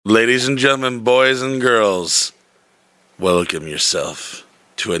Ladies and gentlemen, boys and girls, welcome yourself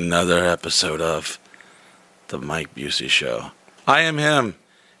to another episode of The Mike Busey Show. I am him,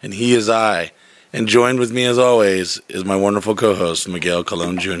 and he is I. And joined with me, as always, is my wonderful co-host, Miguel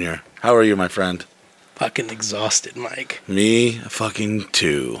Colon Jr. How are you, my friend? Fucking exhausted, Mike. Me fucking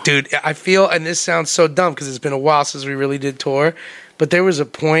too. Dude, I feel, and this sounds so dumb because it's been a while since we really did tour, but there was a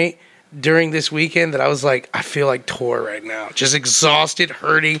point during this weekend that I was like, I feel like tour right now. Just exhausted,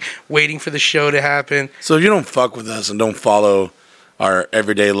 hurting, waiting for the show to happen. So if you don't fuck with us and don't follow our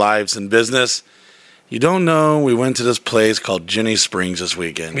everyday lives and business, you don't know we went to this place called Ginnie Springs this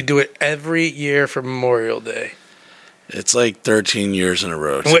weekend. We do it every year for Memorial Day. It's like 13 years in a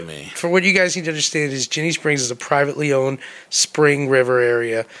row to me. For what you guys need to understand is Ginnie Springs is a privately owned spring river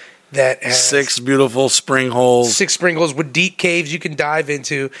area that has 6 beautiful spring holes. 6 spring holes with deep caves you can dive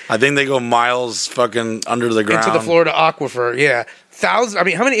into. I think they go miles fucking under the ground. Into the Florida aquifer, yeah. Thousands. I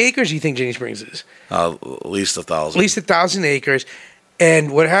mean, how many acres do you think Ginnie Springs is? At least 1,000. At least 1,000 acres.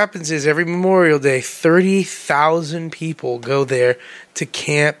 And what happens is every Memorial Day, 30,000 people go there to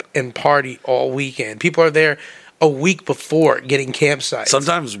camp and party all weekend. People are there a week before getting campsites.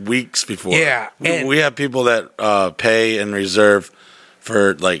 Sometimes weeks before. Yeah. We have people that pay and reserve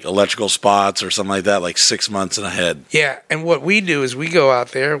for like electrical spots or something like that, like 6 months in ahead. Yeah, and what we do is we go out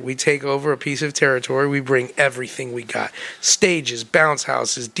there, we take over a piece of territory, we bring everything we got. Stages, bounce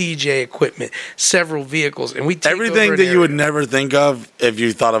houses, DJ equipment, several vehicles, and we take everything that you would never think of if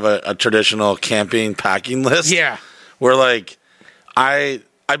you thought of a traditional camping packing list. Yeah. Where like, I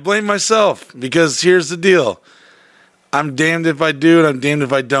blame myself because here's the deal. I'm damned if I do and I'm damned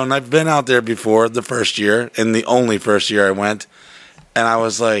if I don't. I've been out there before the first year and the only first year I went. And I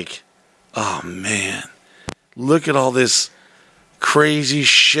was like, oh, man, look at all this crazy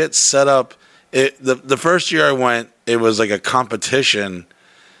shit set up. The first year I went, it was like a competition,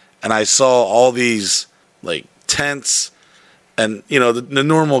 and I saw all these, like, tents and, you know, the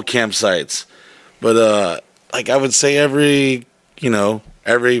normal campsites. But, like, I would say every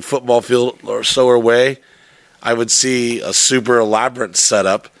football field or so away, I would see a super elaborate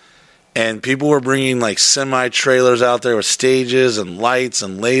setup. And people were bringing, like, semi-trailers out there with stages and lights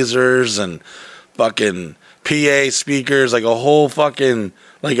and lasers and fucking PA speakers, like a whole fucking,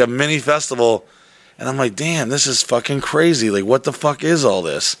 like a mini festival. And I'm like, damn, this is fucking crazy. Like, what the fuck is all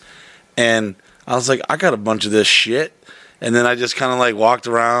this? And I was like, I got a bunch of this shit. And then I just kind of, like, walked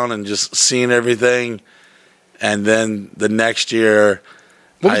around and just seen everything. And then the next year...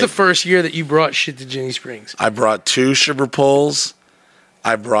 What was the first year that you brought shit to Ginnie Springs? I brought 2 stripper poles.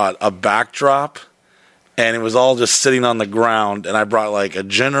 I brought a backdrop, and it was all just sitting on the ground. And I brought like a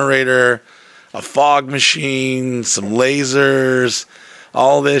generator, a fog machine, some lasers,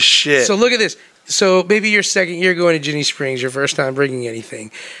 all this shit. So look at this. So maybe your second year going to Ginnie Springs, your first time bringing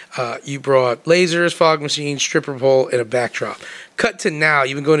anything. You brought lasers, fog machine, stripper pole, and a backdrop. Cut to now,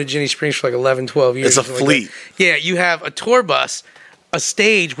 you've been going to Ginnie Springs for like 11, 12 years. It's a fleet. Like yeah, you have a tour bus, a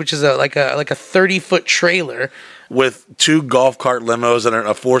stage, which is like a 30-foot trailer, with 2 golf cart limos and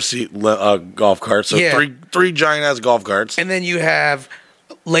a 4-seat golf cart. So yeah. three giant ass golf carts. And then you have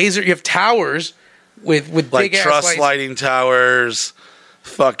you have towers with like big truss ass lighting towers.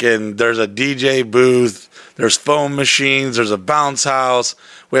 Fucking, there's a DJ booth. There's foam machines. There's a bounce house.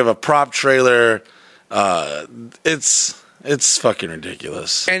 We have a prop trailer. It's fucking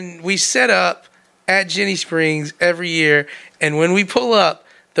ridiculous. And we set up at Ginnie Springs every year. And when we pull up,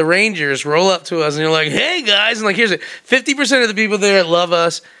 the Rangers roll up to us and they're like, hey guys, and like, here's it. 50% of the people there love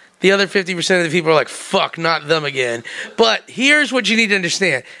us. The other 50% of the people are like, fuck, not them again. But here's what you need to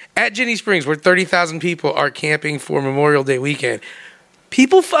understand. At Ginnie Springs, where 30,000 people are camping for Memorial Day weekend,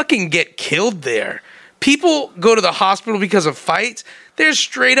 people fucking get killed there. People go to the hospital because of fights. There's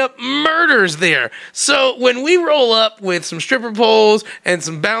straight up murders there. So when we roll up with some stripper poles and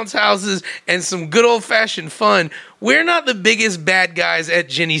some bounce houses and some good old fashioned fun, we're not the biggest bad guys at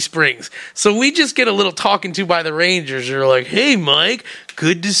Ginnie Springs. So we just get a little talking to by the Rangers. They're like, hey, Mike,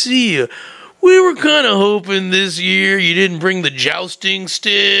 good to see you. We were kind of hoping this year you didn't bring the jousting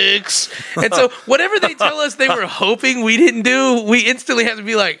sticks. And so whatever they tell us they were hoping we didn't do, we instantly have to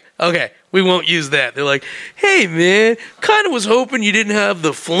be like, okay, we won't use that. They're like, hey, man, kind of was hoping you didn't have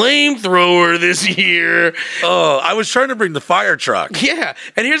the flamethrower this year. Oh, I was trying to bring the fire truck. Yeah,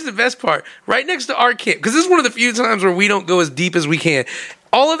 and here's the best part. Right next to our camp, because this is one of the few times where we don't go as deep as we can.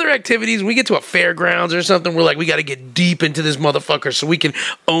 All other activities, when we get to a fairgrounds or something, we're like, we got to get deep into this motherfucker so we can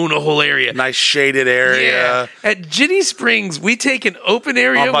own a whole area. Nice shaded area. Yeah. At Ginny Springs, we take an open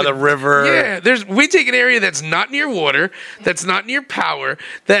area. By the river. Yeah. We take an area that's not near water, that's not near power,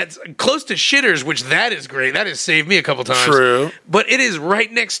 that's close to shitters, which that is great. That has saved me a couple times. True. But it is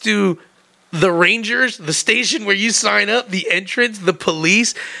right next to the Rangers, the station where you sign up, the entrance, the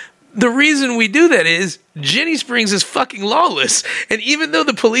police. The reason we do that is Ginny Springs is fucking lawless. And even though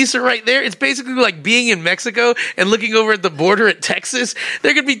the police are right there, it's basically like being in Mexico and looking over at the border at Texas.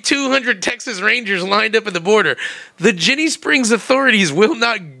 There could be 200 Texas Rangers lined up at the border. The Ginny Springs authorities will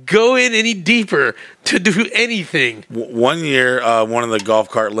not go in any deeper to do anything. One year, one of the golf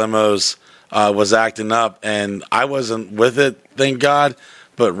cart limos was acting up, and I wasn't with it, thank God.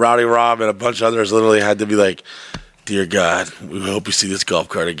 But Rowdy Rob and a bunch of others literally had to be like, "Dear God, we hope you see this golf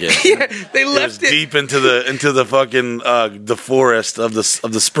cart again." Yeah, they left it deep into the fucking the forest of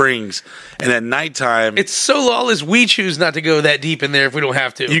the Springs, and at nighttime, it's so lawless. We choose not to go that deep in there if we don't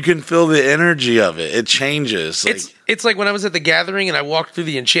have to. You can feel the energy of it. It changes. It's like when I was at the gathering and I walked through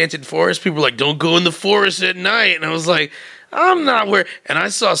the enchanted forest. People were like, "Don't go in the forest at night," and I was like, I'm not where. And I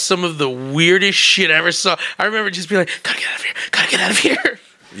saw some of the weirdest shit I ever saw. I remember just being like, "Gotta get out of here! Gotta get out of here!"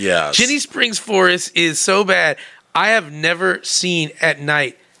 Yeah. Ginny Springs Forest is so bad. I have never seen at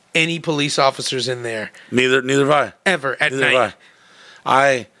night any police officers in there. Neither have I. Ever at Neither night. have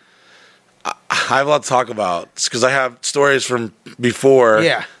I have a lot to talk about because I have stories from before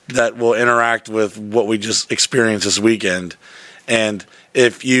that will interact with what we just experienced this weekend. And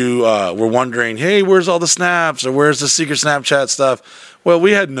if you were wondering, hey, where's all the snaps or where's the secret Snapchat stuff? Well,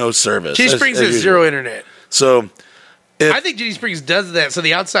 we had no service. Ginny Springs has zero internet. So I think Ginny Springs does that so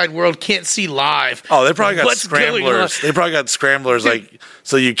the outside world can't see live. Oh, they probably got scramblers. They probably got scramblers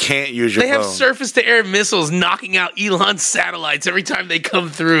so you can't use your phone. They have surface-to-air missiles knocking out Elon's satellites every time they come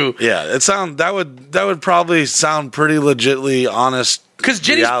through. Yeah, that would probably sound pretty legitly honest. Because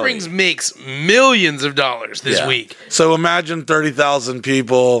Ginny Springs makes millions of dollars this week. So imagine 30,000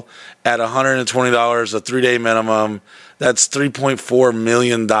 people at $120 a 3-day minimum. That's $3.4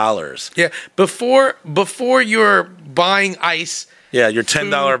 million. Yeah, before you're buying ice. Yeah, your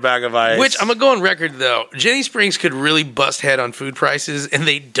 $10 bag of ice. Which I'm gonna go on record though, Ginny Springs could really bust head on food prices, and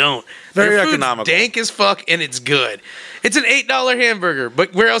they don't. Very Their food's economical, dank as fuck, and it's good. It's an $8 hamburger,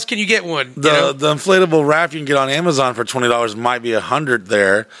 but where else can you get one? The inflatable wrap you can get on Amazon for $20 might be $100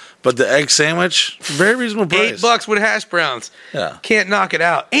 there, but the egg sandwich, very reasonable price. $8 with hash browns. Yeah, can't knock it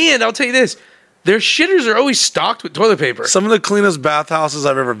out. And I'll tell you this. Their shitters are always stocked with toilet paper. Some of the cleanest bathhouses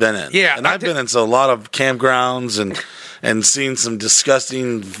I've ever been in. Yeah. And I've been into a lot of campgrounds and seen some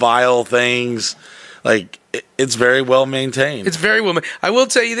disgusting, vile things. Like, it's very well maintained. It's very well maintained. I will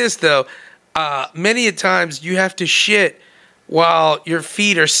tell you this, though. Many a times you have to shit while your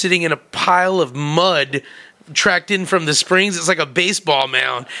feet are sitting in a pile of mud tracked in from the springs. It's like a baseball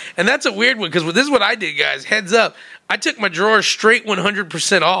mound. And that's a weird one because this is what I did, guys. Heads up. I took my drawers straight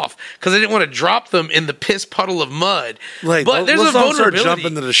 100% off because I didn't want to drop them in the piss puddle of mud. Like, but there's a vulnerability. Start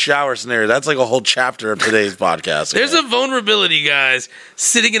jumping into the shower scenario. That's like a whole chapter of today's podcast. There's a vulnerability, guys,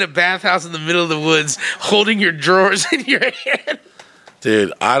 sitting in a bathhouse in the middle of the woods, holding your drawers in your hand.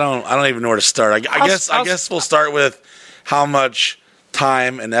 Dude, I don't even know where to start. I guess we'll start with how much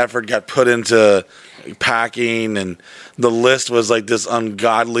time and effort got put into packing, and the list was like this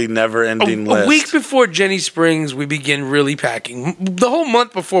ungodly, never-ending list. A week before Ginny Springs, we begin really packing. The whole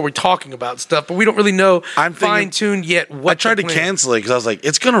month before, we're talking about stuff, but we don't really know fine-tuned yet what. I tried to cancel it because I was like,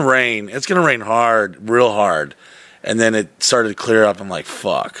 it's gonna rain. It's gonna rain hard, real hard, and then it started to clear up. I'm like,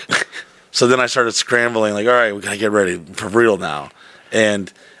 fuck. So then I started scrambling. Like, all right, we gotta get ready for real now.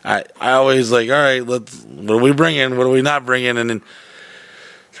 And I always like, all right, what are we bringing? What are we not bringing? And then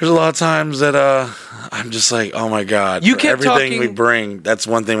there's a lot of times that I'm just like, oh my God, everything we bring, that's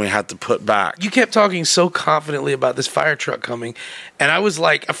one thing we have to put back. You kept talking so confidently about this fire truck coming. And I was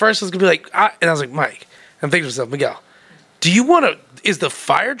like, at first I was going to be like, and I was like, Mike, I'm thinking to myself, Miguel, do you want to, is the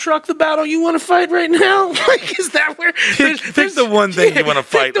fire truck the battle you want to fight right now? Like, is that where? Pick the one thing you want to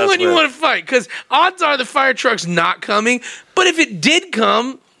fight. Pick the one you want to fight. Because odds are the fire truck's not coming. But if it did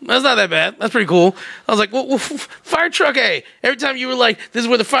come, that's not that bad. That's pretty cool. I was like, well, fire truck A. Every time you were like, this is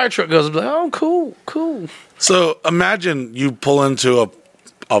where the fire truck goes, I'm like, oh, cool. So imagine you pull into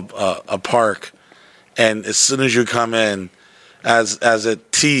a park, and as soon as you come in, as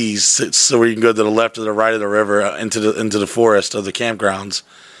it tees, so where you can go to the left or the right of the river into the forest of the campgrounds.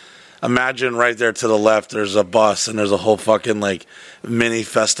 Imagine right there to the left, there's a bus and there's a whole fucking like mini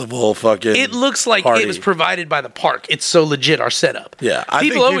festival fucking. It looks like party. It was provided by the park. It's so legit, our setup. Yeah,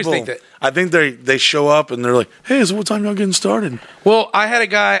 People always think that. I think they show up and they're like, "Hey, so what time y'all getting started? Well, I had a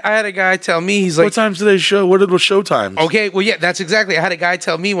guy tell me, he's like, What time's today's show? What are the show times?" okay, well, yeah, that's exactly. I had a guy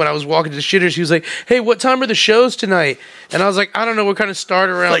tell me when I was walking to the shitters, he was like, "Hey, what time are the shows tonight?" And I was like, "I don't know. We're kind of start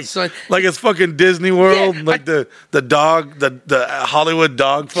around." Like it's fucking Disney World, Yeah, like the Hollywood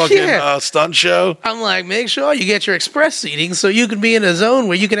dog fucking stunt show. I'm like, make sure you get your express seating so you can be in a zone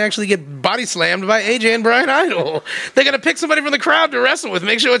where you can actually get body slammed by AJ and Brian Idol. They're gonna pick somebody from the crowd to wrestle with.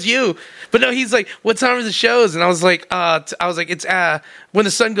 Make sure it's you. But no, he's like, "What time are the shows?" And I was like, it's when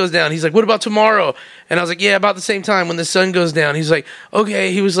the sun goes down. He's like, "What about tomorrow?" And I was like, "Yeah, about the same time when the sun goes down." He's like,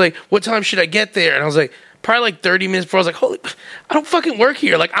 "Okay." He was like, "What time should I get there?" And I was like, probably like 30 minutes before. I was like, "Holy, I don't fucking work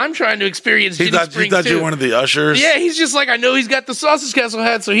here. Like, I'm trying to experience Ginny Springs He thought you were one of the ushers. Yeah, he's just like, I know he's got the Sausage Castle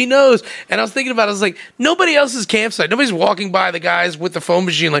hat, so he knows." And I was thinking about it. I was like, nobody else's campsite. Nobody's walking by the guys with the foam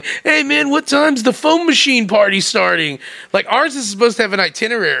machine like, "Hey, man, what time's the foam machine party starting?" Like, ours is supposed to have an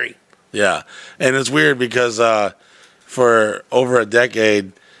itinerary. Yeah, and it's weird because for over a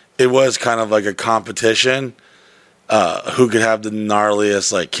decade, it was kind of like a competition who could have the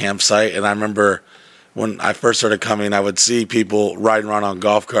gnarliest like campsite. And I remember when I first started coming, I would see people riding around on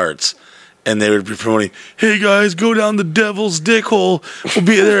golf carts, and they would be promoting, "Hey guys, go down the Devil's Dick Hole. We'll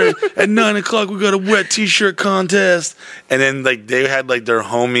be there at 9 o'clock. We got a wet T-shirt contest." And then like they had like their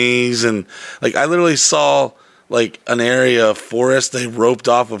homies, and like I literally saw like an area of forest they roped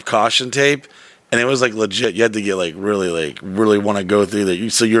off of caution tape, and it was like legit. You had to get like really want to go through there.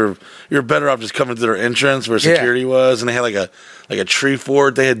 So you're better off just coming through their entrance where security was, and they had like a tree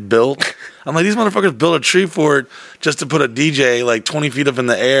fort they had built. I'm like, these motherfuckers built a tree fort just to put a DJ like 20 feet up in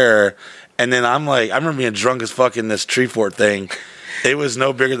the air. And then I'm like, I remember being drunk as fuck in this tree fort thing. It was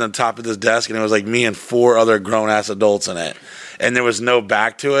no bigger than the top of this desk, and it was like me and 4 other grown ass adults in it, and there was no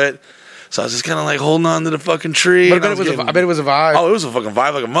back to it. So I was just kind of like holding on to the fucking tree. But I bet it was a vibe. Oh, it was a fucking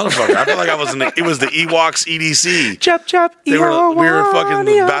vibe like a motherfucker. I felt like I was it was the Ewoks EDC. Chop, chop, we were fucking in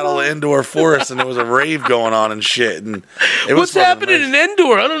the Battle of Endor Forest, and there was a rave going on and shit. And what's happening in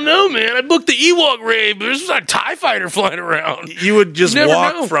Endor? I don't know, man. I booked the Ewok rave, but there's a TIE fighter flying around. You would just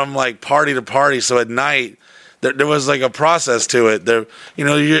walk from like party to party. So at night, there was like a process to it. There,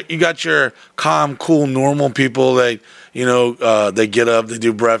 you got your calm, cool, normal people that. They get up, they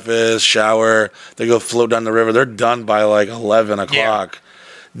do breakfast, shower, they go float down the river. They're done by like 11 o'clock. Yeah.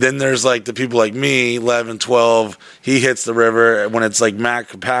 Then there's like the people like me, 11, 12. He hits the river when it's like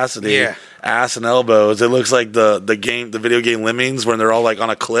max capacity, ass and elbows. It looks like the video game Lemmings when they're all like on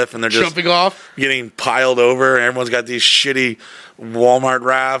a cliff and they're just jumping off, getting piled over. And everyone's got these shitty Walmart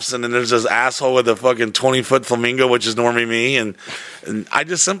rafts, and then there's this asshole with a fucking 20-foot flamingo, which is normally me. And I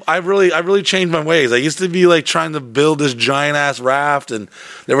really changed my ways. I used to be like trying to build this giant ass raft, and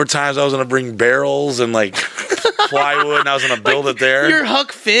there were times I was gonna bring barrels and like plywood, and I was gonna build it there. You're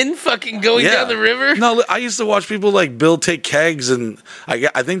Huck Finn, fucking going down the river. No, I used to watch people like take kegs, and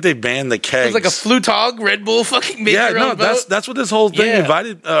I think they banned the kegs. It was like a Flutog Red Bull fucking make your own boat. That's what this whole thing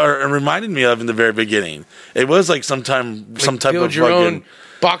reminded me of in the very beginning. It was like some type of your own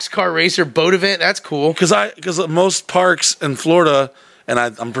boxcar racer boat event. That's cool. Because most parks in Florida, and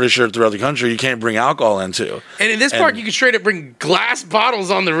I'm pretty sure throughout the country, you can't bring alcohol into. And in this park, you can straight up bring glass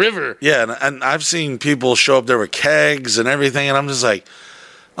bottles on the river. Yeah, and I've seen people show up there with kegs and everything, and I'm just like,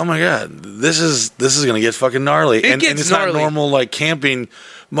 oh my god, this is gonna get fucking gnarly. And it's gnarly. Not normal like camping.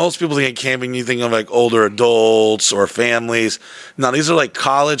 Most people think of camping, you think of like older adults or families. Now these are like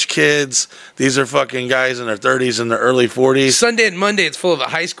college kids. These are fucking guys in their 30s and their early 40s. Sunday and Monday, it's full of the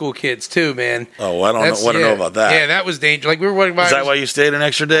high school kids too, man. Oh, I don't know about that. Yeah, that was dangerous. Like we were worried about. Is that why you stayed an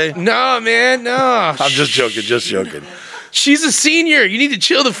extra day? No, man, no. I'm just joking. She's a senior. You need to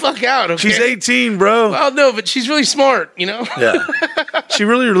chill the fuck out, okay? She's 18, bro. Well, no, but she's really smart, Yeah. She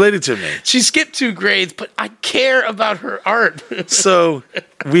really related to me. She skipped 2 grades, but I care about her art. So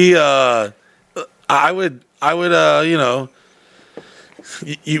we, I would,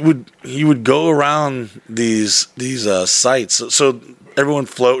 you would go around these sites. So everyone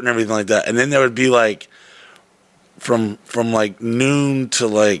float and everything like that. And then there would be like, from like noon to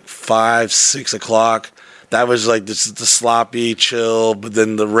like 5, 6 o'clock, that was like the sloppy chill, but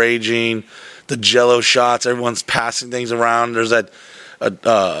then the raging, the jello shots, everyone's passing things around. There's that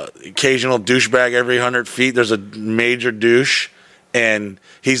occasional douchebag every 100 feet. There's a major douche, and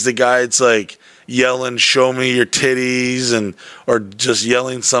he's the guy that's like yelling, "Show me your titties," or just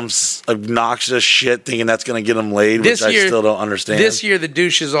yelling some obnoxious shit, thinking that's going to get him laid, which I still don't understand. This year, the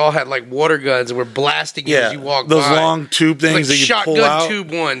douches all had like water guns and were blasting you as you walk by. Those long tube things that you pull out. Shotgun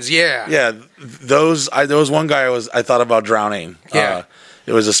tube ones, yeah. Yeah, those. There was one guy I thought about drowning. Yeah.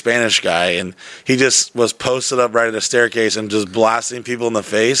 It was a Spanish guy, and he just was posted up right at a staircase and just blasting people in the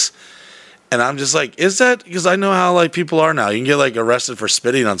face. And I'm just like, is that because I know how like people are now? You can get like arrested for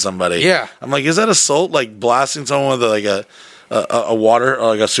spitting on somebody. Yeah. I'm like, is that assault? Like blasting someone with like a water or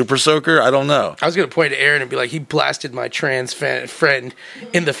like a super soaker? I don't know. I was gonna point to Aaron and be like, he blasted my trans friend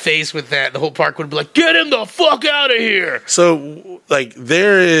in the face with that. The whole park would be like, get him the fuck out of here. So like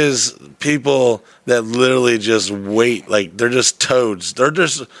there is people that literally just wait. Like they're just toads. They're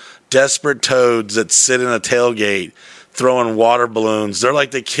just desperate toads that sit in a tailgate throwing water balloons. They're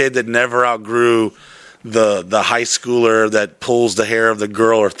like the kid that never outgrew the high schooler that pulls the hair of the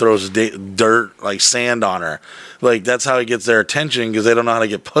girl or throws dirt, like sand on her. Like that's how he gets their attention because they don't know how to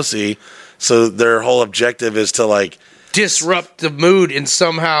get pussy. So their whole objective is to like disrupt the mood and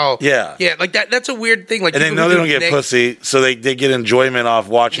somehow like that's a weird thing. Like, and they know they don't get pussy, so they get enjoyment off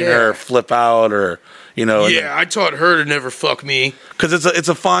watching her flip out or I taught her to never fuck me because it's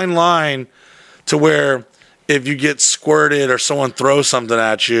a fine line to where if you get squirted or someone throws something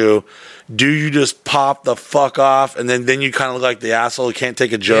at you, do you just pop the fuck off and then you kind of look like the asshole who can't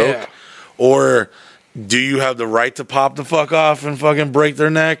take a joke, or do you have the right to pop the fuck off and fucking break their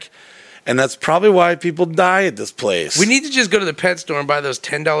neck? And that's probably why people die at this place. We need to just go to the pet store and buy those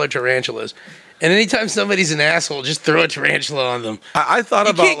 $10 tarantulas. And anytime somebody's an asshole, just throw a tarantula on them. I thought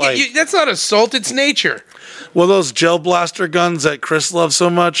about that's not assault, it's nature. Well, those gel blaster guns that Chris loves so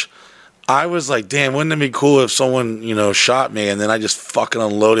much, I was like, damn, wouldn't it be cool if someone, shot me and then I just fucking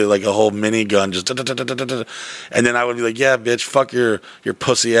unloaded like a whole minigun, just and then I would be like, yeah, bitch, fuck your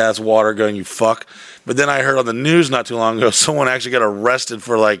pussy ass water gun, you fuck. But then I heard on the news not too long ago, someone actually got arrested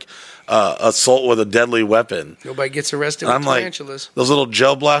for like assault with a deadly weapon. Nobody gets arrested with tarantulas. Like, those little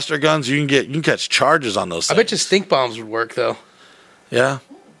gel blaster guns, you can catch charges on those things. I bet you stink bombs would work though. Yeah.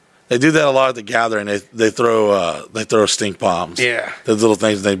 They do that a lot at the gathering. They throw stink bombs. Yeah, those little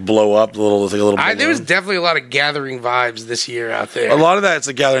things they blow up. There was definitely a lot of gathering vibes this year out there. A lot of that's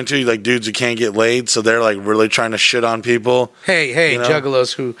a gathering too. Like dudes who can't get laid, so they're like really trying to shit on people. Hey,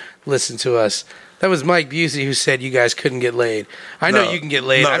 juggalos who listen to us. That was Mike Busey who said you guys couldn't get laid. I know you can get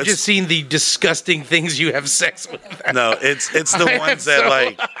laid. I've just seen the disgusting things you have sex with. No, it's the ones that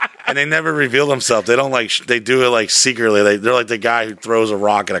like, and they never reveal themselves. They don't like. They do it like secretly. They're like the guy who throws a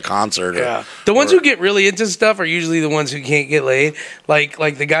rock at a concert. The ones who get really into stuff are usually the ones who can't get laid. Like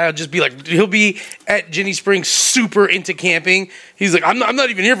the guy will just be like, he'll be at Ginny Springs super into camping. He's like, I'm not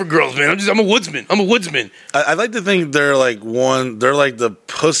even here for girls, man. I'm a woodsman. I like to think they're like the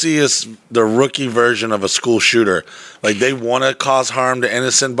pussiest, the rookie version of a school shooter. Like they want to cause harm to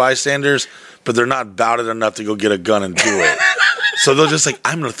innocent bystanders, but they're not about it enough to go get a gun and do it. So they'll just like,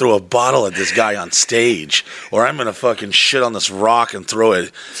 I'm going to throw a bottle at this guy on stage, or I'm going to fucking shit on this rock and throw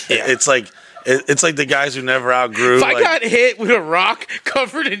it. Yeah. It's like the guys who never outgrew. If I got hit with a rock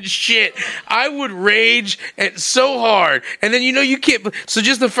covered in shit, I would rage so hard. And then you can't. So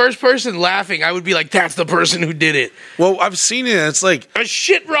just the first person laughing, I would be like, that's the person who did it. Well, I've seen it. It's like a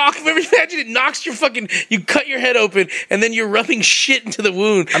shit rock. Imagine it knocks you cut your head open, and then you're rubbing shit into the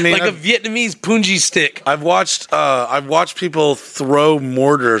wound. I mean, like a Vietnamese punji stick. I've watched people throw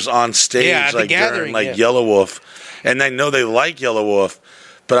mortars on stage, like during Yellow Wolf, and I know they like Yellow Wolf.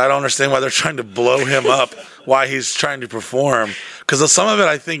 But I don't understand why they're trying to blow him up while he's trying to perform. Because some of it,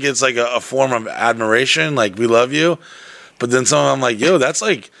 I think it's like a form of admiration, like, we love you. But then some of them, I'm like, that's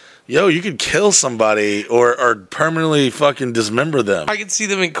like, you could kill somebody or permanently fucking dismember them. I can see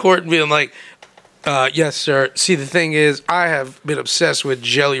them in court and being like, yes, sir. See, the thing is, I have been obsessed with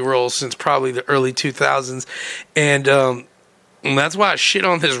Jelly Rolls since probably the early 2000s. And that's why I shit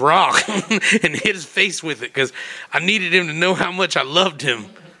on this rock and hit his face with it, because I needed him to know how much I loved him.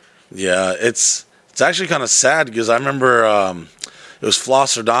 Yeah, it's actually kind of sad because I remember it was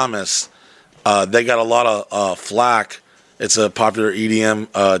Flosstradamus. They got a lot of flack. It's a popular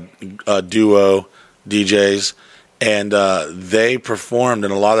EDM duo, DJs, and they performed,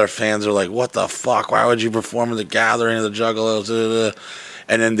 and a lot of their fans are like, what the fuck? Why would you perform at the gathering of the Juggalos?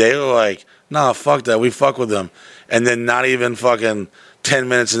 And then they were like, nah, fuck that. We fuck with them. And then not even fucking 10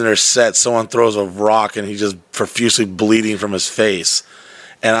 minutes into their set, someone throws a rock and he's just profusely bleeding from his face.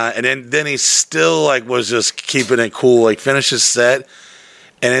 And then he still like was just keeping it cool, like finished his set.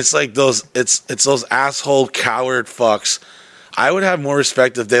 And it's like it's those asshole coward fucks. I would have more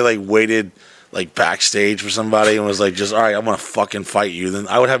respect if they like waited like backstage for somebody and was like, just, all right, I'm going to fucking fight you. Then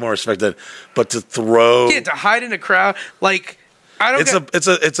I would have more respect that. But to throw. Yeah, to hide in a crowd, like, I don't It's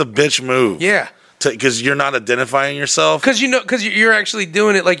a bitch move. Yeah. because you're not identifying yourself. Because you're actually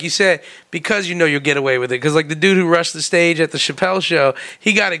doing it, like you said, because you know you'll get away with it. Because like the dude who rushed the stage at the Chappelle show,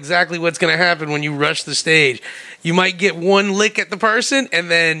 he got exactly what's going to happen when you rush the stage. You might get one lick at the person, and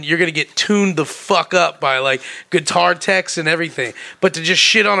then you're going to get tuned the fuck up by like guitar techs and everything. But to just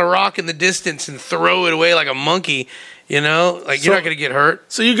shit on a rock in the distance and throw it away like a monkey, you're not going to get hurt.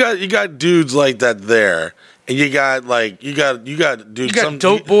 So you got dudes like that there. And you got dudes. You got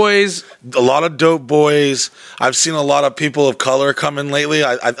dope boys. A lot of dope boys. I've seen a lot of people of color come in lately.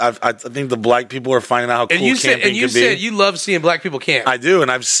 I think the black people are finding out how cool camping can be. And you said you love seeing black people camp. I do,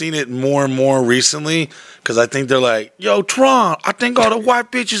 and I've seen it more and more recently because I think they're like, "Yo, Tron, I think all the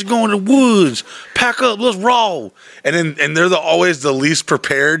white bitches going to the woods. Pack up, let's roll." And they're always the least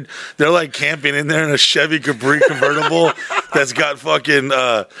prepared. They're like camping in there in a Chevy Capri convertible that's got fucking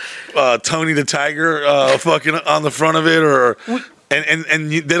Tony the Tiger fucking on the front of it,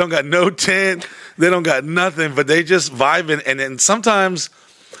 and they don't got no tent, they don't got nothing, but they just vibing. And then sometimes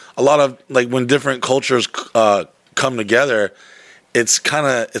a lot of like when different cultures come together, it's kind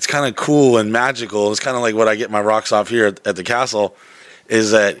of cool and magical. It's kind of like what I get my rocks off here at the castle,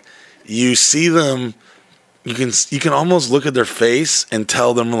 is that you see them, you can almost look at their face and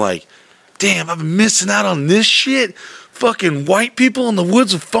tell them like, damn, I've been missing out on this shit. Fucking white people in the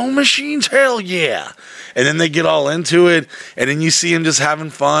woods with foam machines? Hell yeah. And then they get all into it, and then you see them just having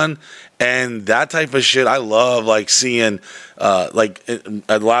fun. And that type of shit I love, like seeing, in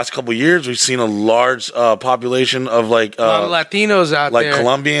the last couple of years, we've seen a large population of like a lot of Latinos out like there, like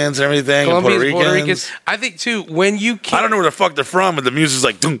Colombians and everything, Colombians, and Puerto Ricans. I think too, when you camp, I don't know where the fuck they're from, but the music's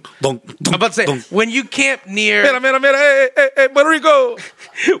like dunk, dunk, dunk. I'm about to say, dunk. when you camp near, hey, Puerto Rico.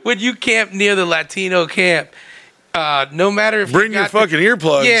 When you camp near the Latino camp, no matter if bring your fucking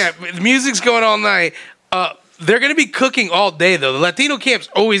earplugs. Yeah, the music's going all night. They're going to be cooking all day, though. The Latino camps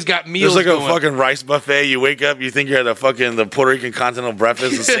always got meals. There's like going. a fucking rice buffet. You wake up, you think you're at the Puerto Rican Continental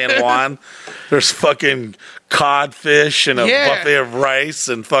Breakfast in San Juan. There's fucking codfish and a buffet of rice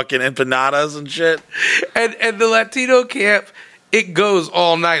and fucking empanadas and shit. And the Latino camp, it goes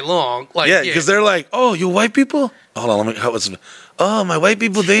all night long. Like, because they're like, oh, you white people? Hold on, my white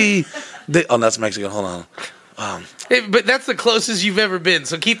people, they oh, that's Mexican. Hold on. But that's the closest you've ever been,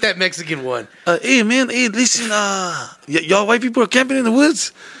 so keep that Mexican one. Hey man, listen, y'all white people are camping in the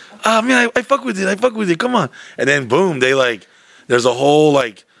woods. Man, I fuck with it. Come on. And then boom, they like, there's a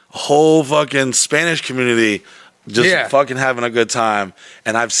whole fucking Spanish community just fucking having a good time.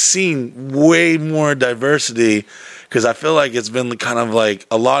 And I've seen way more diversity because I feel like it's been kind of like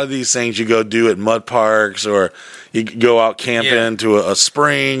a lot of these things you go do at mud parks, or you go out camping to a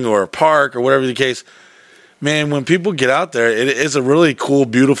spring or a park or whatever the case. Man, when people get out there, it is a really cool,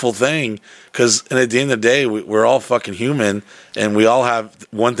 beautiful thing. Because at the end of the day, we're all fucking human, and we all have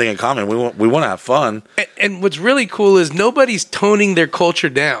one thing in common: we want to have fun. And what's really cool is nobody's toning their culture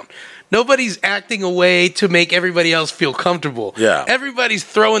down. Nobody's acting a way to make everybody else feel comfortable. Yeah. Everybody's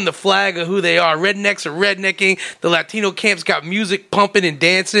throwing the flag of who they are. Rednecks are rednecking. The Latino camps got music pumping and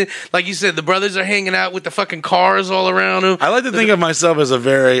dancing. Like you said, the brothers are hanging out with the fucking cars all around them. I like to think of myself as a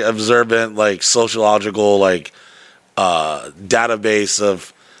very observant, like, sociological, like, database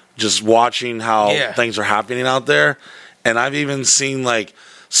of just watching how things are happening out there. And I've even seen, like,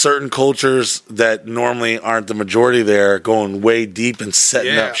 certain cultures that normally aren't the majority there going way deep and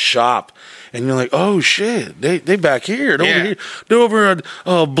setting up shop. And you're like, oh shit, they back here. They're over here. They're over at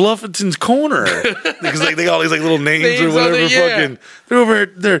Bluffington's Corner. Because they got all these like little names or whatever. Fucking, they're over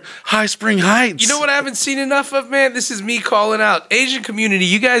at their High Spring Heights. You know what I haven't seen enough of, man? This is me calling out. Asian community,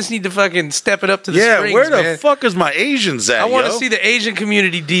 you guys need to fucking step it up to the Springs, where the fuck is my Asians at, I want to see the Asian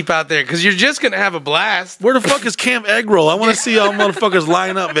community deep out there, because you're just going to have a blast. Where the fuck is Camp Egg Roll? I want to see y'all motherfuckers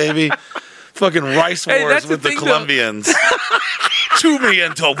line up, baby. Fucking rice wars with the Colombians. 2 may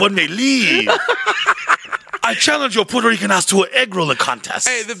enter, 1 may leave. I challenge your Puerto Rican ass to an egg rolling contest.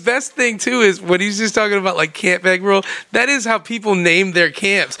 Hey, the best thing too is when he's just talking about like Camp Egg Roll. That is how people name their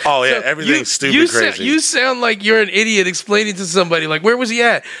camps. Oh yeah, so everything's stupid crazy. You sound like you're an idiot explaining to somebody like, where was he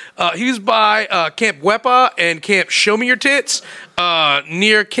at? He was by Camp Wepa and Camp Show Me Your Tits,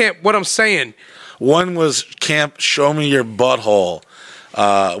 near Camp What I'm Saying. One was Camp Show Me Your Butthole.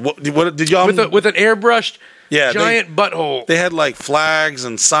 What did y'all with an airbrushed giant butthole? They had like flags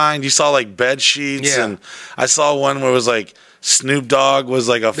and signs. You saw like bed sheets, and I saw one where it was like Snoop Dogg was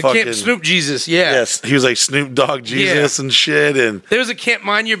like a fucking Camp Snoop Jesus. Yes, he was like Snoop Dogg Jesus and shit. And there was a Camp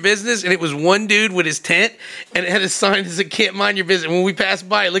Mind Your Business, and it was one dude with his tent, and it had a sign that said Camp Mind Your Business. When we passed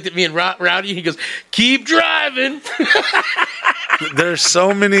by, he looked at me and Rowdy, and he goes, "Keep driving." There's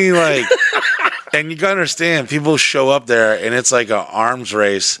so many like, and you gotta understand, people show up there, and it's like an arms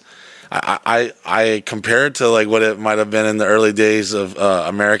race. I compare it to like what it might have been in the early days of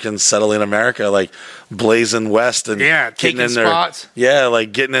Americans settling America, like blazing west and taking in spots.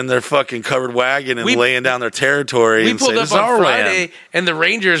 like getting in their fucking covered wagon and laying down their territory. We and pulled saying, up on Friday, and the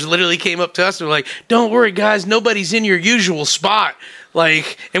Rangers literally came up to us and were like, "Don't worry, guys, nobody's in your usual spot."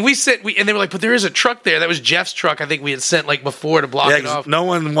 Like, and and they were like, "But there is a truck there." That was Jeff's truck. I think we had sent like before to block it off. No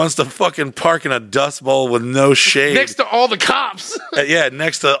one wants to fucking park in a dust bowl with no shade next to all the cops.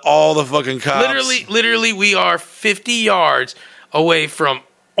 Next to all the fucking cops. Literally, we are 50 yards away from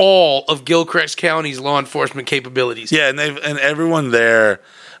all of Gilchrist County's law enforcement capabilities. Yeah, and everyone there,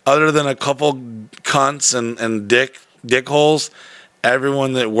 other than a couple cunts and dick holes.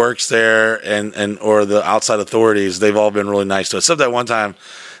 Everyone that works there and or the outside authorities, they've all been really nice to us. Except that one time,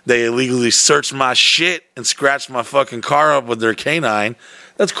 they illegally searched my shit and scratched my fucking car up with their canine.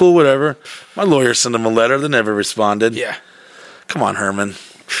 That's cool, whatever. My lawyer sent them a letter. They never responded. Yeah. Come on, Herman.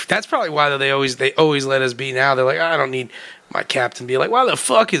 That's probably why they always let us be now. They're like, I don't need my captain to be like, why the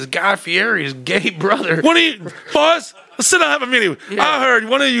fuck is Guy Fieri's gay brother? What are you, boys? Let's sit down and have a meeting. Yeah. I heard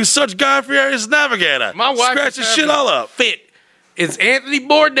one of you such Guy Fieri's navigator. My wife scratch his shit all up. Fit. It's Anthony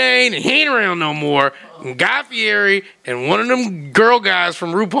Bourdain, and he ain't around no more. And Guy Fieri, and one of them girl guys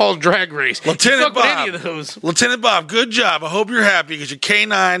from RuPaul's Drag Race. Lieutenant Bob. Any of those. Lieutenant Bob, good job. I hope you're happy because your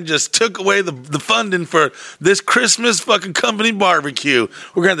canine just took away the funding for this Christmas fucking company barbecue.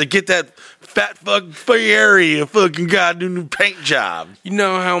 We're going to get that fat fuck Fieri a fucking goddamn new paint job. You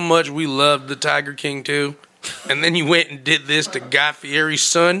know how much we loved the Tiger King too? And then you went and did this to Guy Fieri's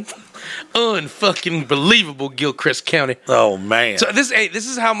son? Unfucking believable, Gilchrist County. Oh man! So this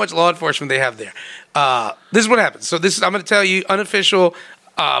is how much law enforcement they have there. This is what happens. So I'm going to tell you unofficial,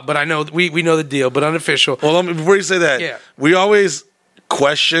 but I know we know the deal, but unofficial. Well, before you say that, we always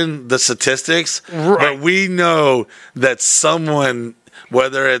question the statistics, right. But we know that someone,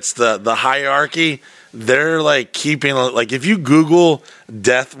 whether it's the hierarchy, they're like keeping like if you Google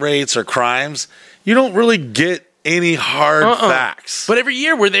death rates or crimes, you don't really get any hard facts. But every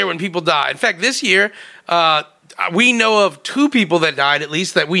year we're there when people die. In fact, this year, we know of 2 people that died, at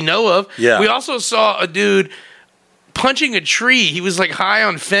least that we know of. Yeah. We also saw a dude punching a tree. He was like high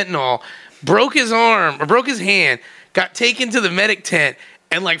on fentanyl, broke his arm or broke his hand, got taken to the medic tent,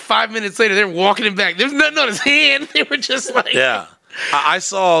 and like 5 minutes later, they're walking him back. There's nothing on his hand. They were just like... Yeah. I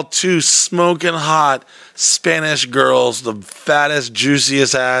saw 2 smoking hot Spanish girls, the fattest,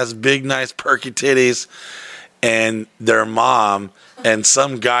 juiciest ass, big, nice, perky titties, and their mom and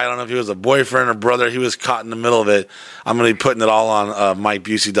some guy, I don't know if he was a boyfriend or brother, he was caught in the middle of it. I'm going to be putting it all on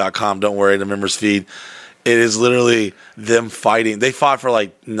MikeBusey.com. Don't worry, the members feed. It is literally them fighting. They fought for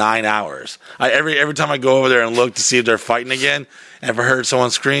like 9 hours. Every time I go over there and look to see if they're fighting again, and if I heard someone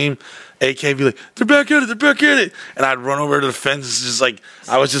scream, AK be like, they're back at it. And I'd run over to the fence. It's just like,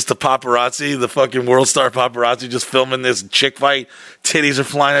 I was just the paparazzi, the fucking world star paparazzi, just filming this chick fight. Titties are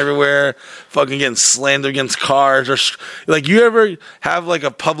flying everywhere, fucking getting slammed against cars. Or like, you ever have like a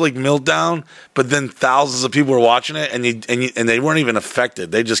public meltdown, but then thousands of people were watching it and they weren't even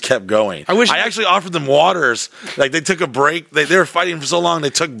affected. They just kept going. I actually offered them waters. Like, they took a break. They were fighting for so long, they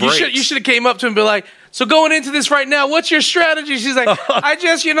took breaks. You should have came up to him and be like, so going into this right now, what's your strategy? She's like, I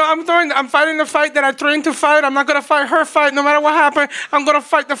just, I'm fighting the fight that I trained to fight. I'm not going to fight her fight no matter what happened. I'm going to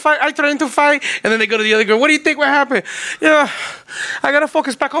fight the fight I trained to fight. And then they go to the other girl. What do you think will happen? I got to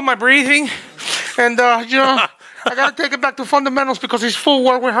focus back on my breathing. And, I got to take it back to fundamentals because it's full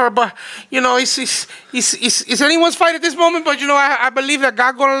work with her. But, it's anyone's fight at this moment. But, I believe that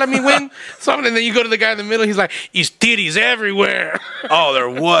God going to let me win. And then you go to the guy in the middle. He's like, he's titties everywhere. Oh, there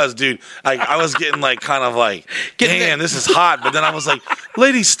was, dude. I was getting like, kind of like, damn, this is hot. But then I was like,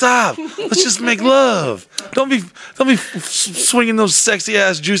 lady, stop. Let's just make love. Don't be swinging those sexy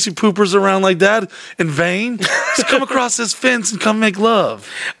ass juicy poopers around like that in vain. Just come across this fence and come make love.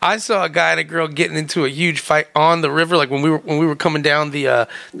 I saw a guy and a girl getting into a huge fight on the river, like when we were coming down the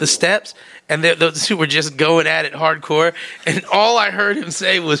steps, and those two were just going at it hardcore. And all I heard him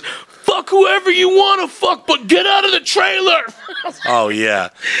say was, "Fuck whoever you want to fuck, but get out of the trailer." Oh yeah.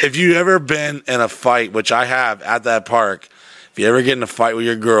 If you ever been in a fight, which I have at that park. If you ever get in a fight with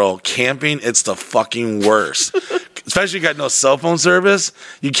your girl, camping, it's the fucking worst. Especially if you got no cell phone service.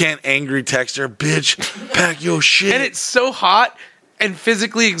 You can't angry text her, bitch, pack your shit. And it's so hot and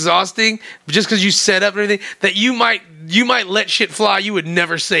physically exhausting just because you set up and everything that you might let shit fly you would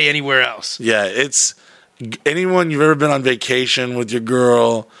never say anywhere else. Yeah, it's anyone you've ever been on vacation with your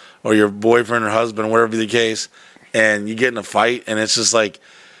girl or your boyfriend or husband, whatever the case, and you get in a fight and it's just like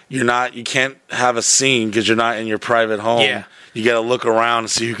you can't have a scene because you're not in your private home. Yeah. You got to look around and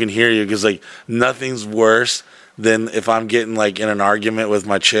see who can hear you because like nothing's worse than if I'm getting like in an argument with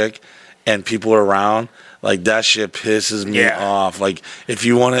my chick and people are around. Like, that shit pisses me off. Like, if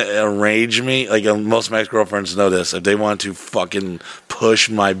you want to enrage me, like, most of my ex-girlfriends know this. If they want to fucking push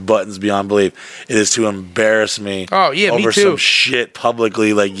my buttons beyond belief, it is to embarrass me. Oh, yeah, me over too. some shit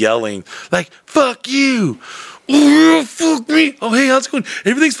publicly, like, yelling, like, fuck you. Oh, fuck me. Oh, hey, how's it going?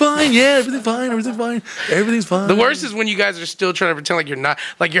 Everything's fine. Yeah, everything's fine. Everything's fine. Everything's fine. The worst is when you guys are still trying to pretend like you're not,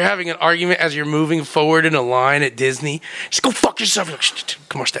 like you're having an argument as you're moving forward in a line at Disney. Just go fuck yourself.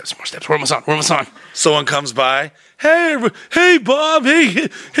 Come more steps, more steps. Where am I on? Where am I on? Someone comes by. Hey, Bob.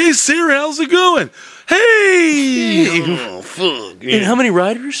 Hey, Sarah. How's it going? Hey. Oh, fuck. And how many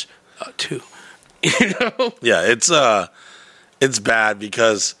riders? 2. You know? Yeah, it's bad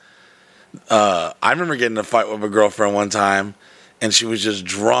because I remember getting in a fight with a girlfriend one time, and she was just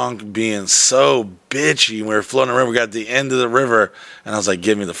drunk, being so bitchy. We were floating around. We got to the end of the river, and I was like,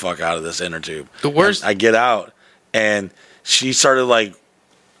 "Get me the fuck out of this inner tube." The worst. I get out, and she started like.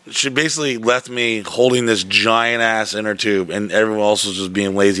 She basically left me holding this giant ass inner tube, and everyone else was just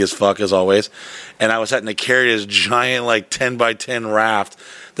being lazy as fuck as always. And I was having to carry this giant like 10x10 raft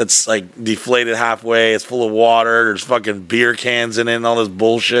that's like deflated halfway. It's full of water. There's fucking beer cans in it and all this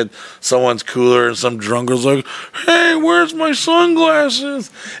bullshit. Someone's cooler and some drunk girl's like, "Hey, where's my sunglasses?"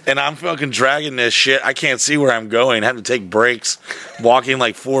 And I'm fucking dragging this shit. I can't see where I'm going. I have to take breaks, walking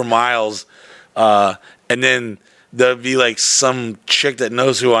like 4 miles, and then there'll be like some chick that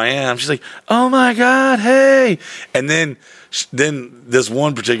knows who I am. She's like, "Oh my God, hey." And then this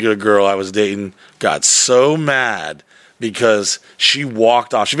one particular girl I was dating got so mad because she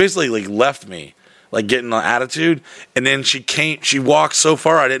walked off. She basically like left me, like getting an attitude. And then she walked so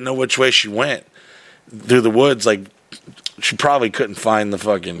far I didn't know which way she went through the woods. Like, she probably couldn't find the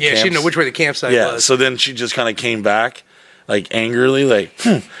fucking Yeah, she didn't know which way the campsite was. So then she just kind of came back. Like, angrily, like,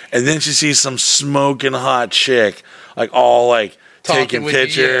 and then she sees some smoking hot chick, like, all, like, taking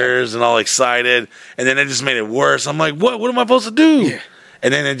pictures and all excited, and then it just made it worse. I'm like, what am I supposed to do? Yeah.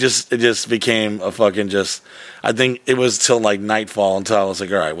 And then it just became a fucking I think it was till, like, nightfall until I was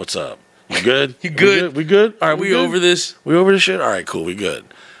like, all right, what's up? You good? You good? We good? All right, we over this? We over this shit? All right, cool, we good.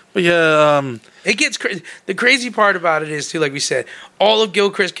 But, yeah, it gets crazy. The crazy part about it is, too, like we said, all of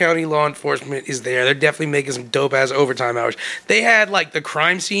Gilchrist County law enforcement is there. They're definitely making some dope-ass overtime hours. They had, like, the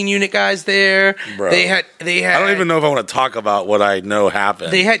crime scene unit guys there. Bro. They had. I don't even know if I want to talk about what I know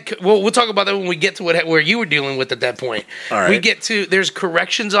happened. They had. Well, we'll talk about that when we get to where you were dealing with at that point. All right. We get to. There's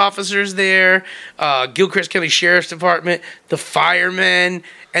corrections officers there, Gilchrist County Sheriff's Department, the firemen.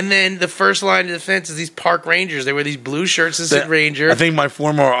 And then the first line of defense is these park rangers. They wear these blue shirts that said Ranger. I think my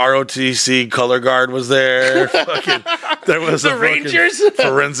former ROTC color guard was there. There was the a Rangers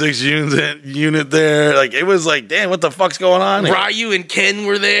forensics unit there. Like, it was like, damn, what the fuck's going on here? Ryu and Ken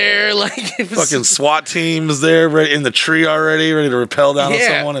were there. Like, it was fucking SWAT team was there, ready in the tree already, ready to rappel down on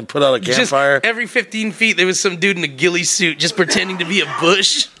someone and put out a campfire. Just every 15 feet, there was some dude in a ghillie suit just pretending to be a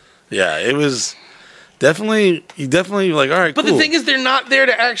bush. Yeah, it was. Definitely like, all right, but cool. the thing is, they're not there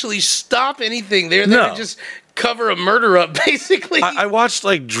to actually stop anything. They're there to just cover a murder up, basically. I watched,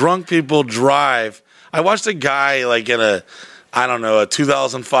 like, drunk people drive. I watched a guy, like, in a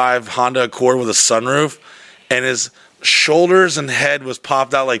 2005 Honda Accord with a sunroof, and his shoulders and head was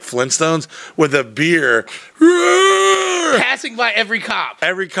popped out like Flintstones with a beer. Passing by every cop.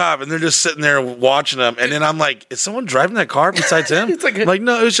 And they're just sitting there watching them. And then I'm like, is someone driving that car besides him? It's like,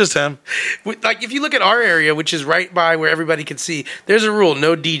 no, it was just him. Like, if you look at our area, which is right by where everybody can see, there's a rule,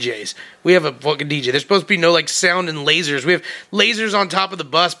 no DJs. We have a fucking DJ. There's supposed to be no, like, sound and lasers. We have lasers on top of the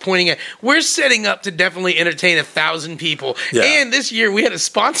bus pointing at... We're setting up to definitely entertain 1,000 people. Yeah. And this year, we had a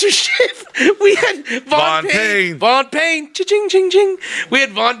sponsorship. We had Von Payne. Von Payne. Ching, ching, ching. We had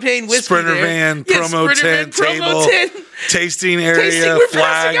Von Payne whiskey Sprinter there. van, promo tent, table, tasting area, We're flags.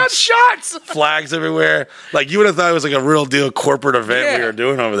 passing out shots. Flags everywhere. Like, you would have thought it was like a real deal corporate event we were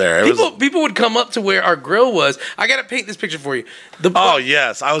doing over there. People would come up to where our grill was. I got to paint this picture for you.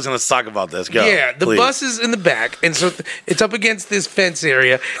 Yes. I was going to talk about this. Go. Yeah, the bus is in the back, and so it's up against this fence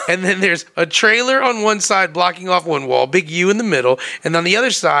area, and then there's a trailer on one side blocking off one wall, big U in the middle, and on the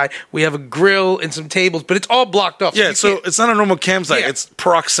other side, we have a grill and some tables, but it's all blocked off. Yeah, so it's not a normal campsite. Yeah. It's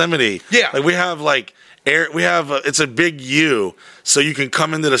proximity. Yeah. Like, we have, like, it's a big U, so you can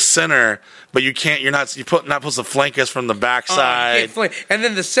come into the center, but you can't. You're not supposed to flank us from the backside. And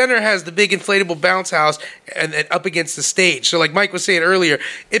then the center has the big inflatable bounce house, and up against the stage. So, like Mike was saying earlier,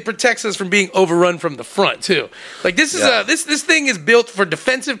 it protects us from being overrun from the front too. Like, this is this thing is built for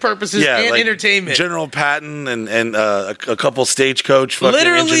defensive purposes and like entertainment. General Patton and a couple stagecoach fucking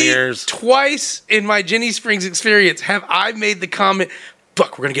engineers. Twice in my Jenny Springs experience have I made the comment,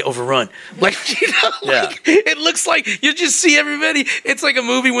 fuck, we're gonna get overrun. Like, it looks like you just see everybody. It's like a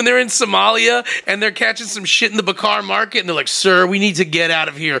movie when they're in Somalia and they're catching some shit in the Bakar market, and they're like, "Sir, we need to get out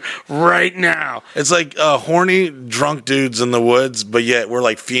of here right now." It's like horny, drunk dudes in the woods, but yet we're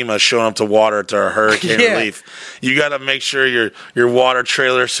like FEMA showing up to water to a hurricane relief. You got to make sure your water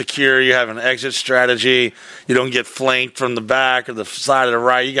trailer is secure. You have an exit strategy. You don't get flanked from the back or the side of the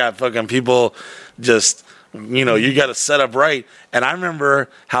right. You got fucking people just. You got to set up right. And I remember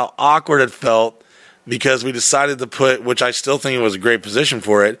how awkward it felt because we decided to put, which I still think it was a great position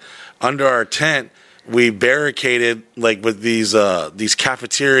for it, under our tent. We barricaded like with these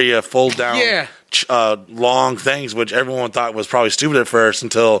cafeteria fold down long things, which everyone thought was probably stupid at first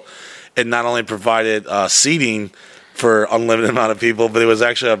until it not only provided seating for unlimited amount of people, but it was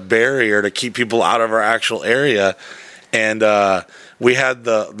actually a barrier to keep people out of our actual area. And we had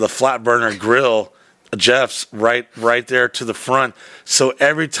the flat burner grill. Jeff's right there to the front. So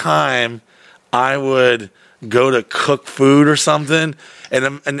every time I would go to cook food or something,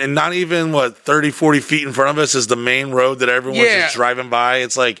 and not even 30, 40 feet in front of us is the main road that everyone's just driving by.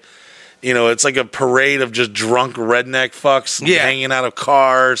 It's like, it's like a parade of just drunk redneck fucks hanging out of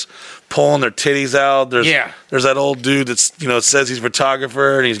cars, pulling their titties out. There's that old dude that's says he's a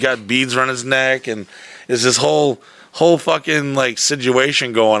photographer and he's got beads around his neck, and there's this whole fucking like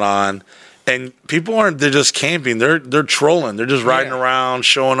situation going on. And people they're just camping. They're trolling. They're just riding around,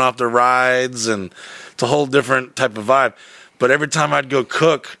 showing off their rides, and it's a whole different type of vibe. But every time I'd go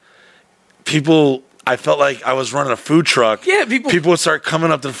cook, I felt like I was running a food truck. Yeah, people would start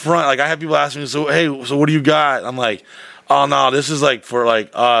coming up to the front. Like I had people asking me, so what do you got? I'm like, oh no, this is like for like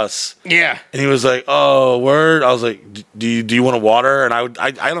us. Yeah. And he was like, oh, word. I was like, do you want a water? And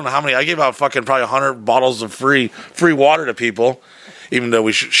I don't know how many. I gave out fucking probably 100 bottles of free water to people. Even though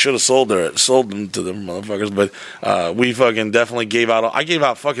we should have sold them to them motherfuckers, but we fucking definitely gave out. I gave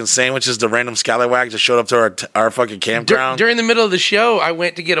out fucking sandwiches to random scallywags that showed up to our fucking campground. During the middle of the show, I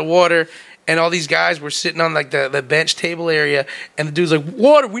went to get a water, and all these guys were sitting on like the bench table area, and the dude's like,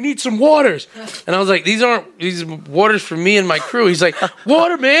 "Water, we need some waters." And I was like, "These are waters for me and my crew." He's like,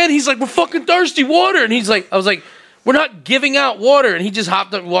 "Water, man." He's like, "We're fucking thirsty, water." And I was like, "We're not giving out water." And he just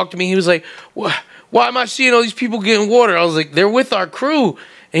hopped up and walked to me. He was like, "What? Why am I seeing all these people getting water?" I was like, "They're with our crew."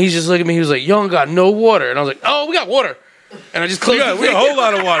 And he's just looking at me. He was like, "You don't got no water." And I was like, "Oh, we got water." And I just closed we got a whole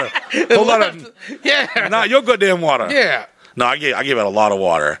lot of water. Whole lot of Nah, your goddamn water. Yeah. No, I gave out a lot of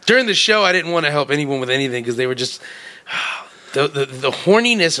water. During the show, I didn't want to help anyone with anything because they were just the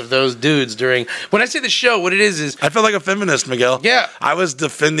horniness of those dudes during. When I say the show, what it is I felt like a feminist, Miguel. Yeah. I was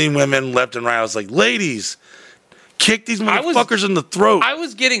defending women left and right. I was like, ladies, kick these motherfuckers in the throat. I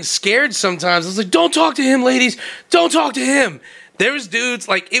was getting scared sometimes. I was like, don't talk to him, ladies. Don't talk to him. There was dudes,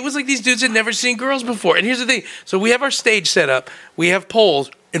 it was like these dudes had never seen girls before. And here's the thing. So we have our stage set up. We have poles.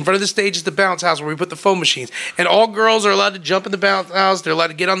 In front of the stage is the bounce house where we put the foam machines. And all girls are allowed to jump in the bounce house. They're allowed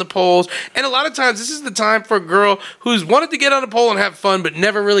to get on the poles. And a lot of times, this is the time for a girl who's wanted to get on a pole and have fun, but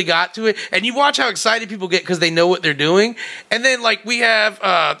never really got to it. And you watch how excited people get because they know what they're doing. And then, we have,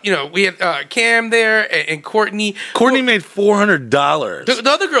 Cam there and Courtney. Courtney made $400. The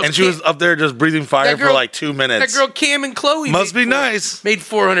other girls. And she was up there just breathing fire for 2 minutes. That girl, Cam and Chloe. Must be nice. Made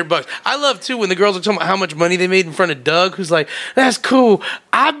 $400. I love, too, when the girls are talking about how much money they made in front of Doug, who's like, "That's cool.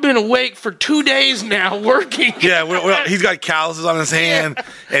 I've been awake for 2 days now working." Yeah, he's got calluses on his hand,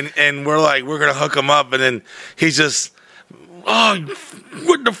 and we're like, we're going to hook him up, and then he's just, oh,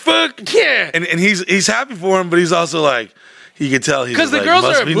 what the fuck? Yeah. And he's happy for him, but he's also like, you can tell he's because the girls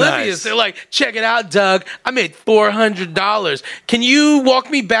are oblivious. Nice. They're like, "Check it out, Doug. I made $400. Can you walk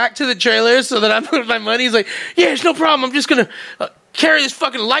me back to the trailer so that I put my money?" He's like, "Yeah, it's no problem. I'm just going to carry this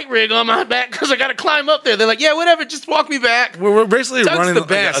fucking light rig on my back because I got to climb up there." They're like, "Yeah, whatever. Just walk me back." We're basically Doug's running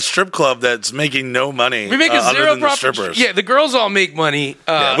a strip club that's making no money. We make a zero profit. Strippers. Yeah, the girls all make money.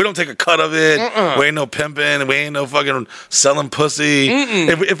 We don't take a cut of it. We ain't no pimping. We ain't no fucking selling pussy.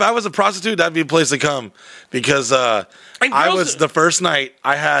 If I was a prostitute, that'd be a place to come because I was the first night.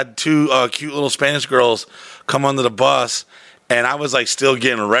 I had two cute little Spanish girls come onto the bus. And I was still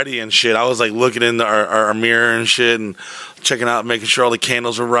getting ready and shit. I was looking in our mirror and shit, and checking out, making sure all the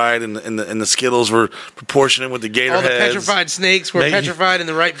candles were right, and the Skittles were proportionate with the gator all heads. All the petrified snakes were petrified in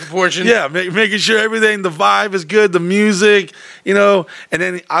the right proportion. Yeah, making sure everything, the vibe is good, the music, And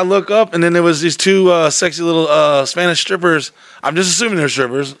then I look up, and then there was these two sexy little Spanish strippers. I'm just assuming they're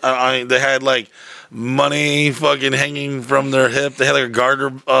strippers. They had money fucking hanging from their hip. They had a garter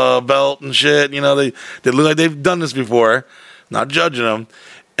belt and shit. They look like they've done this before. Not judging them.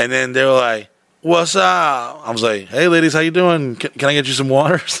 And then they were like, "What's up?" I was like, "Hey, ladies, how you doing? Can I get you some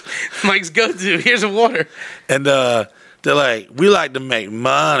waters?" Mike's go-to. Here's a water. And they're like, we like to make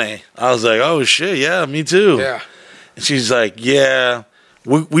money. I was like, oh shit, yeah, me too. Yeah. And she's like, yeah,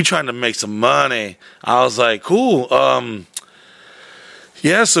 we trying to make some money. I was like, cool.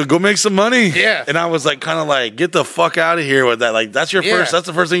 Yeah, so go make some money. Yeah. And I was like, kind of like, get the fuck out of here with that. Like, that's your first. That's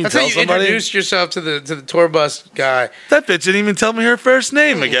the first thing you tell somebody. That's how you introduced yourself to the tour bus guy. That bitch didn't even tell me her first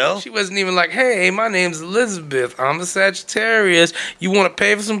name, Miguel. She wasn't even like, hey, my name's Elizabeth. I'm a Sagittarius. You want to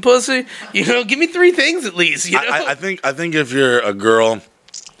pay for some pussy? You know, give me 3 things at least. You know? I think if you're a girl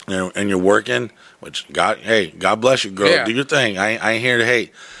and you're working, which God bless you, girl. Yeah. Do your thing. I ain't here to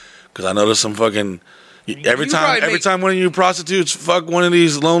hate, because I know there's some fucking. Every time one of you prostitutes fuck one of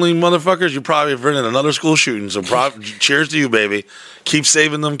these lonely motherfuckers, you probably have rented another school shooting. So cheers to you, baby. Keep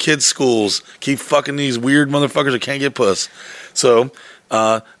saving them kids' schools. Keep fucking these weird motherfuckers that can't get puss. So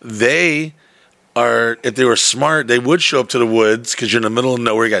they are, if they were smart, they would show up to the woods, because you're in the middle of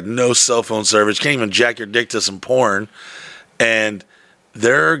nowhere. You got no cell phone service. You can't even jack your dick to some porn. And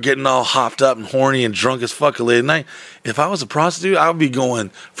they're getting all hopped up and horny and drunk as fuck late at night. If I was a prostitute, I would be going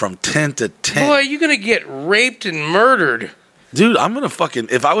from 10 to 10. Boy, you're going to get raped and murdered. Dude, I'm going to fucking...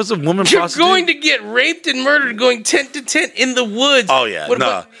 If I was a woman prostitute... You're going to get raped and murdered going 10 to 10 in the woods. Oh, yeah.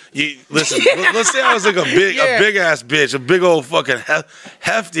 Listen, let's say I was like a big-ass bitch, a big old fucking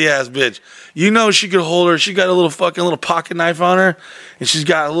hefty-ass bitch. You know she could hold her... She got a little pocket knife on her, and she's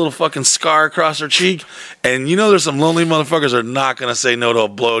got a little fucking scar across her cheek, and you know there's some lonely motherfuckers that are not going to say no to a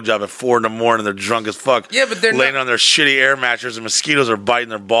blowjob at 4 in the morning. They're drunk as fuck. Yeah, but they're laying on their shitty air mattress, and mosquitoes are biting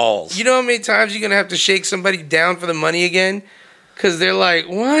their balls. You know how many times you're going to have to shake somebody down for the money again? Because they're like,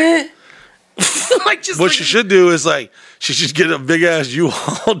 what? What she should do is she should get a big ass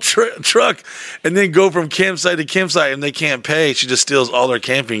U-Haul truck and then go from campsite to campsite, and they can't pay. She just steals all their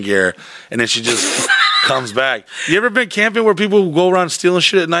camping gear, and then she just comes back. You ever been camping where people go around stealing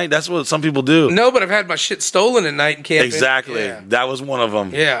shit at night? That's what some people do. No, but I've had my shit stolen at night in camping. Exactly. Yeah. That was one of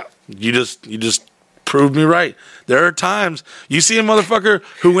them. Yeah. You just proved me right. There are times you see a motherfucker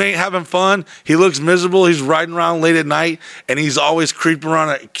who ain't having fun. He looks miserable. He's riding around late at night, and he's always creeping around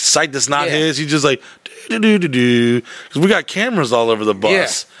a site that's not his. He's just like, do-do-do-do-do. Because we got cameras all over the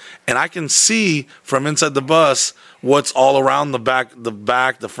bus. Yeah. And I can see from inside the bus what's all around the back,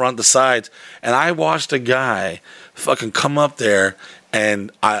 the front, the sides. And I watched a guy fucking come up there,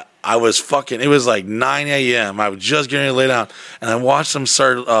 and I was fucking, it was like 9 a.m. I was just getting ready to lay down, and I watched him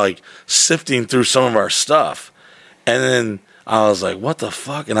start sifting through some of our stuff. And then I was like, what the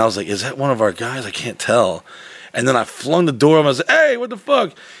fuck? And I was like, is that one of our guys? I can't tell. And then I flung the door open. I was like, hey, what the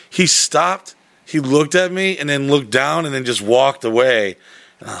fuck? He stopped. He looked at me and then looked down and then just walked away.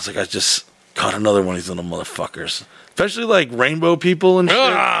 And I was like, I just caught another one of these little motherfuckers. Especially like rainbow people and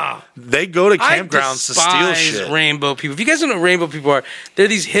shit. They go to campgrounds to steal shit. Rainbow people. If you guys don't know what rainbow people are, they're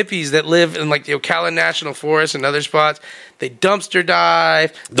these hippies that live in like the Ocala National Forest and other spots. They dumpster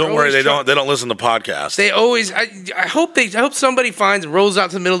dive. Don't worry, they don't listen to podcasts. They always. I hope somebody finds and rolls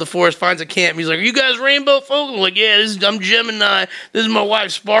out to the middle of the forest, finds a camp. And he's like, "Are you guys rainbow folk?" I'm like, "Yeah, I'm Gemini. This is my wife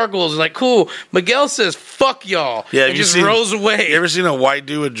Sparkles." Like, cool. Miguel says, "Fuck y'all." Yeah, and just rolls away. You ever seen a white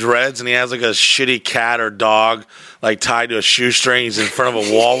dude with dreads and he has like a shitty cat or dog like tied to a shoestring? He's in front of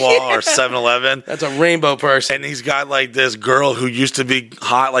a Wawa or 7-Eleven. That's a rainbow person. And he's got like this girl who used to be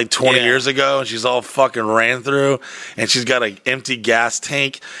hot like 20 years ago, and she's all fucking ran through, and she's got an empty gas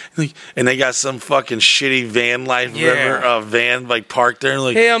tank, and they got some fucking shitty van life van like parked there. And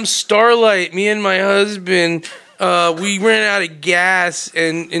like, hey, I'm Starlight. Me and my husband. We ran out of gas,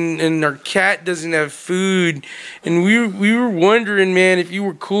 and our cat doesn't have food, and we were wondering, man, if you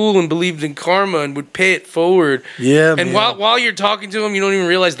were cool and believed in karma and would pay it forward. Yeah, and man. while you're talking to him, you don't even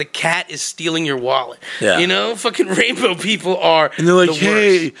realize the cat is stealing your wallet. Yeah, you know, fucking rainbow people are. And they're like,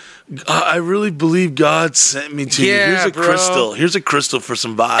 hey, I really believe God sent me to you. Here's a crystal. Here's a crystal for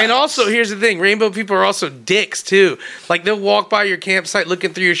some vibes. And also, here's the thing: rainbow people are also dicks too. Like they'll walk by your campsite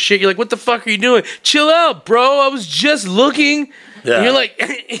looking through your shit. You're like, "What the fuck are you doing? Chill out, bro. I was just looking." Yeah. And you're like,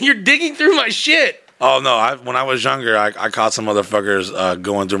 "You're digging through my shit." Oh no! When I was younger, I caught some motherfuckers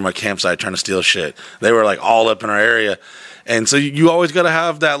going through my campsite trying to steal shit. They were like all up in our area. And so you always got to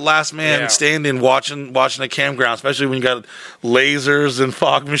have that last man standing watching a campground, especially when you got lasers and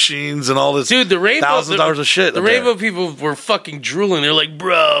fog machines and all this. Dude, the rainbow thousands of dollars of shit. The rainbow people were fucking drooling. They're like,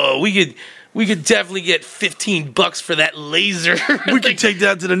 bro, we We could definitely get $15 for that laser. We could take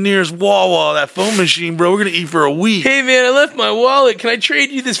that to the nearest Wawa, that foam machine, bro. We're going to eat for a week. Hey, man, I left my wallet. Can I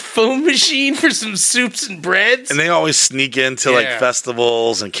trade you this foam machine for some soups and breads? And they always sneak into like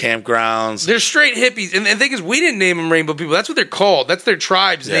festivals and campgrounds. They're straight hippies. And the thing is, we didn't name them Rainbow People. That's what they're called. That's their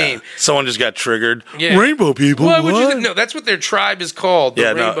tribe's name. Someone just got triggered. Yeah. Rainbow People. Why would you think? No, that's what their tribe is called.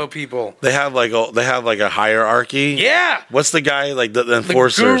 The Rainbow People. They have like a hierarchy. Yeah. What's the guy like the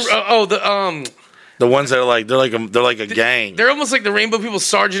enforcers? The ones that are they're like a gang. They're almost like the Rainbow People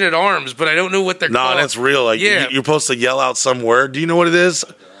Sergeant at Arms, but I don't know what they're called. No, that's real. Like you're supposed to yell out some word. Do you know what it is?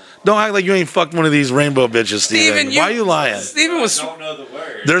 Don't act like you ain't fucked one of these rainbow bitches, Steven. Why are you lying? Steven I don't know the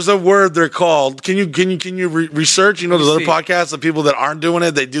word. There's a word they're called. Can you research? You know, there's other podcasts of people that aren't doing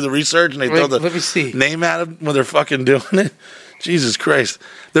it. They do the research and they throw the name at them when they're fucking doing it. Jesus Christ.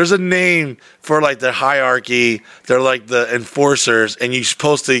 There's a name for like the hierarchy. They're like the enforcers, and you're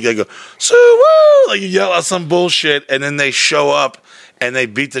supposed to go, "Sue-woo!" Like you yell out some bullshit, and then they show up and they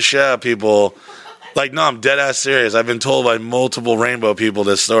beat the shit out of people. Like, no, I'm dead ass serious. I've been told by multiple Rainbow People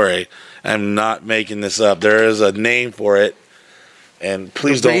this story. I'm not making this up. There is a name for it, and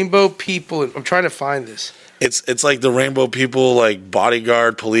please don't. Rainbow People. I'm trying to find this. It's like the Rainbow People, like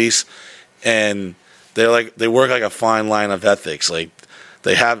bodyguard police, and they work like a fine line of ethics. Like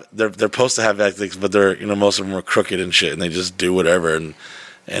they're supposed to have ethics, but most of them are crooked and shit, and they just do whatever. And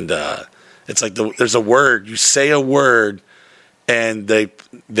it's like there's a word. You say a word, and they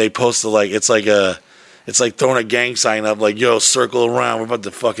post it's like throwing a gang sign up, like, yo, circle around. We're about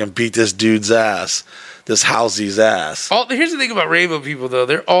to fucking beat this dude's ass, this Halsey's ass. Here's the thing about Rainbow People, though.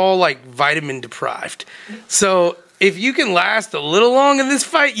 They're all like vitamin deprived. So if you can last a little long in this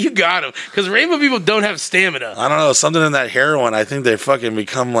fight, you got them. Because Rainbow People don't have stamina. I don't know. Something in that heroin, I think they fucking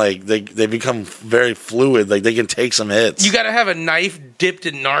become like, they become very fluid. Like they can take some hits. You got to have a knife dipped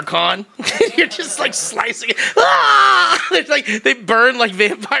in Narcan. You're just like slicing it. Ah! It's like they burn like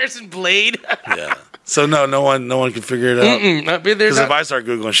vampires in Blade. Yeah. So no one can figure it out. Because if I start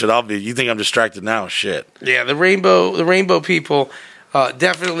Googling shit, you think I'm distracted now? Shit. Yeah, the Rainbow People.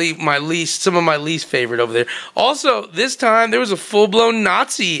 Definitely some of my least favorite over there. Also, this time there was a full blown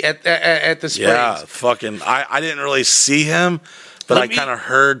Nazi at the Springs. Yeah, fucking. I didn't really see him, but I kind of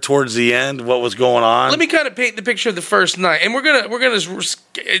heard towards the end what was going on. Let me kind of paint the picture of the first night, and we're gonna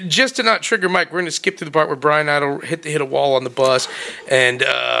just to not trigger Mike, we're gonna skip to the part where Brian Idle hit a wall on the bus, and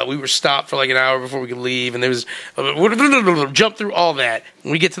we were stopped for like an hour before we could leave, and there was jump through all that.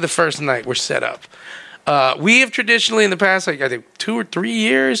 When we get to the first night, we're set up. We have traditionally in the past, like I think 2 or 3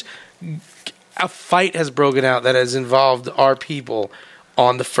 years, a fight has broken out that has involved our people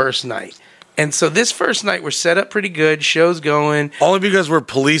on the first night. And so this first night, we're set up pretty good. Show's going. Only because we're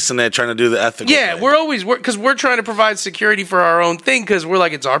policing it, trying to do the ethical thing. Because we're trying to provide security for our own thing because we're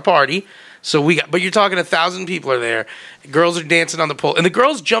like, it's our party. So but you're talking 1,000 people are there. Girls are dancing on the pole. And the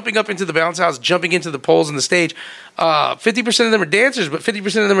girls jumping up into the bounce house, jumping into the poles on the stage. 50% of them are dancers, but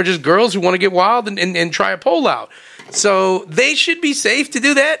 50% of them are just girls who want to get wild and try a pole out. So they should be safe to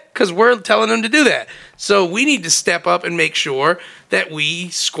do that because we're telling them to do that. So we need to step up and make sure that we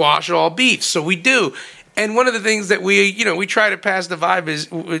squash all beef. So we do. And one of the things that we try to pass the vibe is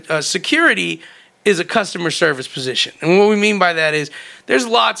security is a customer service position. And what we mean by that is there's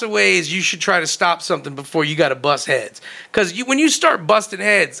lots of ways you should try to stop something before you got to bust heads. Because when you start busting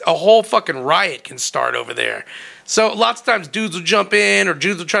heads, a whole fucking riot can start over there. So lots of times dudes will jump in or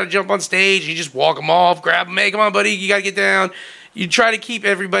dudes will try to jump on stage. You just walk them off, grab them, hey, come on, buddy, you got to get down. You try to keep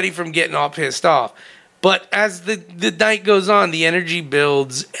everybody from getting all pissed off. But as the night goes on, the energy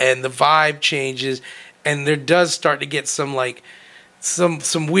builds and the vibe changes. And there does start to get some like...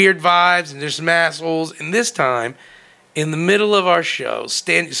 Some weird vibes, and there's some assholes. And this time, in the middle of our show,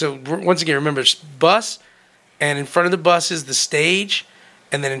 so once again, remember, bus, and in front of the bus is the stage,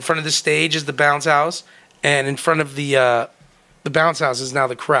 and then in front of the stage is the bounce house, and in front of the bounce house is now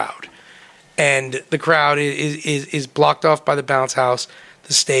the crowd. And the crowd is blocked off by the bounce house,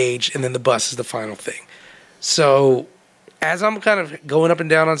 the stage, and then the bus is the final thing. So as I'm kind of going up and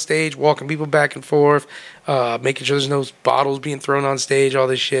down on stage, walking people back and forth, making sure there's no bottles being thrown on stage, all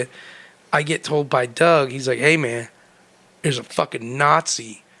this shit, I get told by Doug, he's like, hey, man, there's a fucking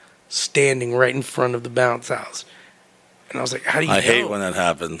Nazi standing right in front of the bounce house. And I was like, how do you know? I hate when that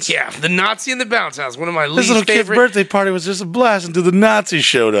happens. Yeah, the Nazi in the bounce house, one of my least favorite. This little favorite. kid's birthday party was just a blast until the Nazis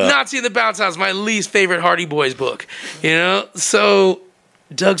showed up. Nazi in the bounce house, my least favorite Hardy Boys book. So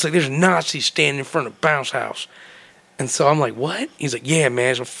Doug's like, there's a Nazi standing in front of the bounce house. And so I'm like, what? He's like, yeah, man,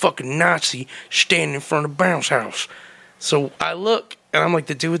 there's a fucking Nazi standing in front of the bounce house. So I look, and I'm like,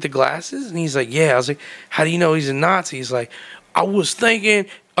 the dude with the glasses? And he's like, yeah. I was like, how do you know he's a Nazi? He's like, I was thinking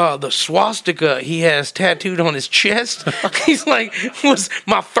the swastika he has tattooed on his chest, he's like, was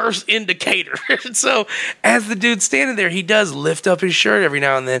my first indicator. So as the dude's standing there, he does lift up his shirt every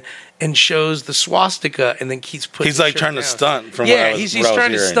now and then and shows the swastika, and then keeps putting. He's like trying to stunt. From what I was, he's what I was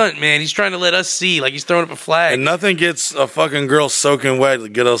trying to hearing. stunt, man. He's trying to let us see, like he's throwing up a flag. And nothing gets a fucking girl soaking wet. A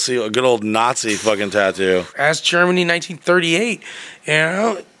good old Nazi fucking tattoo. As Germany, 1938, you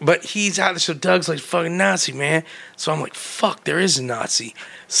know. But he's out there, so Doug's like, fucking Nazi, man. So I'm like, fuck, there is a Nazi.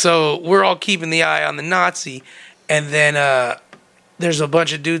 So we're all keeping the eye on the Nazi, and then there's a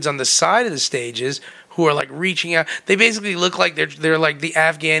bunch of dudes on the side of the stages who are like reaching out. They basically look like they're like the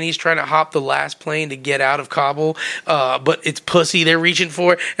Afghanis trying to hop the last plane to get out of Kabul, but it's pussy they're reaching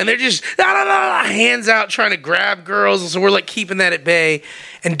for, and they're just hands out trying to grab girls. So we're like keeping that at bay,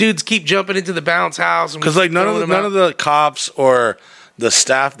 and dudes keep jumping into the bounce house Because like none of the cops or the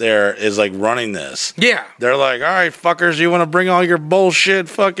staff there is like running this. Yeah. They're like, all right, fuckers, you want to bring all your bullshit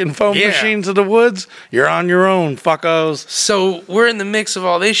fucking foam Yeah. machines to the woods? You're on your own, fuckos. So we're in the mix of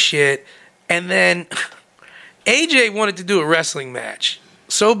all this shit, and then AJ wanted to do a wrestling match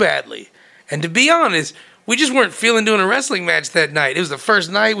so badly. And to be honest, we just weren't feeling doing a wrestling match that night. It was the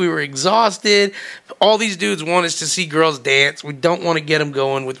first night. We were exhausted. All these dudes want us to see girls dance. We don't want to get them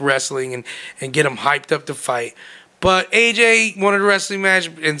going with wrestling and get them hyped up to fight. But AJ wanted a wrestling match,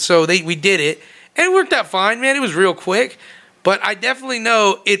 and so we did it. And it worked out fine, man. It was real quick. But I definitely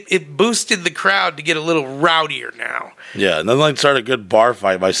know it boosted the crowd to get a little rowdier now. Yeah, nothing like start a good bar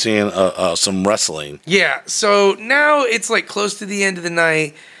fight by seeing some wrestling. Yeah, so now it's like close to the end of the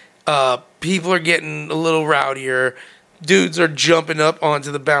night. People are getting a little rowdier. Dudes are jumping up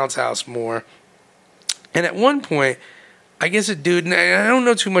onto the bounce house more. And at one point, I guess a dude, and I don't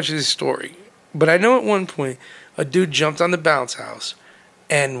know too much of this story, but I know at one point a dude jumped on the bounce house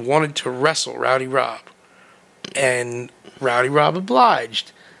and wanted to wrestle Rowdy Rob. And Rowdy Rob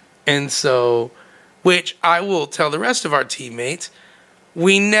obliged. And so, which I will tell the rest of our teammates,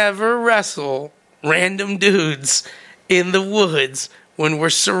 we never wrestle random dudes in the woods when we're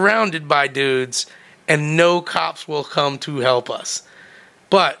surrounded by dudes and no cops will come to help us.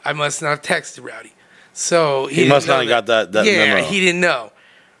 But I must not have texted Rowdy. So He must not have got that yeah, memo. he didn't know.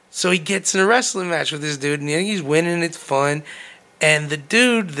 So he gets in a wrestling match with this dude, and he's winning, it's fun. And the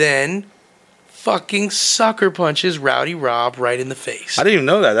dude then fucking sucker punches Rowdy Rob right in the face. I didn't even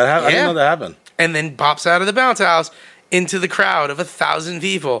know that. I didn't know that happened. And then pops out of the bounce house into the crowd of 1,000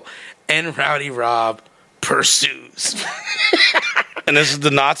 people. And Rowdy Rob pursues. And this is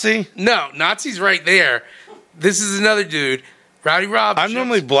the Nazi? No, Nazi's right there. This is another dude. Rowdy Rob. I'm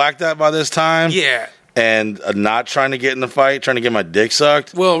normally blacked out by this time. Yeah. And not trying to get in the fight, trying to get my dick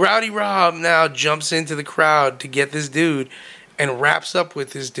sucked. Well, Rowdy Rob now jumps into the crowd to get this dude and wraps up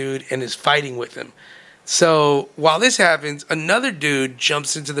with this dude and is fighting with him. So while this happens, another dude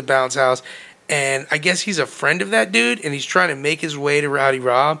jumps into the bounce house, and I guess he's a friend of that dude, and he's trying to make his way to Rowdy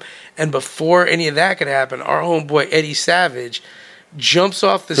Rob. And before any of that could happen, our homeboy Eddie Savage jumps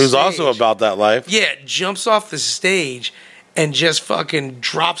off the stage. Who's also about that life. Yeah, jumps off the stage and just fucking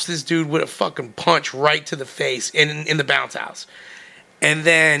drops this dude with a fucking punch right to the face in the bounce house. And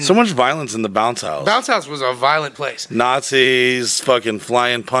then So much violence in the bounce house. bounce house was a violent place. Nazis, fucking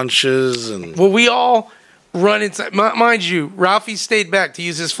flying punches, and Well, we all run inside. Mind you, Ralphie stayed back to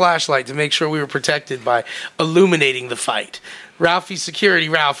use his flashlight to make sure we were protected by illuminating the fight. Ralphie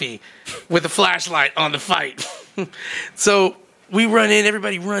with a flashlight on the fight. So we run in,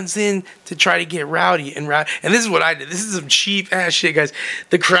 everybody runs in to try to get Rowdy. And this is what I did. This is some cheap ass shit, guys.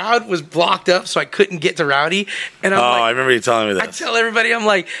 The crowd was blocked up, so I couldn't get to Rowdy. And I remember you telling me I this. tell everybody, I'm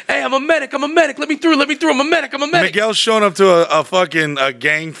like, hey, I'm a medic. Let me through. I'm a medic. Miguel's showing up to a fucking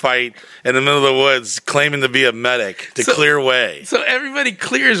gang fight in the middle of the woods, claiming to be a medic to clear way. So everybody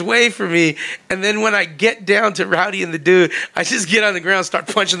clears way for me, and then when I get down to Rowdy and the dude, I just get on the ground, start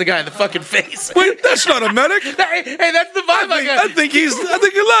punching the guy in the fucking face. Wait, that's not a medic. Hey, that's the vibe I got. I think he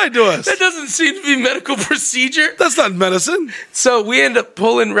lied to us. That doesn't seem to be medical procedure. That's not medicine. So we end up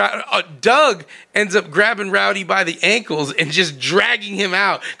pulling Doug ends up grabbing Rowdy by the ankles and just dragging him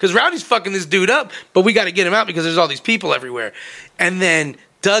out because Rowdy's fucking this dude up, but we got to get him out because there's all these people everywhere. And then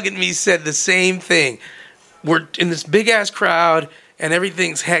Doug and me said the same thing. We're in this big ass crowd and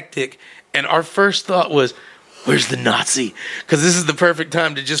everything's hectic, and our first thought was, where's the Nazi? Because this is the perfect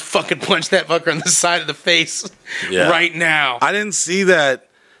time to just fucking punch that fucker on the side of the face right now. I didn't see that,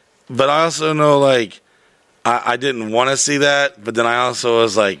 but I also know, like, I didn't want to see that, but then I also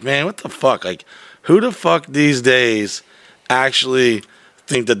was like, man, what the fuck? Like, who the fuck these days actually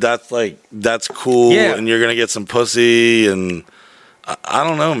think that's cool and you're going to get some pussy? And I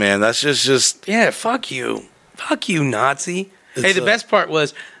don't know, man. That's just... Yeah, fuck you. Fuck you, Nazi. Hey, the best part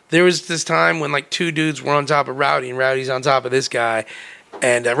was there was this time when like two dudes were on top of Rowdy, and Rowdy's on top of this guy,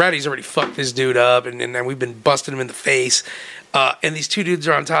 and Rowdy's already fucked this dude up, and then we've been busting him in the face, and these two dudes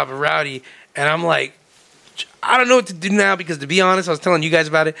are on top of Rowdy, and I'm like, I don't know what to do now because, to be honest, I was telling you guys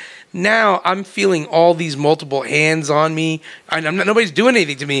about it. Now I'm feeling all these multiple hands on me. Nobody's doing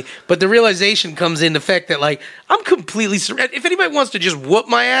anything to me, but the realization comes in the fact that, like, I'm completely surrendered. If anybody wants to just whoop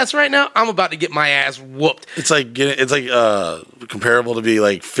my ass right now, I'm about to get my ass whooped. It's like comparable to be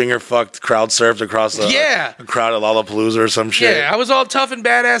like finger fucked, crowd surfed across a crowd at Lollapalooza or some shit. Yeah, I was all tough and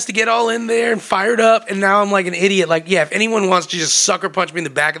badass to get all in there and fired up, and now I'm like an idiot. Like, yeah, if anyone wants to just sucker punch me in the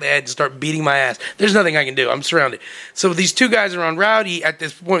back of the head and start beating my ass, there's nothing I can do. I'm surrounded. So these two guys are on Rowdy at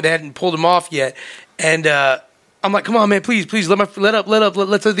this point. They hadn't pulled him off yet, and I'm like, come on, man, please,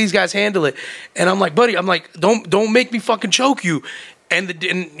 let's let these guys handle it. And I'm like, buddy, don't make me fucking choke you. And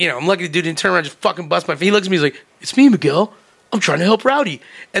I'm lucky the dude didn't turn around and just fucking bust my face. He looks at me, he's like, it's me, Miguel. I'm trying to help Rowdy.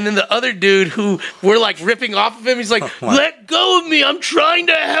 And then the other dude who we're like ripping off of him, he's like, let go of me. I'm trying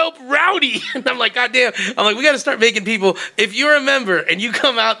to help Rowdy. And I'm like, God damn. I'm like, we got to start making people, if you're a member and you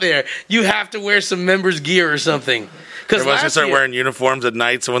come out there, you have to wear some members gear or something. Everyone's gonna start wearing uniforms at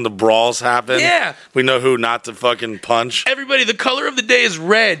night, so when the brawls happen, we know who not to fucking punch. Everybody, the color of the day is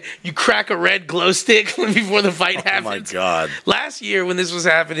red. You crack a red glow stick before the fight happens. Oh my God. Last year when this was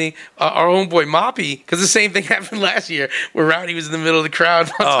happening, our homeboy Moppy, because the same thing happened last year, where Rowdy was in the middle of the crowd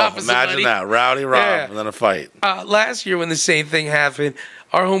on top of somebody. Imagine that. Rowdy Rob, and then a fight. Last year when the same thing happened,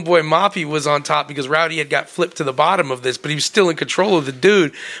 our homeboy Moppy was on top because Rowdy had got flipped to the bottom of this, but he was still in control of the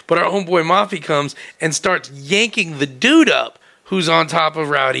dude. But our homeboy Moppy comes and starts yanking the dude up who's on top of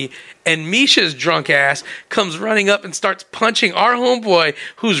Rowdy, and Misha's drunk ass comes running up and starts punching our homeboy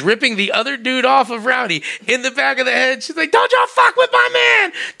who's ripping the other dude off of Rowdy in the back of the head. She's like, don't y'all fuck with my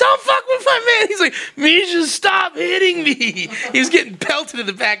man! Don't fuck with my man! He's like, Misha, stop hitting me! He was getting pelted in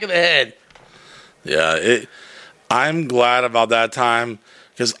the back of the head. Yeah, I'm glad about that time.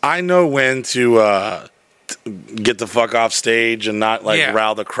 Because I know when to get the fuck off stage and not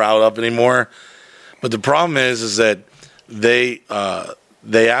rile the crowd up anymore. But the problem is that they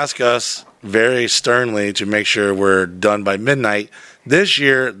ask us very sternly to make sure we're done by midnight. This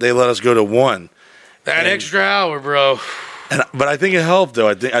year they let us go to 1. That extra hour, bro. But I think it helped though.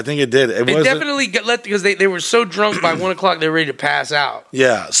 I think it did. It definitely got let because they were so drunk by 1 o'clock they were ready to pass out.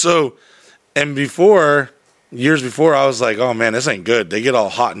 Yeah. So and years before, I was like, oh, man, this ain't good. They get all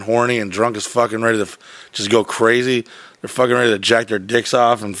hot and horny and drunk as fucking ready to just go crazy. They're fucking ready to jack their dicks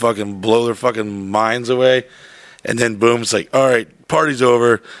off and fucking blow their fucking minds away. And then, boom, it's like, all right, party's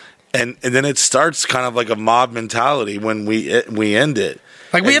over. And then it starts kind of like a mob mentality when we end it.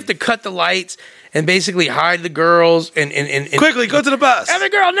 Like, we have to cut the lights and basically hide the girls and quickly, go to the bus. Every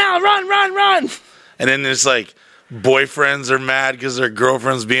girl now, run. And then it's like, boyfriends are mad because their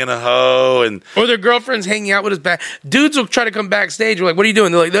girlfriend's being a hoe, or their girlfriend's hanging out with us back. Dudes will try to come backstage. We're like, "What are you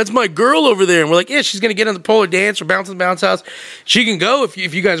doing?" They're like, "That's my girl over there." And we're like, "Yeah, she's gonna get on the pole or dance or bounce in the bounce house. She can go if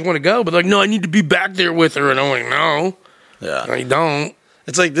you guys want to go." But like, "No, I need to be back there with her." And I'm like, "No, I don't."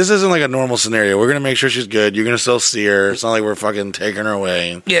 It's like this isn't like a normal scenario. We're gonna make sure she's good. You're gonna still see her. It's not like we're fucking taking her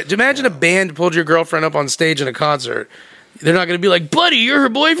away. Yeah, imagine a band pulled your girlfriend up on stage in a concert. They're not going to be like, buddy, you're her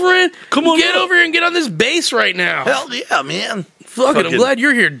boyfriend? Come on, get over here and get on this bass right now. Hell yeah, man. Fuck it, I'm glad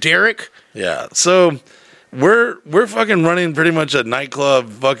you're here, Derek. Yeah, so we're fucking running pretty much a nightclub,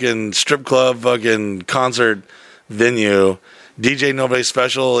 fucking strip club, fucking concert venue. DJ Nobody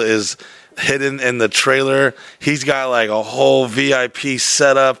Special is hidden in the trailer. He's got like a whole VIP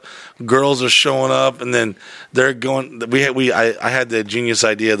setup. Girls are showing up, and then they're going. I had the genius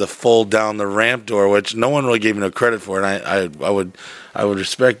idea to fold down the ramp door, which no one really gave me no credit for, and I would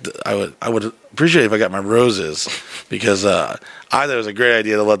respect. I would appreciate it if I got my roses, because I thought it was a great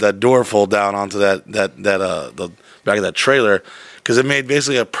idea to let that door fold down onto the back of that trailer, because it made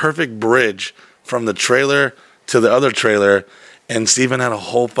basically a perfect bridge from the trailer to the other trailer. And Steven had a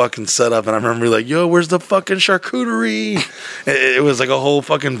whole fucking setup, and I remember like, yo, where's the fucking charcuterie? It was like a whole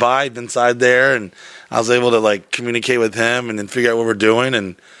fucking vibe inside there, and I was able to like communicate with him and then figure out what we're doing.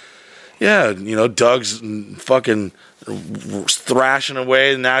 And yeah, Doug's fucking thrashing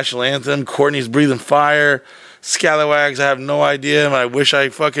away the national anthem. Courtney's breathing fire. Scalawags, I have no idea, and I wish I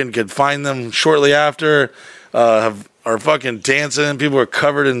fucking could find them shortly after. Are fucking dancing. People are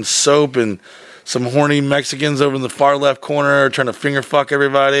covered in soap and some horny Mexicans over in the far left corner trying to finger fuck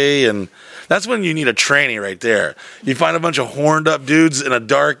everybody, and that's when you need a tranny right there. You find a bunch of horned up dudes in a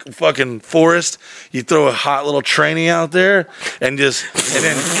dark fucking forest. You throw a hot little tranny out there, and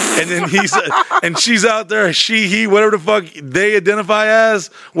then he's and she's out there, she, he, whatever the fuck they identify as,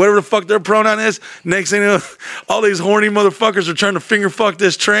 whatever the fuck their pronoun is. Next thing you know, all these horny motherfuckers are trying to finger fuck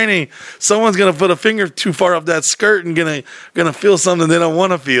this tranny. Someone's gonna put a finger too far up that skirt and gonna feel something they don't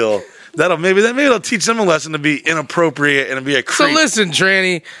want to feel. Maybe it'll teach them a lesson to be inappropriate and to be a creep. So listen,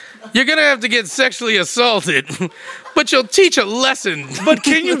 tranny, you're gonna have to get sexually assaulted, but you'll teach a lesson. But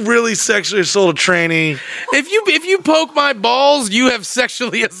can you really sexually assault a tranny? If you poke my balls, you have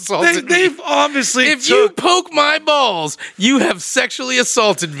sexually assaulted me. They've obviously. If you poke my balls, you have sexually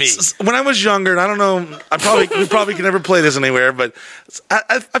assaulted me. When I was younger, and I don't know, we probably can never play this anywhere, but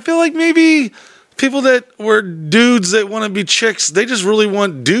I feel like maybe people that were dudes that want to be chicks, they just really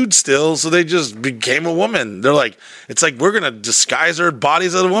want dudes still, so they just became a woman. They're like, it's like, we're gonna disguise our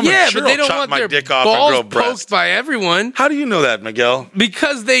bodies as a woman. Yeah, sure, but they I'll don't chop want my their dick off balls and grow poked breasts. by everyone. How do you know that, Miguel?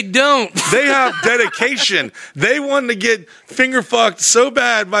 Because they don't. They have dedication. They wanted to get finger fucked so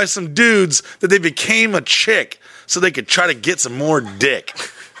bad by some dudes that they became a chick so they could try to get some more dick.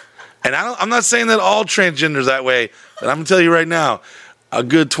 And I'm not saying that all transgenders that way, but I'm gonna tell you right now, a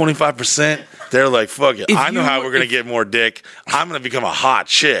good 25%, they're like, fuck it. I know how we're going to get more dick. I'm going to become a hot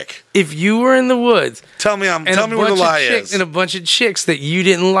chick. If you were in the woods, tell me where the lie is. And a bunch of chicks that you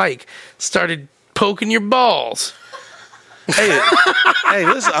didn't like started poking your balls. Hey,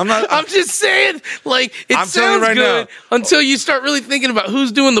 listen, I'm just saying, like, it sounds right good now, until you start really thinking about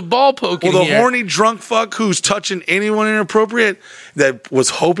who's doing the ball poking. Well, the horny drunk fuck who's touching anyone inappropriate that was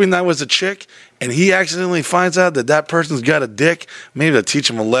hoping that was a chick, and he accidentally finds out that person's got a dick, maybe to teach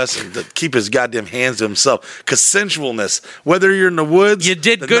him a lesson to keep his goddamn hands to himself. Consensualness, whether you're in the woods, you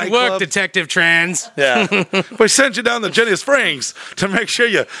did good work, Detective Trans. Yeah, we sent you down to Jenny Springs to make sure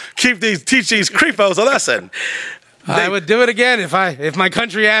you teach these creepos a lesson. I would do it again if my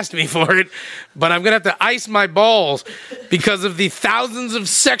country asked me for it, but I'm gonna have to ice my balls because of the thousands of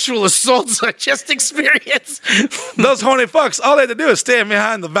sexual assaults I just experienced. Those horny fucks, all they had to do is stand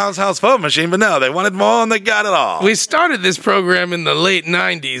behind the bounce house phone machine, but no, they wanted more and they got it all. We started this program in the late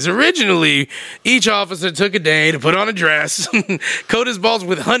 90s. Originally, each officer took a day to put on a dress, coat his balls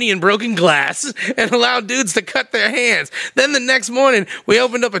with honey and broken glass, and allow dudes to cut their hands. Then the next morning, we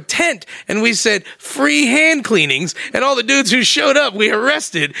opened up a tent and we said free hand cleanings. And all the dudes who showed up, we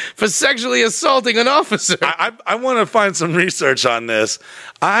arrested for sexually assaulting an officer. I want to find some research on this.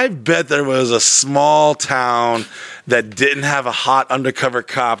 I bet there was a small town that didn't have a hot undercover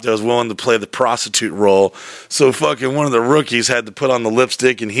cop that was willing to play the prostitute role. So fucking one of the rookies had to put on the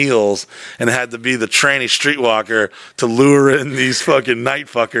lipstick and heels and had to be the tranny streetwalker to lure in these fucking night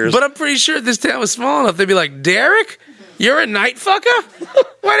fuckers. But I'm pretty sure if this town was small enough, they'd be like, Derek? You're a night fucker?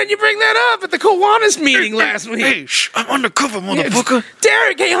 Why didn't you bring that up at the Kiwanis meeting last week? Hey, I'm undercover, motherfucker.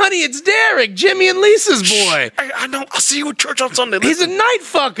 Derek, hey, honey, it's Derek, Jimmy and Lisa's boy. I know. I'll see you at church on Sunday. He's a night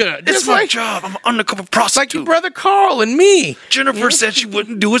fucker. It's my job. I'm an undercover prostitute. Like your brother Carl and me. Jennifer said she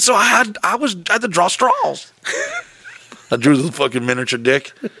wouldn't do it, so I had to draw straws. I drew the fucking miniature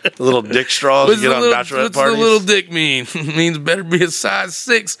dick, the little dick straws you get on bachelorette parties. What's the little dick mean? It means better be a size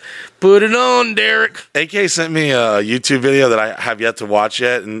 6. Put it on, Derek. AK sent me a YouTube video that I have yet to watch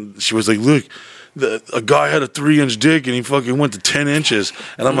yet, and she was like, look, a guy had a 3-inch dick and he fucking went to 10 inches.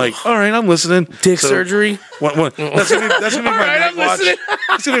 And I'm like, all right, I'm listening. Dick surgery? That's gonna be my night watch.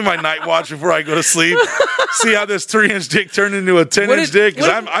 That's gonna be my night watch before I go to sleep. See how this 3-inch dick turned into a 10-inch dick, because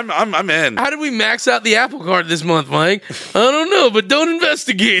I'm in. How did we max out the Apple Card this month, Mike? I don't know, but don't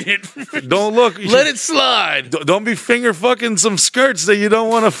investigate it. Don't look. Let it slide. Don't be finger fucking some skirts that you don't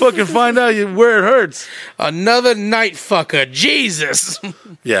want to fucking find out where it hurts. Another night fucker. Jesus.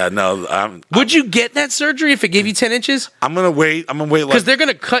 Yeah, no. Would you get that surgery if it gave you 10 inches? I'm gonna wait. Because they're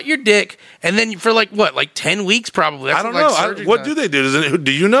gonna cut your dick, and then for like 10 weeks probably. That's I don't know. What do they do?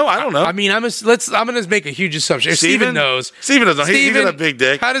 Do you know? I don't know. I mean, I'm gonna make a huge assumption. Steven knows. Steven doesn't know. He's got a big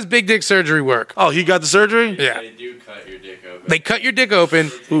dick. How does big dick surgery work? Oh, he got the surgery? Yeah. They do cut your dick open. They cut your dick open.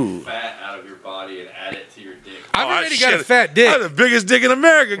 They take fat out of your body and add it to your dick. I've already got a fat dick. I have the biggest dick in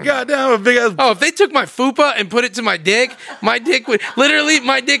America. Goddamn, a big ass. Oh, if they took my fupa and put it to my dick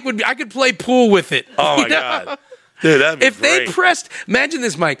would I could play pool with it. Oh my God. Dude, that'd be if great. they pressed, imagine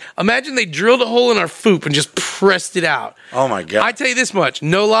this, Mike. Imagine they drilled a hole in our foop and just pressed it out. Oh my God. I tell you this much,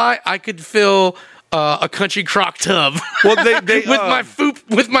 no lie, I could fill a country crock tub. Well, they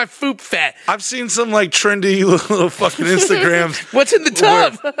with my foop fat. I've seen some like trendy little fucking Instagrams. What's in the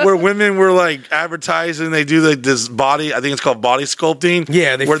tub? Where women were like advertising, they do like this body. I think it's called body sculpting.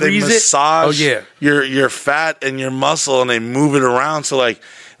 Yeah, they where they freeze it. massage Oh, yeah. your fat and your muscle, and they move it around. So like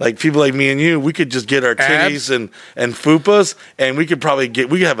people like me and you, we could just get our titties Abs? and fupas, and we could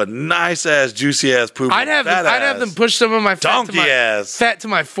have a nice ass, juicy ass poop. I'd have them push some of my Donkey ass. fat to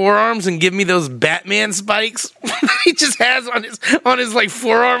my forearms and give me those Batman spikes he just has on his like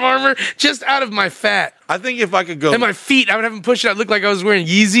forearm armor, just out of my fat. I think if I could go, And my feet, I would have them push it out. Look like I was wearing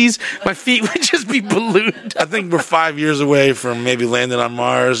Yeezys. My feet would just be ballooned. I think we're 5 years away from maybe landing on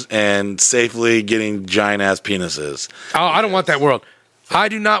Mars and safely getting giant ass penises. Oh, I don't want that world. I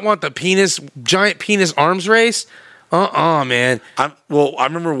do not want the giant penis arms race. Man. I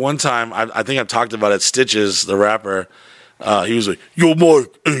remember one time, I think I've talked about it, Stitches, the rapper, he was like, yo,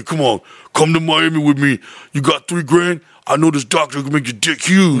 Mark, hey, come to Miami with me. You got $3,000? I know this doctor who can make your dick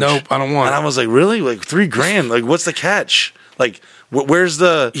huge. Nope, I don't want And it. I was like, really? Like $3,000? Like, what's the catch? Like, where's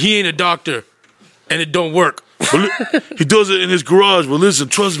the... He ain't a doctor, and it don't work. He does it in his garage. But listen,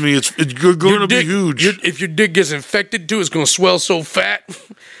 trust me, it's going to be huge. If your dick gets infected too, it's going to swell so fat.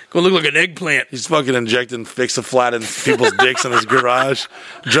 Gonna look like an eggplant. He's fucking injecting Fix-A-Flat in people's dicks in his garage,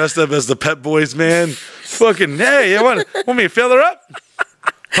 dressed up as the Pet Boys man. Fucking, hey, you want me to fill her up?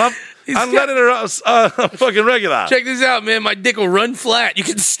 I'm letting her up, fucking regular. Check this out, man. My dick will run flat. You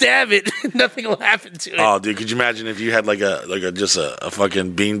can stab it. Nothing will happen to it. Oh, dude, could you imagine if you had like a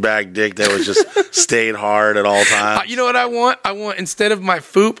fucking beanbag dick that was just stayed hard at all times? You know what I want? I want, instead of my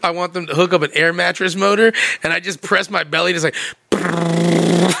foop, I want them to hook up an air mattress motor, and I just press my belly, just like,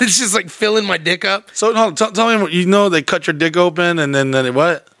 it's just like filling my dick up. So, no, tell me, you know, they cut your dick open, and then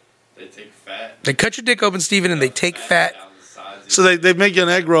what? They take fat. They cut your dick open, Steven, and they take fat. Down the sides of So they make you an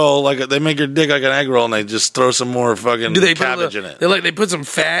egg roll, they make your dick like an egg roll, and they just throw some more fucking Do they cabbage in it. They put some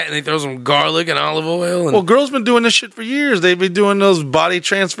fat and they throw some garlic and olive oil. And Well, girls been doing this shit for years. They've been doing those body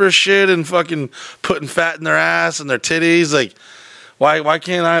transfer shit and fucking putting fat in their ass and their titties. Like, why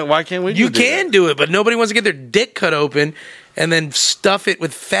can't we? you can do it, but nobody wants to get their dick cut open and then stuff it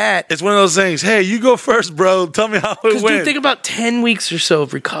with fat. It's one of those things. Hey, you go first, bro. Tell me how it Because went. dude, think about 10 weeks or so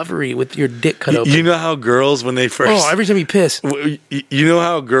of recovery with your dick cut open. You know how girls, when they first... Oh, every time you piss. You know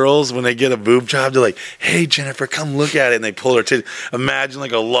how girls, when they get a boob job, they're like, hey, Jennifer, come look at it. And they pull their titty. Imagine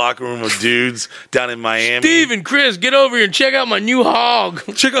like a locker room of dudes down in Miami. Steve and Chris, get over here and check out my new hog.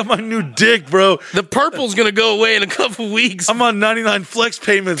 Check out my new dick, bro. The purple's going to go away in a couple weeks. I'm on 99 flex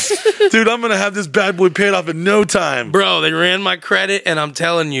payments. Dude, I'm going to have this bad boy paid off in no time. Bro, they ran my credit, and I'm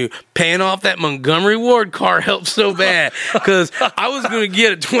telling you, paying off that Montgomery Ward car helped so bad because I was going to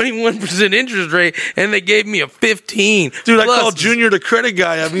get a 21% interest rate, and they gave me a 15. Dude, I Plus, called Junior, the credit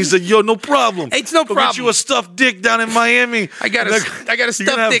guy, up, and he said, yo, no problem. It's no Go problem. get you a stuffed dick down in Miami. I got a You're stuffed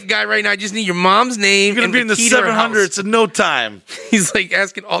gonna have- dick guy right now. I just need your mom's name. You're going and to be in the key to her 700s in no time. house. He's like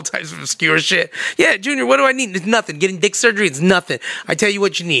asking all types of obscure shit. Yeah, Junior, what do I need? It's nothing. Getting dick surgery, it's nothing. I tell you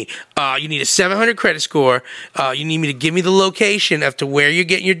what you need. You need a 700 credit score. You need me to give me the location as to where you're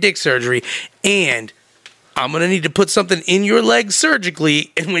getting your dick surgery. And I'm going to need to put something in your leg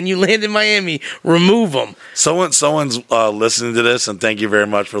surgically. And when you land in Miami, remove them. Someone's listening to this, and thank you very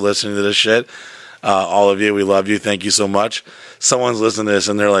much for listening to this shit. All of you, we love you. Thank you so much. Someone's listening to this,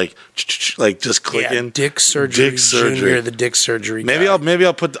 and they're like just clicking. Yeah, dick surgery. Dick surgery. Junior, the dick surgery Maybe guy.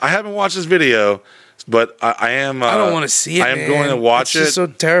 I'll put. I haven't watched this video, but I am. I don't want to see it. I am man. going to watch it's it. just so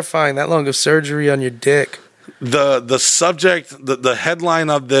terrifying. That long of surgery on your dick. The subject, the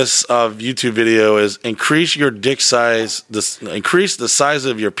headline of this YouTube video is increase your dick size, increase the size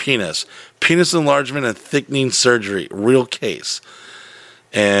of your penis enlargement and thickening surgery, real case.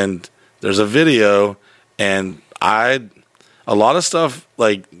 And there's a video, and a lot of stuff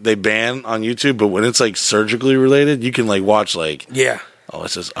like they ban on YouTube, but when it's like surgically related, you can like watch like, Yeah. oh, it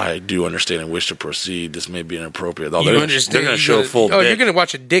says, I do understand and wish to proceed. This may be inappropriate. Oh, You they're understand? going to show a full dick. Oh, you're going to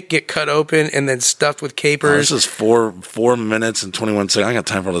watch a dick get cut open and then stuffed with Oh, capers. this is 4 minutes and 21 seconds. I got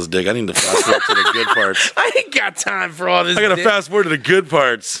time for all this dick. I need to fast forward to the good parts. I ain't got time for all this. I got to dick. fast forward to the good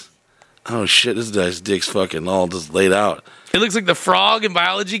parts. Oh shit, this guy's dick's fucking all just laid out. It looks like the frog in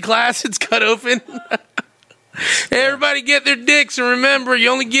biology class. It's cut open. Hey, everybody get their dicks, and remember, you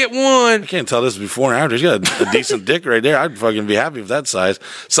only get one. I can't tell this before and after. He's got a decent dick right there. I'd fucking be happy with that size.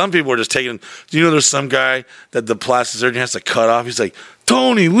 Some people are just taking. Do you know there's some guy that the plastic surgeon has to cut off? He's like,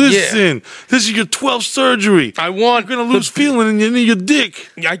 Tony, listen, this is your 12th surgery. I want You're gonna lose feeling in your dick.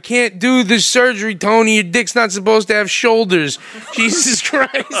 I can't do this surgery, Tony. Your dick's not supposed to have shoulders. Jesus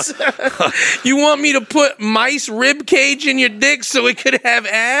Christ. You want me to put mice rib cage in your dick so it could have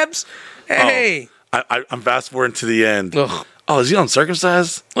abs? Hey. I'm fast forwarding to the end. Ugh. Oh, is he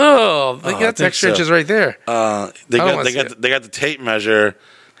uncircumcised? Oh, I that's think extra so. inches right there. They don't wanna got see it. they got the tape measure.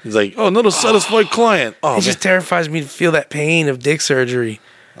 He's like, oh, not a satisfied client. Oh, It man. just terrifies me to feel that pain of dick surgery.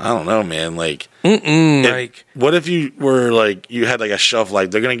 I don't know, man. Like, Like, what if you were like you had like a shelf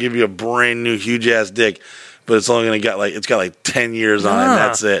life? They're gonna give you a brand new huge ass dick, but it's only gonna got like 10 years on it. And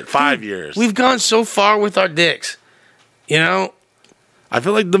that's it. 5 years. we've gone so far with our dicks. You know, I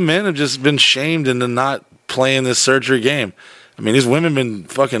feel like the men have just been shamed into not playing this surgery game. I mean, these women been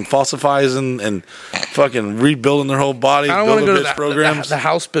fucking falsifying and fucking rebuilding their whole body. I don't want to go to programs. the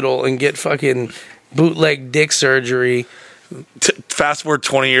hospital and get fucking bootleg dick surgery. Fast forward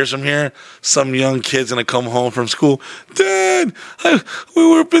 20 years from here, some young kid's gonna come home from school. Dad, we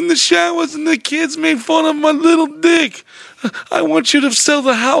were up in the showers and the kids made fun of my little dick. I want you to sell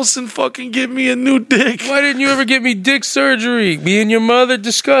the house and fucking get me a new dick. Why didn't you ever get me dick surgery? Me and your mother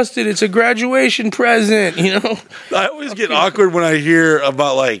discussed it. It's a graduation present, you know? I always get awkward when I hear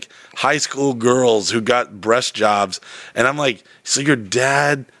about like high school girls who got breast jobs, and I'm like, so your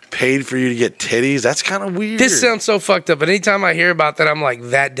dad paid for you to get titties? That's kind of weird. This sounds so fucked up. But anytime I hear about that, I'm like,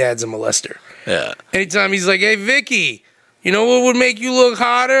 that dad's a molester. Yeah. Anytime he's like, hey, Vicky, you know what would make you look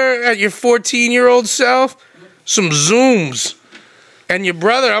hotter at your 14-year-old self? Some Zooms. And your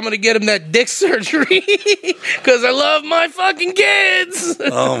brother, I'm going to get him that dick surgery because I love my fucking kids.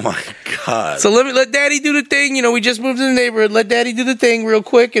 Oh, my God. So let daddy do the thing. You know, we just moved in the neighborhood. Let daddy do the thing real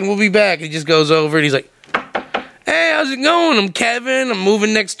quick and we'll be back. He just goes over and he's like, hey, how's it going? I'm Kevin. I'm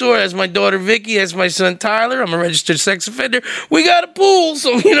moving next door. That's my daughter, Vicky. That's my son, Tyler. I'm a registered sex offender. We got a pool,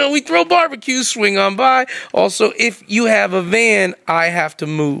 so, you know, we throw barbecues, swing on by. Also, if you have a van, I have to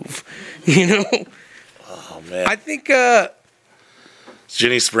move, you know? Oh, man. I think,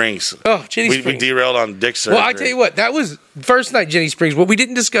 Jenny Springs. Jenny We Springs. derailed on dick surgery. Well, I tell you what, that was first night Jenny Springs. What we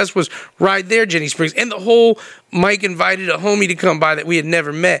didn't discuss was right there, Jenny Springs. And the whole Mike invited a homie to come by that we had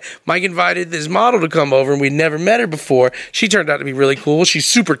never met. Mike invited this model to come over, and we'd never met her before. She turned out to be really cool. She's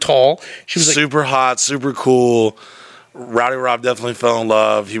super tall. She was like, super hot, super cool. Rowdy Rob definitely fell in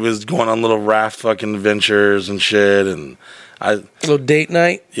love. He was going on little raft fucking adventures and shit. And a little date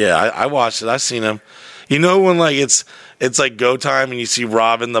night. Yeah, I watched it. I seen him. You know when like it's like go time and you see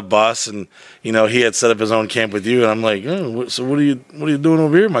Rob in the bus and you know he had set up his own camp with you and I'm like, oh, so what are you doing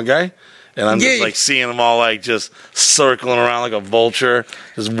over here, my guy? And I'm just like seeing them all like just circling around like a vulture,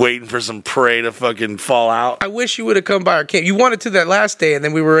 just waiting for some prey to fucking fall out. I wish you would have come by our camp. You wanted to that last day, and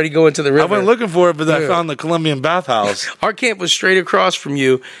then we were already going to the river. I went looking for it, but I found the Colombian bathhouse. Our camp was straight across from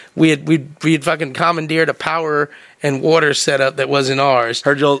you. We had fucking commandeered a power and water setup that wasn't ours.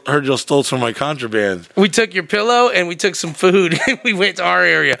 Heard y'all stole some of my contraband. We took your pillow and we took some food and we went to our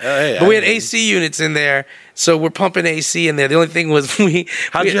area. But we had AC units in there, so we're pumping AC in there. The only thing was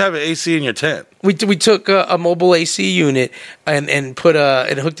How'd you have an AC in your tent? We took a mobile AC unit and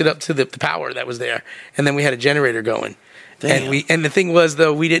hooked it up to the power that was there, and then we had a generator going. Damn. And the thing was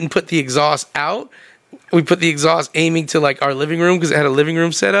though, we didn't put the exhaust out. We put the exhaust aiming to like our living room because it had a living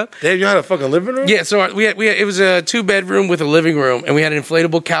room set up. Damn, you had a fucking living room? Yeah, so we had it was a 2-bedroom with a living room, and we had an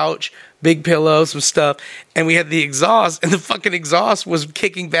inflatable couch, big pillow, some stuff, and we had the exhaust, and the fucking exhaust was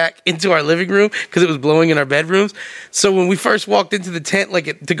kicking back into our living room because it was blowing in our bedrooms. So when we first walked into the tent,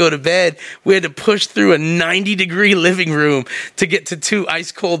 to go to bed, we had to push through a 90-degree living room to get to 2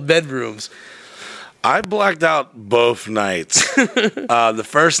 ice-cold bedrooms. I blacked out both nights. The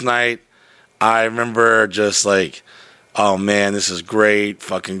first night, I remember just like, oh man, this is great,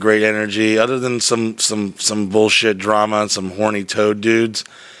 fucking great energy. Other than some bullshit drama and some horny toad dudes,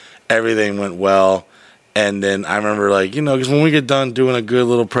 everything went well. And then I remember like, you know, because when we get done doing a good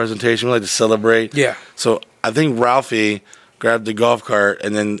little presentation, we like to celebrate. Yeah. So I think Ralphie grabbed the golf cart,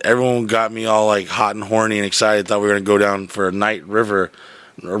 and then everyone got me all like hot and horny and excited. Thought we were gonna go down for a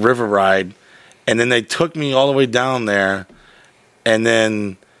river ride, and then they took me all the way down there, and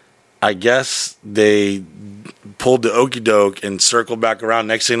then I guess they pulled the okey doke and circled back around.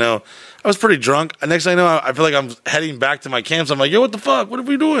 Next thing you know, I was pretty drunk. Next thing I know, I feel like I'm heading back to my camp. So I'm like, yo, what the fuck? What are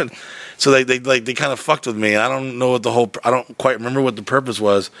we doing? So they kind of fucked with me. I don't know what I don't quite remember what the purpose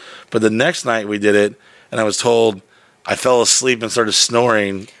was. But the next night we did it, and I was told I fell asleep and started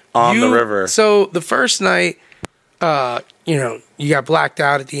snoring on the river. So the first night, you know, you got blacked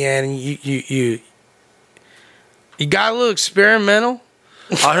out at the end, and you got a little experimental.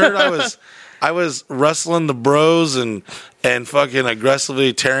 I heard I was wrestling the bros and fucking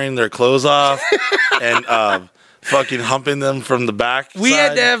aggressively tearing their clothes off and fucking humping them from the back.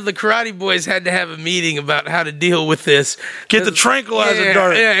 Had to have the karate boys had to have a meeting about how to deal with this. Get the tranquilizer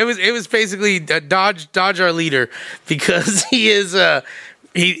dart. Yeah, it was basically dodge our leader because he is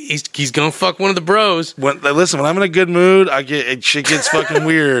he's gonna fuck one of the bros. Listen, when I'm in a good mood, shit gets fucking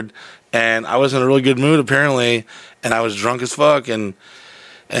weird. And I was in a really good mood apparently, and I was drunk as fuck. And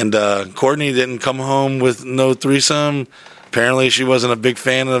Courtney didn't come home with no threesome. Apparently, she wasn't a big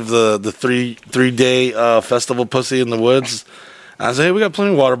fan of the 3-day festival pussy in the woods. I said, hey, we got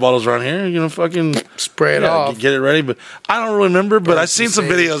plenty of water bottles around here. Fucking spray it off. Get it ready. But I don't remember. But I seen some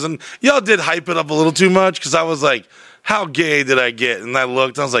videos, and y'all did hype it up a little too much because I was like, how gay did I get? And I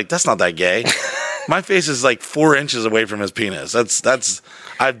looked, and I was like, that's not that gay. My face is like 4 inches away from his penis.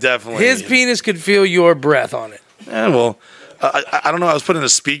 I've definitely... His penis could feel your breath on it. Yeah, well... I don't know. I was putting a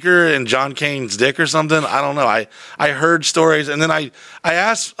speaker in John Cain's dick or something. I don't know. I heard stories, and then I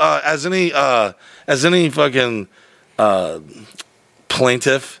asked as any fucking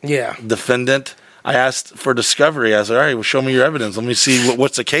plaintiff, defendant. I asked for discovery. I said, all right, well, show me your evidence. Let me see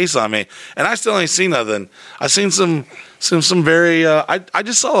what's the case on me. And I still ain't seen nothing. I seen some very. I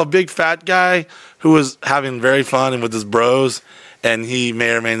just saw a big fat guy who was having very fun and with his bros, and he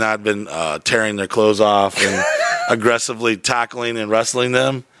may or may not have been tearing their clothes off and aggressively tackling and wrestling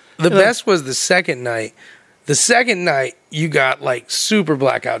them. The best was the second night. The second night, you got like super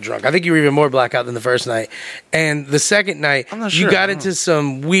blackout drunk. I think you were even more blackout than the first night. And the second night, I'm not sure. You got into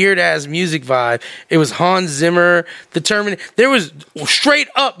some weird ass music vibe. It was Hans Zimmer, the Terminator. There was straight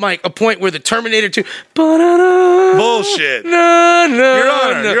up, Mike, a point where the Terminator 2. Bullshit. No.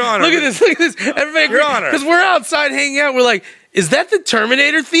 Your Honor. Look at this. Everybody, Your Honor. because we're outside hanging out. We're like, is that the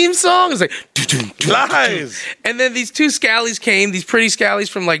Terminator theme song? It's like, lies. And then these two scallies came, these pretty scallies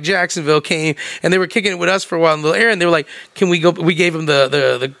from like Jacksonville came, and they were kicking it with us for a while in the air, and they were like, can we go? We gave them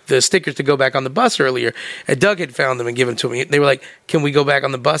the stickers to go back on the bus earlier, and Doug had found them and given them to me. They were like, can we go back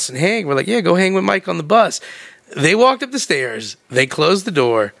on the bus and hang? We're like, yeah, go hang with Mike on the bus. They walked up the stairs, they closed the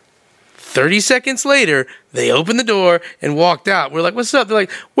door. 30 seconds later, they opened the door and walked out. We're like, what's up? They're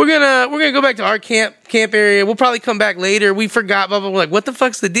like, we're gonna go back to our camp area. We'll probably come back later. We forgot, blah, blah, blah. We're like, what the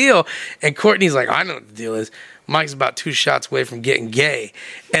fuck's the deal? And Courtney's like, I know what the deal is. Mike's about 2 shots away from getting gay.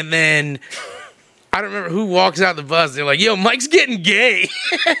 And then I don't remember who walks out the bus. They're like, yo, Mike's getting gay.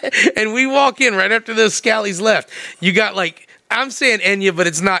 And we walk in right after those scallies left. You got like, I'm saying Enya, but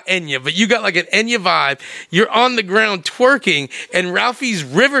it's not Enya. But you got like an Enya vibe. You're on the ground twerking, and Ralphie's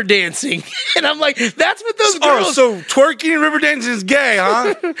river dancing. And I'm like, that's what those girls... Oh, so twerking and river dancing is gay,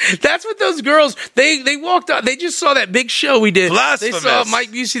 huh? That's what those girls... They walked out. They just saw that big show we did. Blasphemous. They saw Mike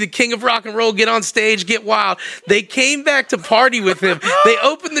Busey, the king of rock and roll, get on stage, get wild. They came back to party with him. They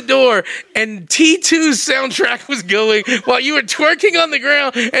opened the door, and T2's soundtrack was going while you were twerking on the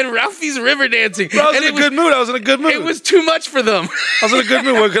ground and Ralphie's river dancing. Bro, I was in a good mood. I was in a good mood. It was too much for them. I was in a good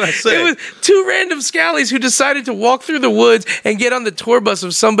mood. What can I say? It was 2 random scallies who decided to walk through the woods and get on the tour bus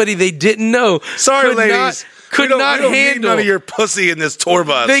of somebody they didn't know. Sorry, ladies. We don't handle need none of your pussy in this tour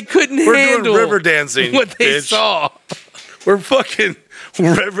bus. They couldn't We're handle doing river dancing. what they bitch. saw. We're fucking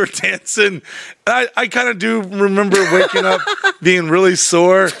river dancing. I kind of do remember waking up being really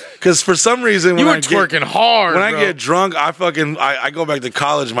sore because for some reason You were twerking hard. When bro. I get drunk, I go back to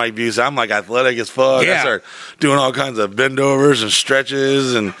college. Mike Busey. I'm like athletic as fuck. Yeah. I start doing all kinds of bendovers and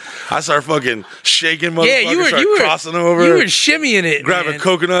stretches, and I start fucking shaking motherfuckers. You were crossing over. You were shimmying it, grabbing man.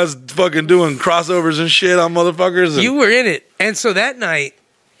 coconuts, fucking doing crossovers and shit on motherfuckers. And You were in it, and so that night,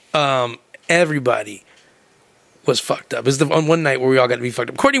 everybody was fucked up. It was the on one night where we all got to be fucked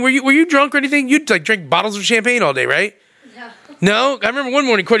up. Courtney, were you drunk or anything? You'd like drink bottles of champagne all day, right? No, I remember one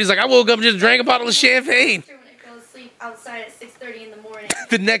morning Courtney's like, I woke up and just drank a bottle of champagne. When I go to sleep outside at 6:30 in the morning.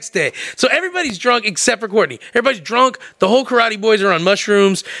 The next day. So everybody's drunk except for Courtney. Everybody's drunk. The whole karate boys are on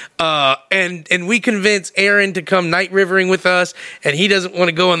mushrooms. And we convince Aaron to come night rivering with us. And he doesn't want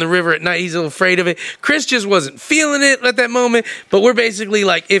to go on the river at night. He's a little afraid of it. Chris just wasn't feeling it at that moment. But we're basically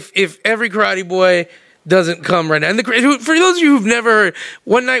like, if every karate boy doesn't come right now. And for those of you who've never heard,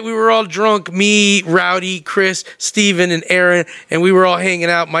 one night we were all drunk, me, Rowdy, Chris, Steven, and Aaron, and we were all hanging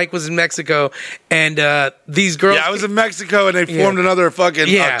out. Mike was in Mexico, and these girls... Yeah, I was in Mexico, and they formed another fucking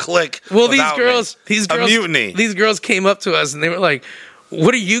clique. Well, these girls... A mutiny. These girls came up to us, and they were like,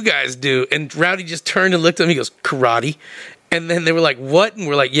 what do you guys do? And Rowdy just turned and looked at me. He goes, karate. And then they were like, what? And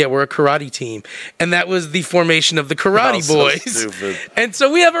we're like, yeah, we're a karate team. And that was the formation of the Karate Boys. So stupid. And so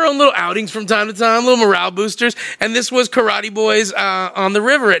we have our own little outings from time to time, little morale boosters. And this was Karate Boys on the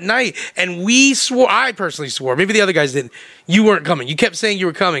river at night. And we swore, I personally swore, maybe the other guys didn't, you weren't coming. You kept saying you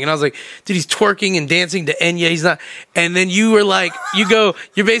were coming. And I was like, dude, he's twerking and dancing to Enya. He's not. And then you were like, you're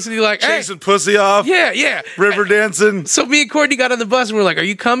basically like, hey. Chasing pussy off. Yeah. River dancing. So me and Courtney got on the bus and we're like, are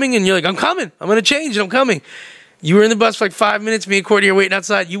you coming? And you're like, I'm coming. I'm going to change and I'm coming. You were in the bus for like 5 minutes. Me and Courtney are waiting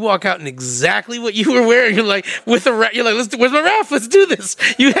outside. You walk out in exactly what you were wearing. You're like, you're like, where's my Ralph? Let's do this.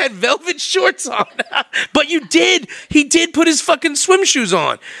 You had velvet shorts on. But you did. He did put his fucking swim shoes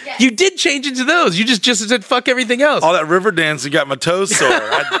on. Yes. You did change into those. You just said fuck everything else. All that river dancing got my toes sore.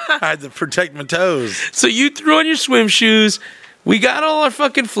 I had to protect my toes. So you threw on your swim shoes. We got all our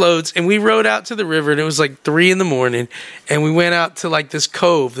fucking floats and we rode out to the river, and it was like 3 a.m. and we went out to like this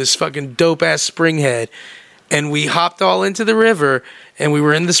cove, this fucking dope ass springhead. And we hopped all into the river, and we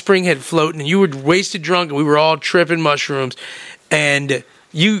were in the springhead floating, and you were wasted drunk, and we were all tripping mushrooms. And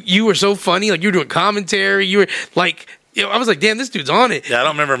you were so funny, like you were doing commentary. You were like, I was like, damn, this dude's on it. Yeah, I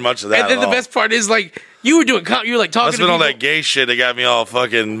don't remember much of that. And then the best part is like you were doing, you were like talking. Must have been all that gay shit that got me all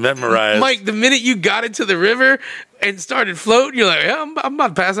fucking memorized. Mike, the minute you got into the river and started floating, you're like, yeah, I'm about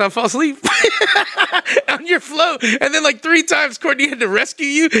to pass out and fall asleep on your float. And then like 3 times Courtney had to rescue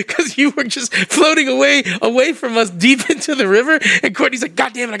you because you were just floating away from us deep into the river. And Courtney's like,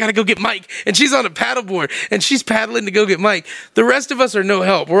 God damn it, I got to go get Mike. And she's on a paddleboard and she's paddling to go get Mike. The rest of us are no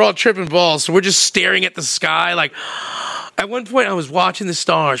help. We're all tripping balls. So we're just staring at the sky. Like at one point I was watching the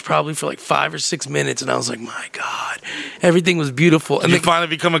stars probably for like 5 or 6 minutes. And I was like, my God, everything was beautiful. And you finally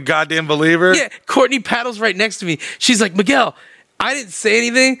become a goddamn believer? Yeah, Courtney paddles right next to me. She's like, Miguel, I didn't say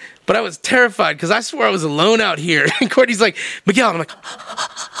anything, but I was terrified because I swore I was alone out here. And Courtney's like, Miguel, and I'm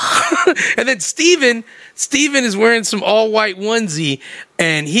like, and then Steven is wearing some all-white onesie,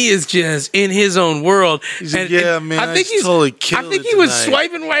 and he is just in his own world. He's like, yeah, man, I think he's totally killed I think he was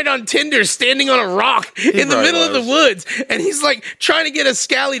swiping right on Tinder, standing on a rock in the middle of the woods, and he's like trying to get a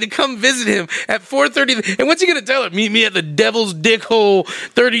Scally to come visit him at 4:30. And what's he gonna tell her? Meet me at the Devil's Dick Hole,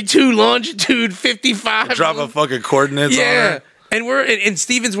 32 longitude, 55. Drop a fucking coordinates on her. And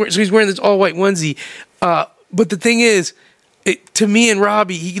Steven's so he's wearing this all white onesie. But the thing is, to me and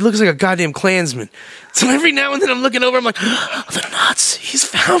Robbie, he looks like a goddamn Klansman. So every now and then I'm looking over, I'm like, oh, the Nazis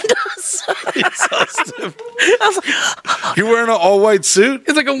found us. I was like, you're wearing an all white suit?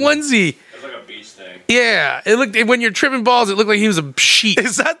 It's like a onesie. It's like a beach thing. Yeah, it looked when you're tripping balls, it looked like he was a sheep.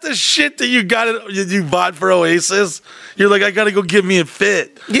 Is that the shit that you bought for Oasis? You're like, I gotta go get me a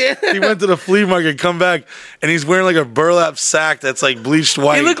fit. Yeah. He went to the flea market, come back, and he's wearing like a burlap sack that's like bleached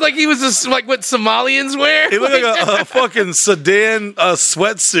white. He looked like he was like what Somalians wear. He looked like a fucking sedan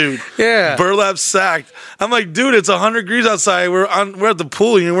sweatsuit. Yeah. Burlap sack. I'm like, dude, it's 100 degrees outside. We're at the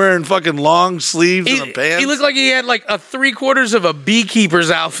pool, and you're wearing fucking long sleeves and a pants. He looked like he had like a 3/4 of a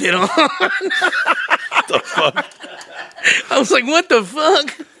beekeeper's outfit on. What the fuck? I was like, what the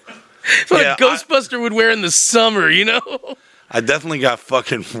fuck? It's what a Ghostbuster would wear in the summer, you know? I definitely got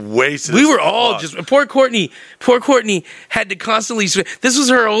fucking wasted. We were all just poor Courtney had to constantly swim. This was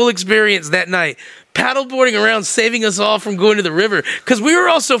her whole experience that night. Paddleboarding around, saving us all from going to the river. Because we were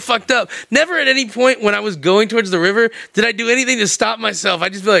all so fucked up. Never at any point when I was going towards the river did I do anything to stop myself. I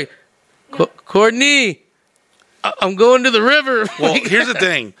just be like, Courtney, I'm going to the river. Well, here's the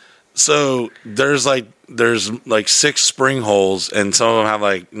thing. So there's like 6 spring holes, and some of them have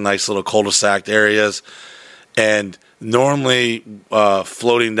like nice little cul-de-sac areas. And normally,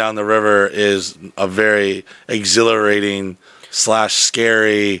 floating down the river is a very exhilarating /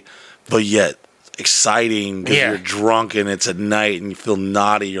 scary, but yet exciting because you're drunk and it's at night and you feel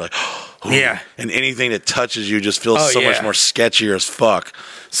naughty. You're like, oh, yeah. And anything that touches you just feels much more sketchier as fuck.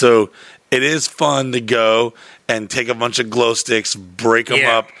 So it is fun to go and take a bunch of glow sticks, break them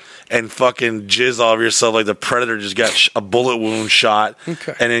up, and fucking jizz all over yourself like the Predator just got a bullet wound shot.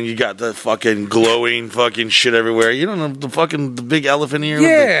 Okay. And then you got the fucking glowing fucking shit everywhere. You don't know the big elephant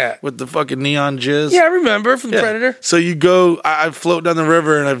ear with the fucking neon jizz? Yeah, I remember from the Predator. So you go, I float down the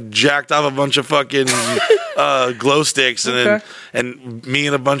river and I've jacked off a bunch of fucking glow sticks and me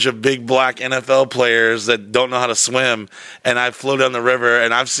and a bunch of big black NFL players that don't know how to swim, and I float down the river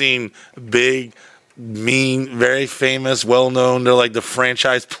and I've seen big, mean, very famous, well-known, they're like the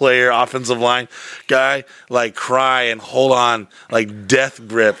franchise player, offensive line guy, like cry and hold on, like death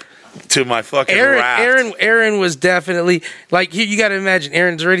grip to my fucking raft. Aaron was definitely, like, you got to imagine,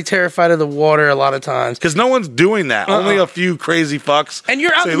 Aaron's already terrified of the water a lot of times. Because no one's doing that. Only a few crazy fucks. And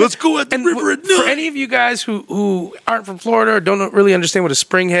you're out say, let's go at the river at night. For any of you guys who aren't from Florida or don't really understand what a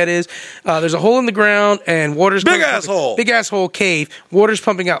springhead is, there's a hole in the ground and water's big ass hole cave. Water's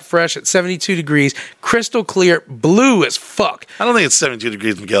pumping out fresh at 72 degrees, crystal clear, blue as fuck. I don't think it's 72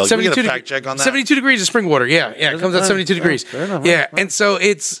 degrees, Miguel. Can we get a fact check on that? 72 degrees is spring water. Yeah, it comes out 72 degrees. Fair enough, yeah, and so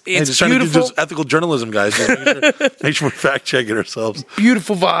it's just beautiful. Trying to do just ethical journalism, guys. Make sure we're fact checking ourselves.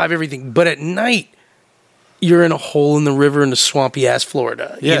 Beautiful vibe, everything. But at night, you're in a hole in the river in the swampy ass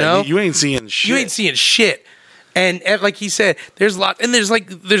Florida. Yeah, you know? You ain't seeing shit. You ain't seeing shit. And like he said, there's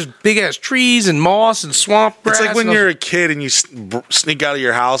there's big ass trees and moss and swamp grass. It's like when you're a kid and you sneak out of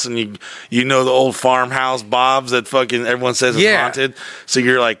your house and you know the old farmhouse Bob's that fucking everyone says is haunted. So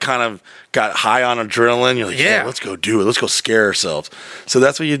you're like kind of got high on adrenaline. You're like, yeah, let's go do it. Let's go scare ourselves. So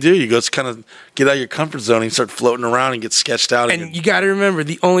that's what you do. You go kind of get out of your comfort zone and you start floating around and get sketched out. And you got to remember,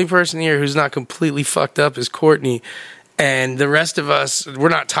 the only person here who's not completely fucked up is Courtney. And the rest of us, we're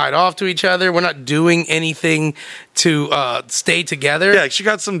not tied off to each other. We're not doing anything to stay together. Yeah, she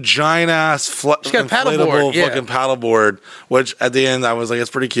got some giant ass she got a paddleboard, fucking paddleboard, which at the end I was like,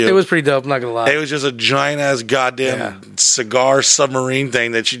 it's pretty cute. It was pretty dope, I'm not going to lie. It was just a giant ass goddamn cigar submarine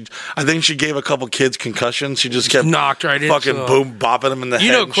thing that I think she gave a couple kids concussions. She just kept knocked right fucking boom bopping them in the head.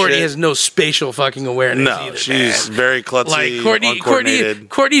 You know Courtney has no spatial fucking awareness either. She's very klutzy, uncoordinated.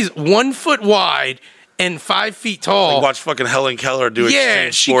 Courtney's 1 foot wide and 5 feet tall. Like watch fucking Helen Keller do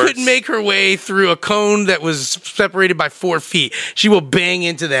exchange she sports. couldn't make her way through a cone that was separated by 4 feet. She will bang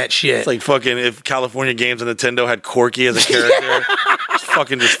into that shit. It's like fucking if California Games and Nintendo had Corky as a character.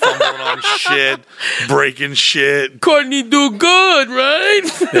 Fucking just fumbling on shit, breaking shit. Courtney do good, right?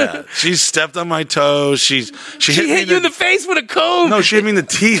 Yeah, she stepped on my toes. She hit you in the face with a comb. No, she hit me in the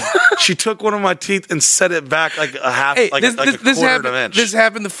teeth. She took one of my teeth and set it back like a half, a quarter of an inch. This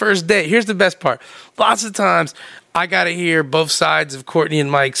happened the first day. Here's the best part. Lots of times I gotta hear both sides of Courtney and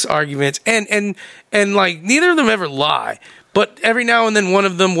Mike's arguments, and like neither of them ever lie. But every now and then one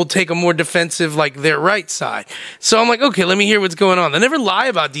of them will take a more defensive, like their right side. So I'm like, okay, let me hear what's going on. They never lie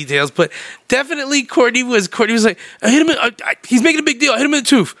about details, but definitely Courtney was like, I hit him. He's making a big deal. I hit him in the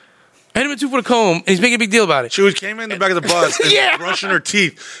tooth. I hit him in the tooth with a comb, and he's making a big deal about it. She came in the back of the bus and brushing her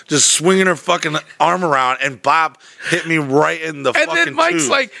teeth, just swinging her fucking arm around, and Bob hit me right in the fucking tooth. And then Mike's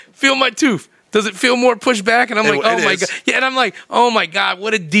like, feel my tooth. Does it feel more pushed back? And I'm like, oh my God. Yeah, and I'm like, oh my God,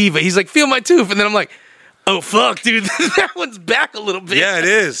 what a diva. He's like, feel my tooth. And then I'm like, oh, fuck, dude. That one's back a little bit. Yeah, it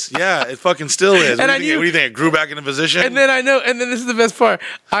is. Yeah, it fucking still is. What do you think? It grew back into position? And then this is the best part.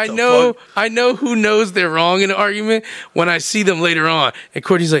 I know who knows they're wrong in an argument when I see them later on. And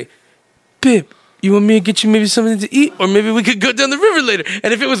Courtney's like, babe, you want me to get you maybe something to eat? Or maybe we could go down the river later.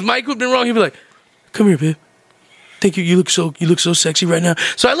 And if it was Mike who'd been wrong, he'd be like, come here, babe. Thank you. You look so sexy right now.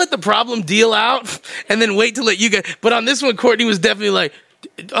 So I let the problem deal out and then wait to let you guys. But on this one, Courtney was definitely like,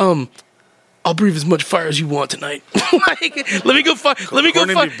 I'll breathe as much fire as you want tonight. Like, let me go fuck.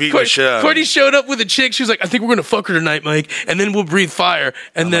 Courtney showed up with a chick. She was like, I think we're gonna fuck her tonight, Mike, and then we'll breathe fire.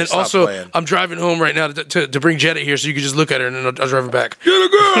 And then also, I'm driving home right now to bring Jetta here, so you can just look at her, and then I'll drive her back. Get a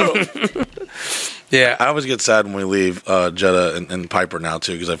girl. Yeah, I always get sad when we leave Jetta and Piper now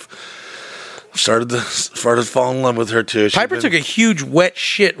too, because I've started to fall in love with her too. Piper took a huge wet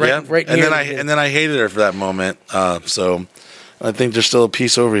shit right and near then I hated her for that moment. So I think there's still a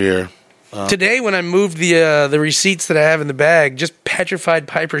piece over here. Today, when I moved the receipts that I have in the bag, just petrified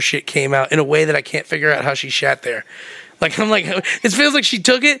Piper shit came out in a way that I can't figure out how she shat there. Like, I'm like, it feels like she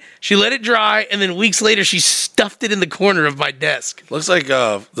took it, she let it dry, and then weeks later she stuffed it in the corner of my desk. Looks like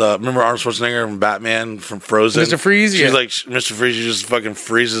remember Arnold Schwarzenegger from Batman from Frozen? Mr. Freeze, She's like Mr. Freeze. She just fucking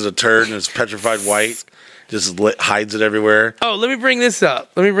freezes a turd and it's petrified white. Just hides it everywhere. Oh, let me bring this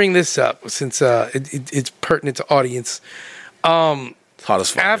up since it's pertinent to audience. Hot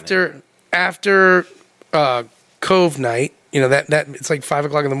as fuck. After Cove night, you know, that it's like 5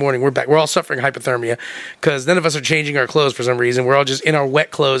 o'clock in the morning. We're back. We're all suffering hypothermia because none of us are changing our clothes for some reason. We're all just in our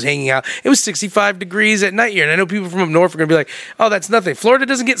wet clothes hanging out. It was 65 degrees at night here. And I know people from up north are going to be like, oh, that's nothing. Florida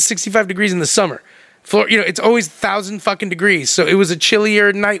doesn't get 65 degrees in the summer. It's always 1,000 fucking degrees. So it was a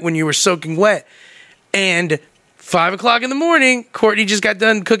chillier night when you were soaking wet. And 5 o'clock in the morning, Courtney just got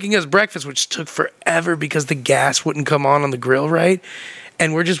done cooking us breakfast, which took forever because the gas wouldn't come on the grill right.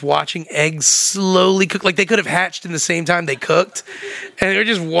 And we're just watching eggs slowly cook. Like they could have hatched in the same time they cooked. And we're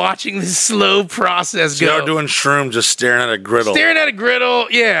just watching this slow process go. Y'all doing shroom, just staring at a griddle.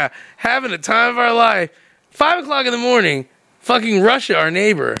 Yeah. Having the time of our life. 5 o'clock in the morning, fucking Russia, our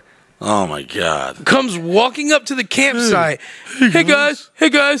neighbor. Oh my God. Comes walking up to the campsite. Hey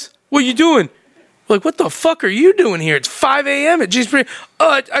guys, what you doing? We're like, what the fuck are you doing here? It's 5 a.m. at G Spring.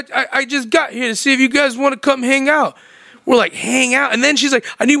 Oh, I just got here to see if you guys want to come hang out. We're like, hang out. And then she's like,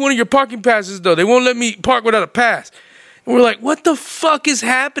 I need one of your parking passes, though. They won't let me park without a pass. And we're like, what the fuck is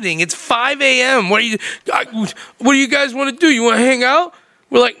happening? It's 5 a.m. What do you guys want to do? You want to hang out?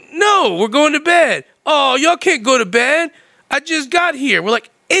 We're like, no, we're going to bed. Oh, y'all can't go to bed. I just got here. We're like,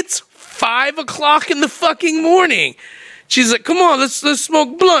 it's 5 o'clock in the fucking morning. She's like, come on, let's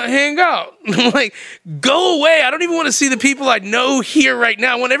smoke blunt, hang out. I'm like, go away. I don't even want to see the people I know here right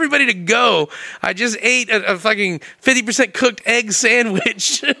now. I want everybody to go. I just ate a fucking 50% cooked egg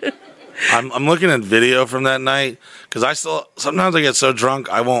sandwich. I'm looking at video from that night because sometimes I get so drunk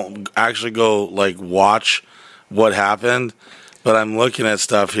I won't actually go like watch what happened, but I'm looking at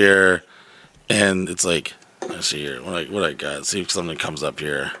stuff here and it's like, let's see here what I got. See if something comes up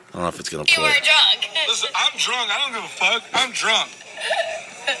here. I don't know if it's gonna play. You were drunk. Listen, I'm drunk. I don't give a fuck. I'm drunk.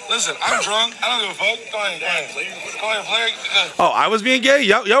 Listen, I'm drunk. I don't give a fuck. Go ahead, play it. Oh, I was being gay.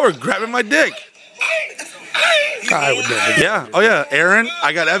 Y'all were grabbing my dick. I would never. Yeah. Oh yeah, Aaron.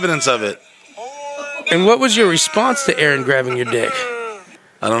 I got evidence of it. And what was your response to Aaron grabbing your dick?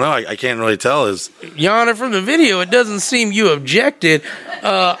 I don't know. I can't really tell. Your Honor, from the video, it doesn't seem you objected.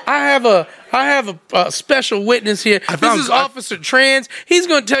 I have a special witness here. This is Officer Trans. He's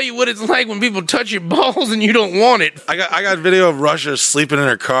going to tell you what it's like when people touch your balls and you don't want it. I got video of Russia sleeping in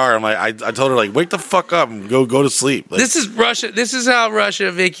her car. I'm like, I told her like, wake the fuck up and go to sleep. Like, This is Russia. This is how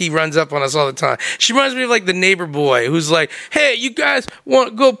Russia Vicky runs up on us all the time. She reminds me of like the neighbor boy who's like, hey, you guys want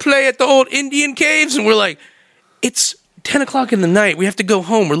to go play at the old Indian caves? And we're like, it's 10 o'clock in the night. We have to go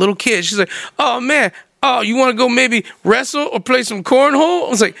home. We're little kids. She's like, oh man, you want to go maybe wrestle or play some cornhole? I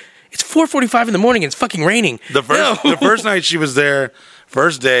was like, it's 4:45 in the morning and it's fucking raining. the first night she was there,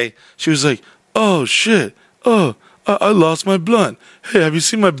 first day, she was like, oh shit, I lost my blunt. Hey, have you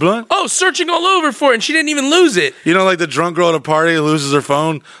seen my blunt? Oh, searching all over for it, and she didn't even lose it. You know, like the drunk girl at a party who loses her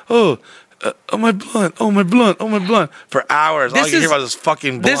phone. Oh, my blunt. Oh, my blunt. Oh, my blunt. For hours, all I can hear about is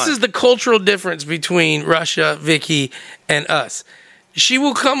fucking blunt. This is the cultural difference between Russia, Vicky, and us. She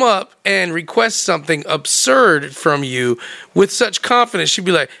will come up and request something absurd from you with such confidence. She'd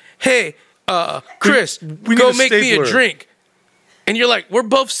be like, hey, Chris, we go need a make me a stapler. drink. And you're like, we're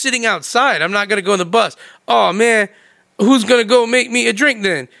both sitting outside. I'm not going to go in the bus. Oh, man, who's going to go make me a drink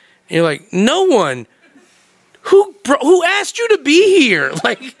then? And you're like, no one. Who asked you to be here?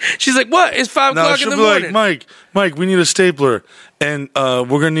 Like, she's like, what? It's 5 o'clock in she'll the be morning. like, Mike, we need a stapler, and we're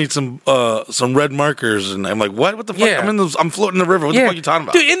gonna need some red markers. And I'm like, what? What the fuck? Yeah. I'm floating in the river. What the fuck are you talking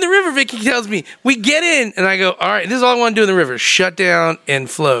about? Dude, in the river, Vicky tells me, we get in, and I go, all right, this is all I want to do in the river. Shut down and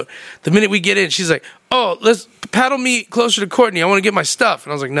float. The minute we get in, she's like, oh, let's paddle me closer to Courtney. I want to get my stuff.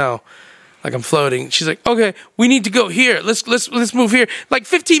 And I was like, no. Like, I'm floating. She's like, okay, we need to go here. Let's move here. Like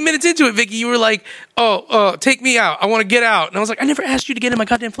 15 minutes into it, Vicky, you were like, take me out. I want to get out. And I was like, I never asked you to get in my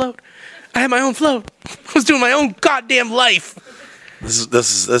goddamn float. I had my own float. I was doing my own goddamn life. This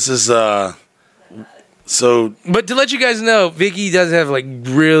is so. But to let you guys know, Vicky does have like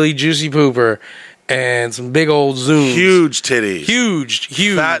really juicy pooper and some big old zooms. Huge titties. Huge.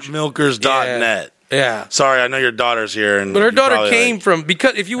 Fatmilkers.net. Yeah. Sorry, I know your daughter's here, But her you daughter probably, came from,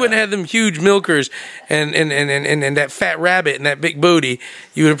 because if you wouldn't have them huge milkers and that fat rabbit and that big booty,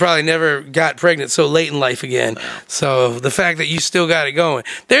 you would have probably never got pregnant so late in life again. So the fact that you still got it going.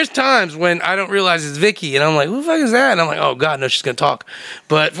 There's times when I don't realize it's Vicky and I'm like, who the fuck is that? And I'm like, oh God, no, she's gonna talk.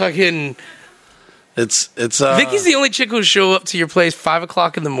 But fucking It's Vicky's the only chick who'll show up to your place 5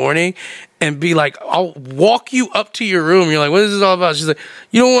 o'clock in the morning and be like, I'll walk you up to your room. You're like, what is this all about? She's like,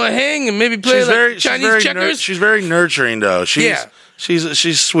 you don't want to hang and maybe play Chinese checkers? She's very nurturing though.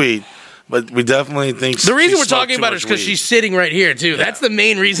 She's sweet, but we definitely think the reason she we're smoked talking too about her much is because weed. she's sitting right here too. That's the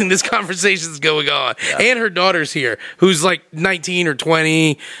main reason this conversation is going on. And her daughter's here, who's like 19 or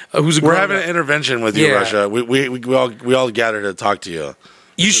 20, who's a We're grown having up. an intervention with you, Yeah. Russia. We all gathered to talk to you.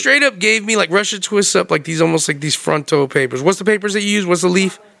 You straight up gave me, like, Russia twists up like these, almost like these fronto papers. What's the papers that you use? What's the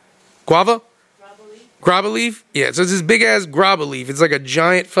leaf? Guava? Grabba leaf? Yeah, so it's this big ass grabba leaf. It's like a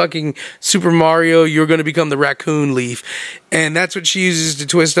giant fucking Super Mario, you're going to become the raccoon leaf. And that's what she uses to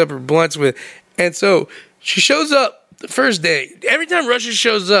twist up her blunts with. And so she shows up the first day. Every time Russia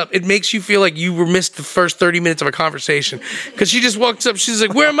shows up, it makes you feel like you were missed the first 30 minutes of a conversation. Because she just walks up, she's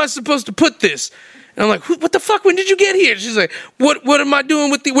like, where am I supposed to put this? And I'm like, what the fuck? When did you get here? She's like, what am I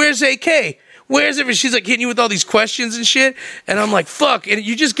doing with where's AK? Where's it? She's like hitting you with all these questions and shit. And I'm like, fuck. And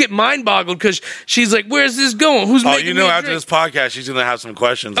you just get mind boggled because she's like, where's this going? Who's making you me know, a after drink? this podcast, she's gonna have some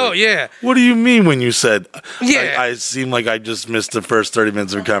questions. Oh, like, yeah. What do you mean when you said? Yeah. I seem like I just missed the first 30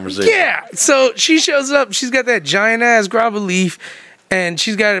 minutes of conversation. Yeah. So she shows up. She's got that giant ass grabba leaf and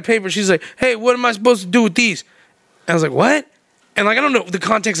she's got a paper. She's like, hey, what am I supposed to do with these? I was like, what? And like, I don't know the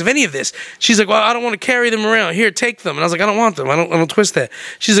context of any of this. She's like, well, I don't want to carry them around. Here, take them. And I was like, I don't want them. I don't twist that.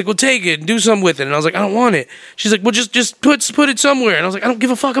 She's like, well, take it and do something with it. And I was like, I don't want it. She's like, well, just put it somewhere. And I was like, I don't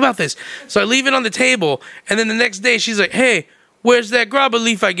give a fuck about this. So I leave it on the table. And then the next day, she's like, hey, where's that grabba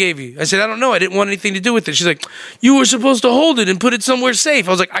leaf I gave you? I said, I don't know. I didn't want anything to do with it. She's like, you were supposed to hold it and put it somewhere safe.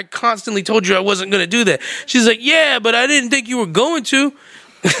 I was like, I constantly told you I wasn't going to do that. She's like, yeah, but I didn't think you were going to.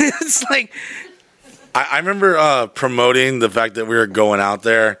 It's like... I remember promoting the fact that we were going out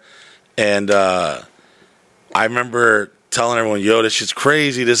there, and I remember telling everyone, yo, this shit's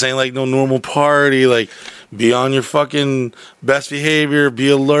crazy. This ain't like no normal party. Like, be on your fucking best behavior. Be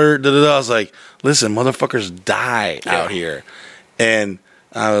alert. Da, da, da. I was like, listen, motherfuckers die out here. And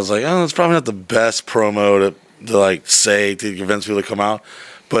I was like, oh, it's probably not the best promo to like say to convince people to come out.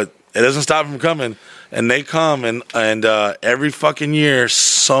 But it doesn't stop them from coming. And they come, and every fucking year,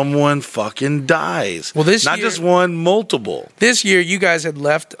 someone fucking dies. Well, this not year, just one, multiple. This year, you guys had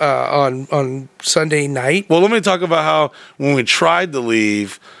left on Sunday night. Well, let me talk about how when we tried to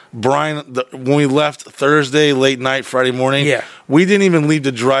leave, Brian, when we left Thursday late night, Friday morning, we didn't even leave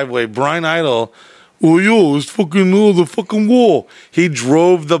the driveway. Brian Idle, oh yo, it's fucking the fucking wall. He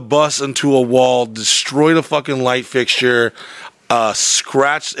drove the bus into a wall, destroyed a fucking light fixture.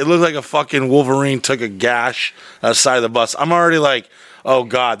 Scratched. It looked like a fucking Wolverine took a gash outside of the bus. I'm already like, oh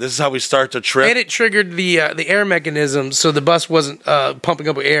god, this is how we start the trip. And it triggered the air mechanism, so the bus wasn't pumping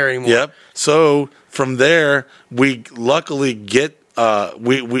up with air anymore. Yep. So from there, we luckily get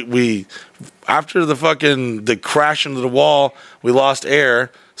we after the crash into the wall, we lost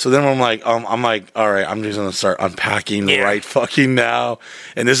air. So then I'm like, all right, I'm just gonna start unpacking right fucking now,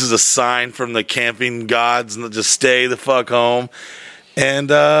 and this is a sign from the camping gods, and just stay the fuck home.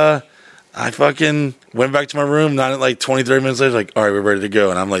 And I fucking went back to my room. Not like 20, 30 minutes later, like, all right, we're ready to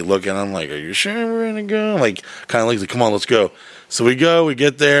go. And I'm like looking, I'm like, are you sure we're ready to go? Like, kind of like, come on, let's go. So we go, we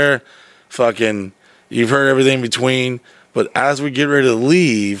get there, fucking, you've heard everything in between. But as we get ready to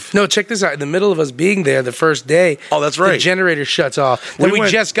leave... No, check this out. In the middle of us being there the first day... Oh, that's right. The generator shuts off. Then we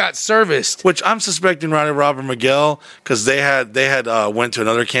just got serviced. Which I'm suspecting Ronnie Robert Miguel, because they had went to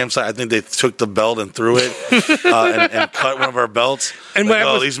another campsite. I think they took the belt and threw it and cut one of our belts. And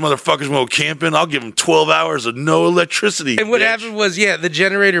like, these motherfuckers won't camping. I'll give them 12 hours of no electricity. And what happened was, the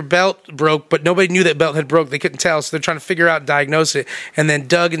generator belt broke, but nobody knew that belt had broke. They couldn't tell, so they're trying to figure out and diagnose it. And then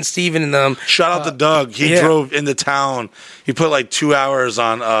Doug and Steven and them... Shout out to Doug. He drove into town. He put like 2 hours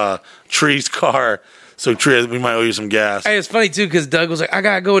on Tree's car. So Tree, we might owe you some gas. Hey, it's funny too, because Doug was like, I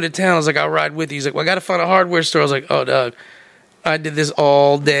gotta go to town. I was like, I'll ride with you. He's like, well, I gotta find a hardware store. I was like, oh, Doug, I did this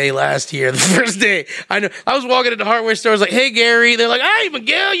all day last year. The first day, I know. I was walking into the hardware store. I was like, hey, Gary. They're like, hey,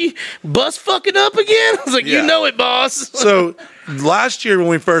 Miguel, you bus fucking up again? I was like, you know it, boss. So last year when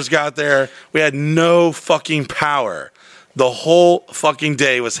we first got there, we had no fucking power. The whole fucking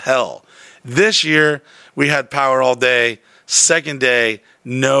day was hell. This year, we had power all day. Second day,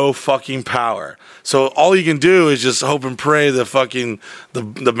 no fucking power. So all you can do is just hope and pray the fucking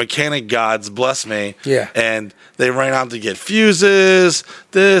the mechanic gods bless me. Yeah. And they ran out to get fuses,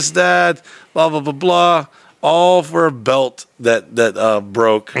 this, that, blah, blah, blah, blah. All for a belt that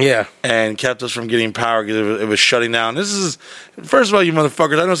broke. Yeah. And kept us from getting power because it was shutting down. This is, first of all, you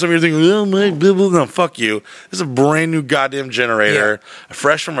motherfuckers, I know some of you are thinking, oh, my, blah, blah, no, fuck you. This is a brand new goddamn generator,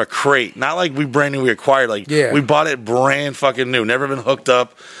 fresh from a crate. Not like we acquired. Like, we bought it brand fucking new, never been hooked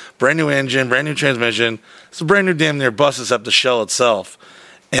up. Brand new engine, brand new transmission. It's a brand new damn near bus except the shell itself.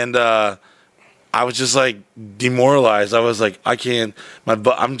 And I was just like demoralized. I was like, I can't,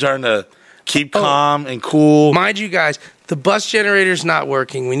 I'm trying to keep calm and cool. Mind you guys, the bus generator's not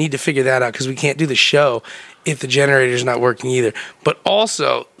working. We need to figure that out because we can't do the show if the generator's not working either. But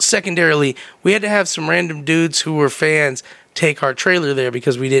also, secondarily, we had to have some random dudes who were fans take our trailer there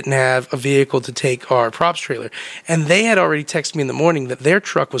because we didn't have a vehicle to take our props trailer. And they had already texted me in the morning that their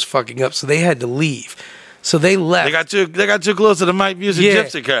truck was fucking up, so they had to leave. So they left. They got too close to the Mike Music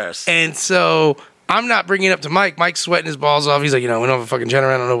gypsy cars. And so I'm not bringing it up to Mike. Mike's sweating his balls off. He's like, we don't have a fucking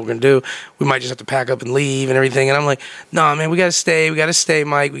generator. I don't know what we're going to do. We might just have to pack up and leave and everything. And I'm like, nah, man, we got to stay. We got to stay,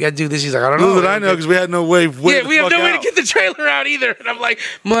 Mike. We got to do this. He's like, I don't know. Little did I know because we had no way. We have no way to get the trailer out either. And I'm like,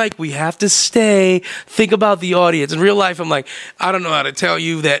 Mike, we have to stay. Think about the audience. In real life, I'm like, I don't know how to tell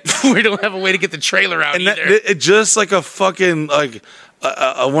you that we don't have a way to get the trailer out either. It just like a fucking, like,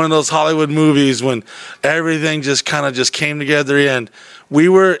 one of those Hollywood movies when everything just kind of just came together. And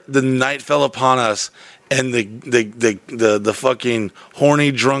the night fell upon us, and the fucking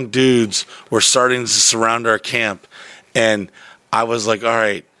horny drunk dudes were starting to surround our camp, and I was like, all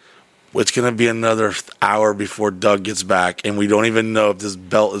right, it's going to be another hour before Doug gets back, and we don't even know if this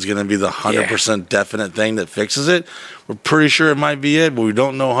belt is going to be the 100% definite thing that fixes it. We're pretty sure it might be it, but we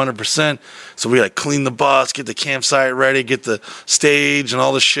don't know 100%. So we clean the bus, get the campsite ready, get the stage and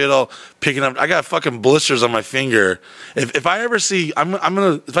all the shit all picking up. I got fucking blisters on my finger. If I ever see,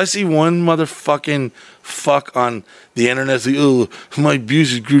 if I see one motherfucking fuck on the internet, say, oh, Mike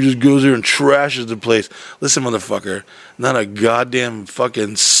Busey's crew just goes there and trashes the place. Listen, motherfucker, not a goddamn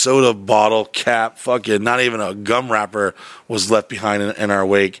fucking soda bottle cap, fucking, not even a gum wrapper was left behind in our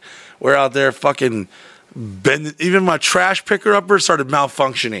wake. We're out there fucking even my trash picker upper started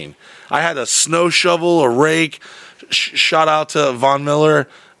malfunctioning. I had a snow shovel, a rake. Shout out to Von Miller.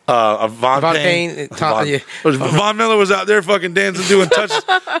 Von Payne. Von Miller was out there fucking dancing, doing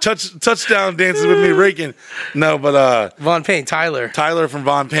touchdown dances with me, raking. No, but Von Payne, Tyler from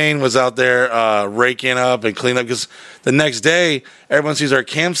Von Payne was out there raking up and cleaning up, because the next day everyone sees our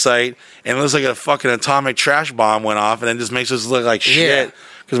campsite and it looks like a fucking atomic trash bomb went off, and it just makes us look like shit,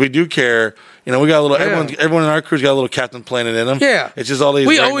 because we do care. You know, we got a little. Everyone in our crew's got a little Captain Planet in them. Yeah, it's just all these.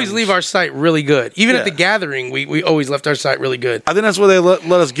 We always leave our site really good. Even at the gathering, we always left our site really good. I think that's why they let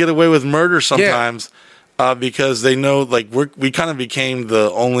us get away with murder sometimes, because they know, like, we kind of became the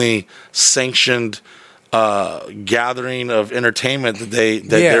only sanctioned gathering of entertainment that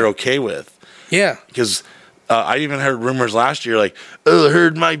they're okay with. Yeah, because. I even heard rumors last year, like, I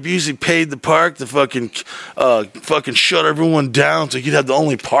heard Mike Busey paid the park to fucking shut everyone down so he'd have the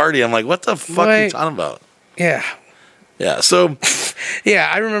only party. I'm like, what the fuck are you talking about? Yeah. Yeah, so...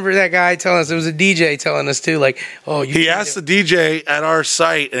 yeah, I remember that guy telling us, there was a DJ telling us too, like, oh, he asked the DJ at our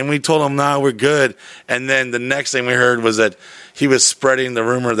site, and we told him, nah, we're good. And then the next thing we heard was that he was spreading the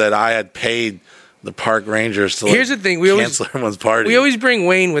rumor that I had paid the park rangers to Here's the thing, we cancel everyone's party. We always bring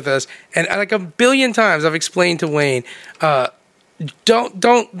Wayne with us, and like a billion times I've explained to Wayne, don't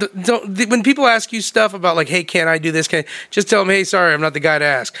when people ask you stuff about, like, hey, can I do this? Just tell them, hey, sorry, I'm not the guy to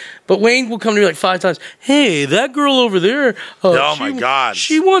ask. But Wayne will come to me like 5 times. Hey, that girl over there. Oh my God.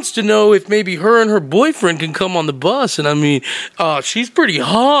 She wants to know if maybe her and her boyfriend can come on the bus. And I mean, she's pretty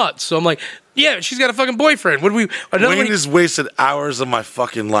hot. So I'm like, yeah, she's got a fucking boyfriend. Wayne has wasted hours of my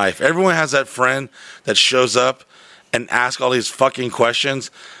fucking life. Everyone has that friend that shows up and asks all these fucking questions.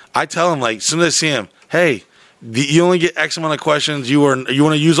 I tell him, like, as soon as I see him, hey, you only get X amount of questions. You want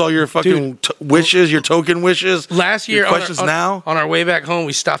to use all your fucking wishes, your token wishes. Last year, on our way back home,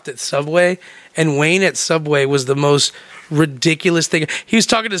 we stopped at Subway, and Wayne at Subway was the most ridiculous thing. He was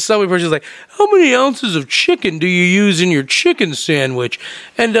talking to the Subway person. He was like, how many ounces of chicken do you use in your chicken sandwich?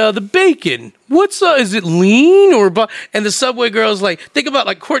 And the bacon, is it lean or... And the Subway girl's like, think about,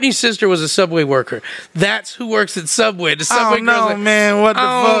 like, Courtney's sister was a Subway worker. That's who works at Subway. The Subway girl's like, man, what the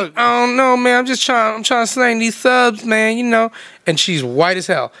fuck? I don't know, man. I'm trying to slang these subs, man, you know. And she's white as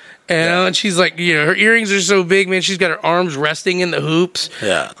hell. And she's like, you know, her earrings are so big, man. She's got her arms resting in the hoops.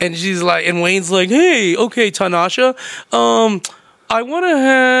 Yeah. And she's like, and Wayne's like, hey, okay, Tanasha, I want to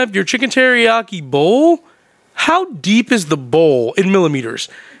have your chicken teriyaki bowl. How deep is the bowl in millimeters?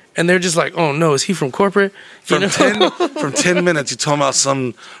 And they're just like, oh no, is he from corporate? From 10 minutes, he told me about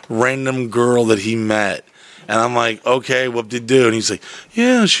some random girl that he met. And I'm like, okay, what did he do? And he's like,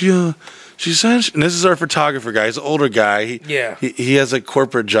 yeah, she said, and this is our photographer guy. He's an older guy. He has a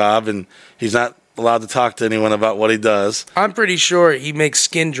corporate job, and he's not allowed to talk to anyone about what he does. I'm pretty sure he makes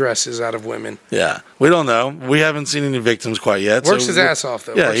skin dresses out of women. Yeah, we don't know. We haven't seen any victims quite yet. Works his ass off,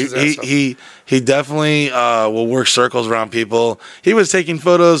 though. Yeah, he definitely will work circles around people. He was taking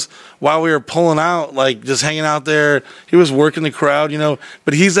photos while we were pulling out, like just hanging out there. He was working the crowd, you know.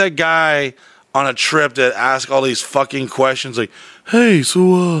 But he's that guy on a trip that asks all these fucking questions, like, hey,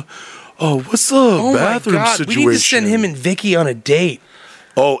 so what's the bathroom situation? We need to send him and Vicky on a date.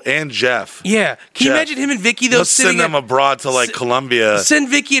 Oh, and Jeff. Yeah. Can you imagine him and Vicky, though, let's send them abroad to, like, Colombia. Send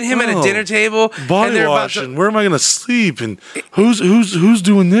Vicky and him at a dinner table. Body washing. Where am I going to sleep? And who's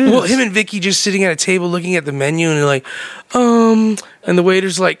doing this? Well, him and Vicky just sitting at a table looking at the menu, and they're like, and the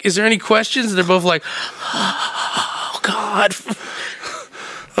waiter's like, is there any questions? And they're both like, oh, God.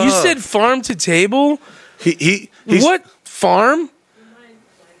 You said farm to table? What? Farm?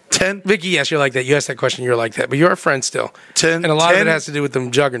 10. Vicky, yes, you're like that. You asked that question, you're like that. But you're our friend still. 10. And a lot of it has to do with them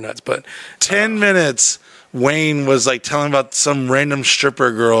juggernauts. But 10 minutes, Wayne was like telling about some random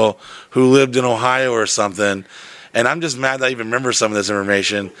stripper girl who lived in Ohio or something. And I'm just mad that I even remember some of this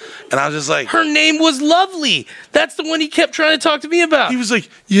information. And I was just like... Her name was Lovely. That's the one he kept trying to talk to me about. He was like,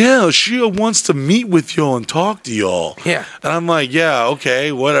 yeah, she wants to meet with y'all and talk to y'all. Yeah. And I'm like, yeah,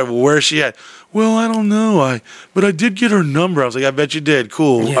 okay, whatever. Where's she at? Well, I don't know. But I did get her number. I was like, I bet you did.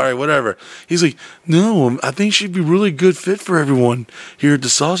 Cool. Yeah. All right, whatever. He's like, no, I think she'd be really good fit for everyone here at the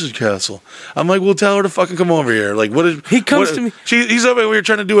Sausage Castle. I'm like, well, tell her to fucking come over here. Like, what is... He comes to me... He's over here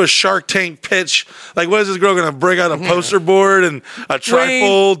trying to do a Shark Tank pitch. Like, what is this girl going to break out a poster board and a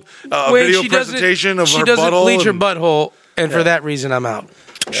trifold video presentation of her butthole? She doesn't bleach her butthole, and for that reason, I'm out.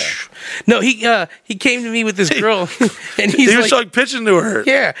 Yeah. No, he came to me with this girl, and He he's was like pitching to her.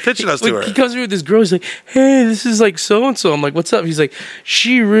 yeah, Pitching us to her. He comes to me with this girl. He's like, "Hey, this is like so and so." I'm like, "What's up?" He's like,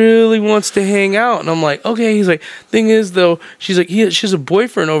 "She really wants to hang out," and I'm like, "Okay." He's like, "Thing is though, she's like, she has a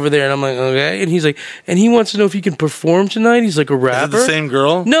boyfriend over there," and I'm like, "Okay," and he's like, "And he wants to know if he can perform tonight." He's like, "A Is rapper?" it the same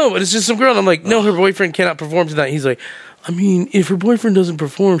girl? No, but it's just some girl. And I'm like, "No, her boyfriend cannot perform tonight." He's like, "I mean, if her boyfriend doesn't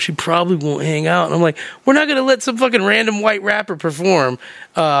perform, she probably won't hang out." And I'm like, "We're not gonna let some fucking random white rapper perform,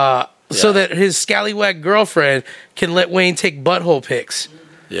 so that his scallywag girlfriend can let Wayne take butthole pics."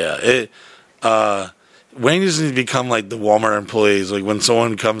 Yeah, Wayne just needs to become like the Walmart employees. Like when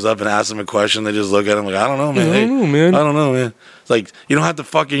someone comes up and asks them a question, they just look at him like, "I don't know, man. I don't know, man. I don't know, man." It's like you don't have to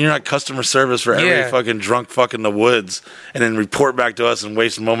fucking. You're not customer service for every Yeah. fucking drunk fuck in the woods, and then report back to us and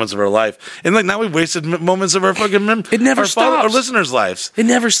waste moments of our life. And like now we've wasted moments of our fucking It never stops. our listeners' lives. It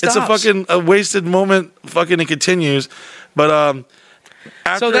never stops. It's a wasted moment. Fucking it continues, but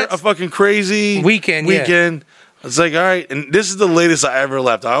after that's a fucking crazy weekend, yeah. It's like, all right, and this is the latest I ever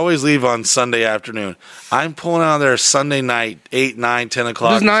left. I always leave on Sunday afternoon. I'm pulling out there Sunday night, 8, 9, 10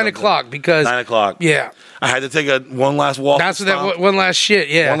 o'clock. It was 9 o'clock because 9 o'clock. yeah, I had to take one last walk. that's what that one last shit.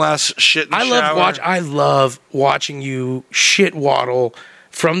 Yeah, One last shit in the shower. I love watching you shit waddle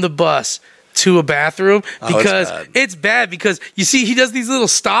from the bus to a bathroom because it's bad because you see he does these little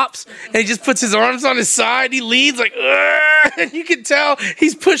stops and he just puts his arms on his side. He leans like, "Ugh," and you can tell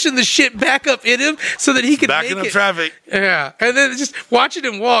he's pushing the shit back up in him so that he can Backing make up it. traffic. Yeah, and then just watching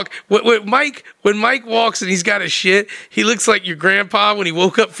him walk. When Mike walks and he's got his shit, he looks like your grandpa when he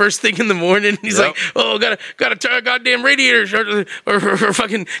woke up first thing in the morning. He's Yep. like, "Oh, gotta turn a goddamn radiator or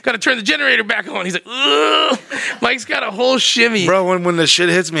fucking gotta turn the generator back on." He's like, "Ugh." Mike's got a whole shimmy. Bro, when the shit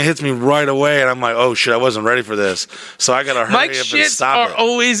hits me right away, and I'm like, oh shit, I wasn't ready for this. So I gotta hurry Mike's up and shits stop are it.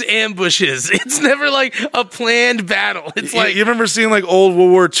 always ambushes. It's never like a planned battle. It's like you remember seeing like old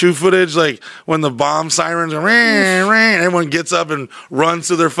World War II footage, like when the bomb sirens are ring, ring, everyone gets up and runs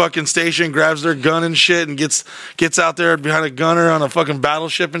to their fucking station, grabs their gun and shit, and gets out there behind a gunner on a fucking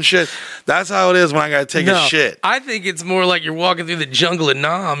battleship and shit. That's how it is when I gotta take a shit. I think it's more like you're walking through the jungle in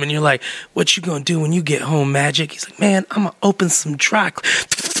Nam and you're like, "What you gonna do when you get home, Magic?" He's like, "Man, I'm gonna open some dry."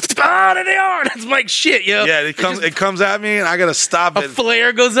 Ah, there they are. That's Mike's shit, yo. Yeah, it comes at me, and I gotta stop A it.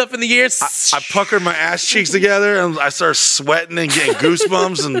 flare goes up in the air. I puckered my ass cheeks together, and I start sweating and getting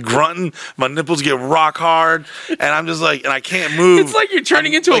goosebumps and grunting. My nipples get rock hard, and I'm just like, and I can't move. It's like you're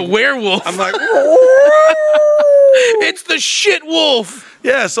turning into a werewolf. I'm like, It's the shit wolf.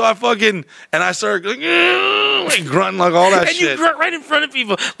 yeah. So I start like grunting like all that And shit. you grunt right in front of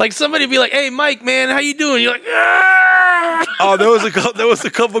people. Like somebody be like, "Hey, Mike, man, how you doing?" You're like, "Ah." Oh, there was a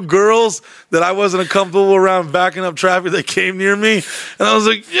couple girls that I wasn't comfortable around backing up traffic that came near me, and I was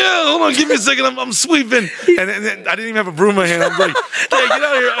like, "Yeah, hold on, give me a second, I'm sweeping," and then I didn't even have a broom in my hand. I'm like, "Yeah, get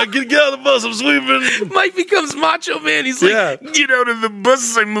out of here, get out of the bus, I'm sweeping." Mike becomes Macho Man. He's like, Yeah. "Get out of the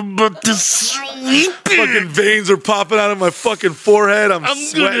bus, I'm about to sweep." Fucking veins are popping out of my fucking forehead. I'm I'm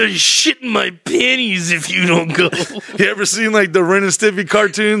gonna shit in my panties if you don't go. You ever seen like the Ren and Stimpy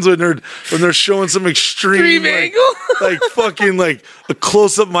cartoons when they're showing some extreme like, angle? like fucking like a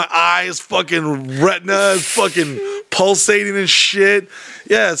close up my eyes, fucking retina is fucking pulsating and shit.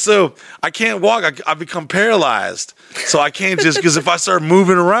 Yeah, so I can't walk. I become paralyzed. So I can't just because if I start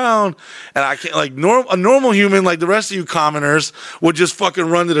moving around and I can't like a normal human like the rest of you commoners would just fucking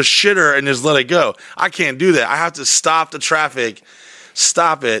run to the shitter and just let it go. I can't do that. I have to stop the traffic,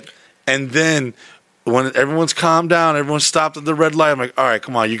 stop it, and then when everyone's calmed down, everyone's stopped at the red light, I'm like, all right,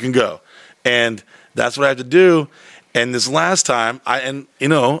 come on, you can go. And that's what I have to do. And this last time, I'm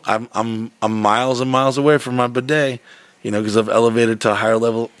miles and miles away from my bidet, because I've elevated to a higher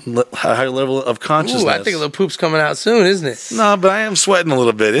level of consciousness. Ooh, I think a little poop's coming out soon, isn't it? No, but I am sweating a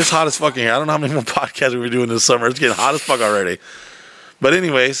little bit. It's hot as fucking here. I don't know how many more podcasts we're doing this summer. It's getting hot as fuck already. But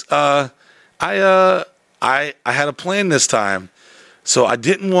anyways, I had a plan this time. So I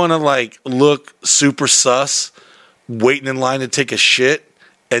didn't want to like look super sus waiting in line to take a shit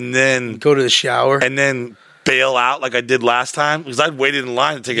and then Go to the shower. and then bail out like I did last time because I'd waited in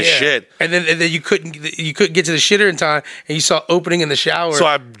line to take a shit. And then you couldn't get to the shitter in time, and you saw opening in the shower. So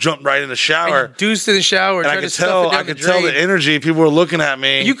I jumped right in the shower. and you deuced in the shower. And I tried could to stuff tell it down the tell the drain. energy. People were looking at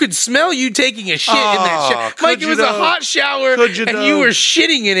me. You could smell you taking a shit in that Oh, shower. could Mike, it you was a though? hot shower, Could you and though? you were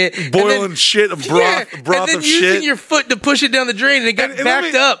shitting in it. and boiling then, shit, a broth, yeah, broth and then of using shit. your foot to push it down the drain, and it got And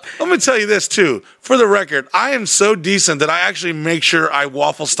backed up. Let me tell you this too. For the record, I am so decent that I actually make sure I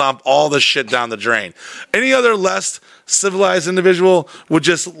waffle stomp all the shit down the drain. Any other less civilized individual would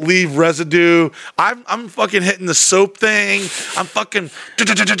just leave residue. I'm fucking hitting the soap thing. I'm fucking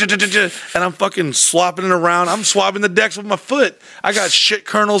and I'm fucking swapping it around. I'm swabbing the decks with my foot. I got shit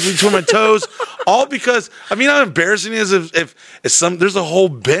kernels between my toes, all because I mean how embarrassing it is if there's a whole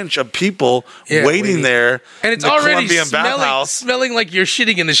bench of people waiting there, and it's in the already Colombian bathhouse. smelling like you're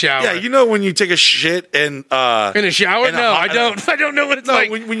shitting in the shower. Yeah, you know when you take a shit and in a shower? No, I don't. I don't know what it's like.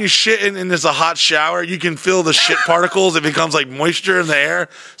 When you shit and there's a hot shower, you can feel the shit particles. It becomes like moisture in the air,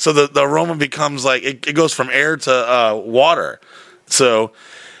 so the aroma becomes like it goes from air to water. So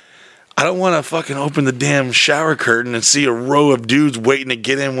I don't want to fucking open the damn shower curtain and see a row of dudes waiting to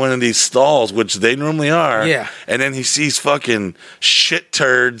get in one of these stalls, which they normally are. Yeah. And then he sees fucking shit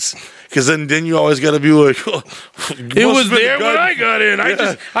turds. Because then you always got to be like, oh, it was there when I got in.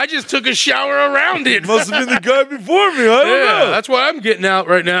 I just took a shower around it. Must have been the guy before me. I don't know. That's why I'm getting out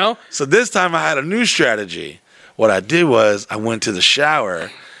right now. So this time I had a new strategy. What I did was I went to the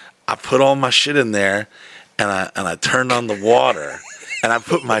shower, I put all my shit in there, and I turned on the water. And I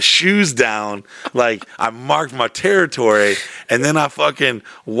put my shoes down, like I marked my territory, and then I fucking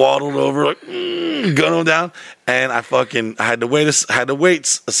waddled over, like gun them down, and I had to wait a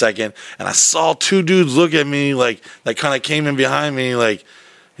second, and I saw two dudes look at me like kind of came in behind me, like,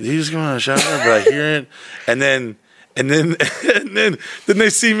 did he just come out of the shower? But I hear it, and then they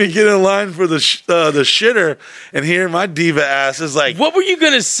see me get in line for the shitter, and here my diva ass is like, what were you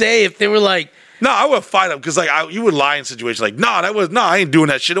gonna say if they were like? No, I would fight them because you would lie in situations like, I ain't doing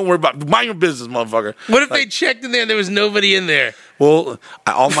that shit. Don't worry about it. Mind your business, motherfucker. What if they checked in there and there was nobody in there? Well,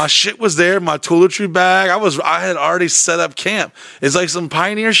 all my shit was there, my toiletry bag. I had already set up camp. It's like some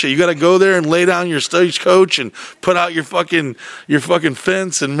pioneer shit. You got to go there and lay down your stagecoach and put out your fucking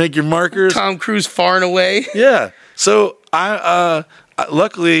fence and make your markers. Tom Cruise far and away. Yeah. So I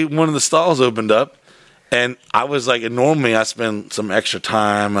luckily one of the stalls opened up. And I was like, normally I spend some extra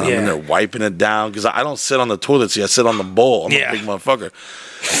time and I'm in there wiping it down because I don't sit on the toilet seat. I sit on the bowl. I'm a big motherfucker.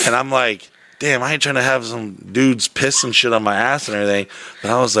 And I'm like, damn, I ain't trying to have some dudes piss and shit on my ass and everything.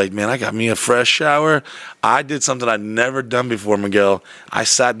 But I was like, man, I got me a fresh shower. I did something I'd never done before, Miguel. I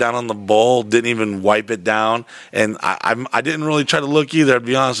sat down on the bowl, didn't even wipe it down. And I didn't really try to look either, to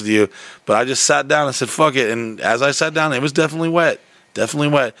be honest with you. But I just sat down and said, fuck it. And as I sat down, it was definitely wet. Definitely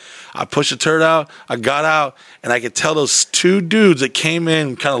wet. I pushed the turd out. I got out, and I could tell those two dudes that came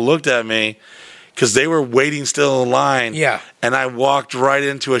in kind of looked at me because they were waiting still in line. Yeah. And I walked right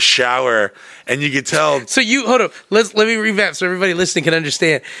into a shower, and you could tell. So hold up. Let me revamp so everybody listening can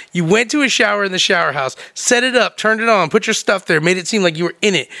understand. You went to a shower in the shower house, set it up, turned it on, put your stuff there, made it seem like you were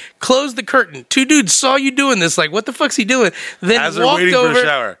in it, closed the curtain. Two dudes saw you doing this, like, what the fuck's he doing? Then as they're walked waiting over, for a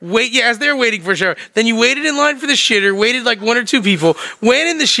shower. as they're waiting for a shower. Then you waited in line for the shitter, waited like one or two people, went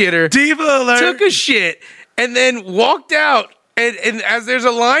in the shitter, Diva alert. took a shit, and then walked out. And as there's a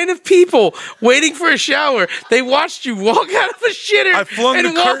line of people waiting for a shower, they watched you walk out of the shitter. I flung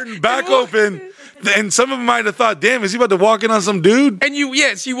the curtain back open, and some of them might have thought, damn, is he about to walk in on some dude? And you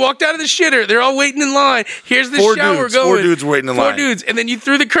walked out of the shitter. They're all waiting in line. Here's the shower going. 4 dudes waiting in line. 4 dudes. And then you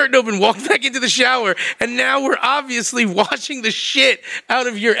threw the curtain open, walked back into the shower, and now we're obviously washing the shit out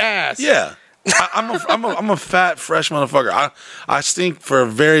of your ass. Yeah. I'm a fat, fresh motherfucker. I stink for a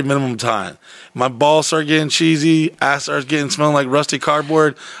very minimum time. My balls start getting cheesy. Ass starts smelling like rusty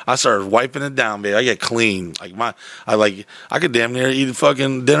cardboard. I started wiping it down, baby. I get clean. I could damn near eat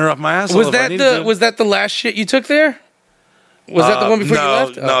fucking dinner off my ass. Was that the last shit you took there? Was that the one before you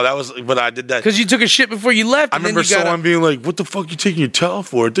left? No, that was. But I did that because you took a shit before you left. I remember someone being like, "What the fuck you taking your towel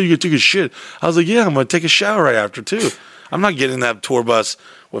for? I thought you took a shit." I was like, "Yeah, I'm gonna take a shower right after too. I'm not getting that tour bus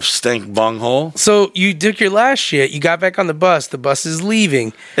with stank bunghole." So you took your last shit. You got back on the bus. The bus is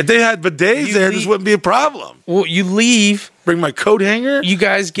leaving. If they had bidets there, this wouldn't be a problem. Well, you leave. Bring my coat hanger. You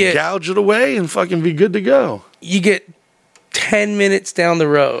guys gouge it away and fucking be good to go. You get 10 minutes down the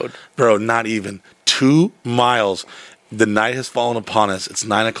road. Bro, not even 2 miles. The night has fallen upon us. It's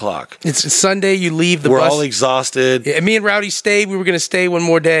 9:00. It's Sunday. You leave the bus. We're all exhausted. Yeah, me and Rowdy stayed. We were going to stay one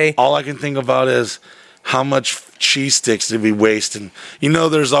more day. All I can think about is how much cheese sticks did we waste? And you know,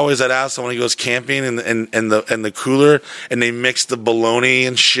 there's always that asshole when he goes camping and the cooler, and they mix the bologna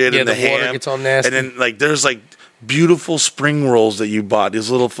and shit and the ham. Water gets all nasty. And then there's beautiful spring rolls that you bought, these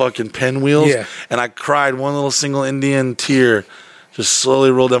little fucking pinwheels. Yeah. And I cried one little single Indian tear. Just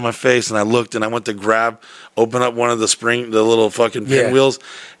slowly rolled down my face, and I looked, and I went to open up one of the little fucking pinwheels,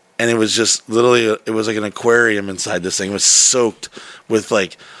 and it was just literally, it was like an aquarium inside this thing. It was soaked with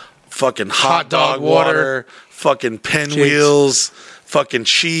fucking hot dog water, fucking pinwheels, fucking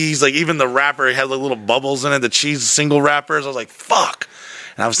cheese. Even the wrapper had little bubbles in it. The cheese single wrappers. I was like, fuck.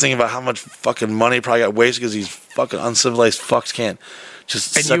 And I was thinking about how much fucking money probably got wasted because these fucking uncivilized fucks can't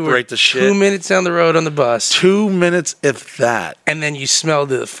just And you were separate the shit. 2 minutes down the road on the bus, 2 minutes, if that. and then you smelled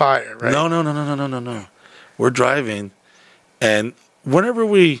the fire, right? No. We're driving, and whenever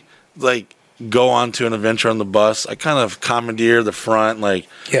we like go on to an adventure on the bus, I kind of commandeer the front, like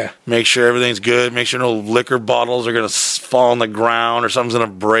Yeah. make sure everything's good, make sure no liquor bottles are gonna fall on the ground or something's gonna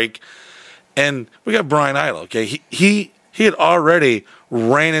break. And we got Brian Idle. Okay, he had already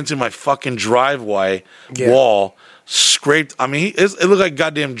ran into my fucking driveway wall, scraped. I mean, it looked like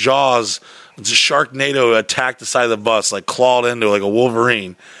goddamn Jaws. The Sharknado attacked the side of the bus, like clawed into it like a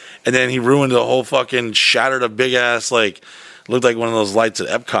Wolverine. And then he ruined the whole fucking, shattered a big ass, like, looked like one of those lights at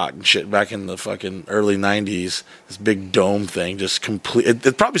Epcot and shit back in the fucking early 90s. This big dome thing, just complete.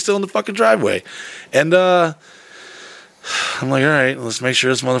 It's probably still in the fucking driveway. And I'm like, all right, let's make sure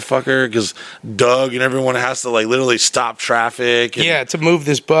this motherfucker, because Doug and everyone has to, like, literally stop traffic. And Yeah, to move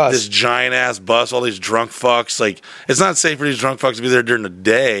this bus. this giant ass bus, all these drunk fucks. Like, it's not safe for these drunk fucks to be there during the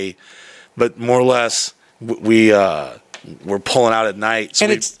day, but more or less, we're pulling out at night. So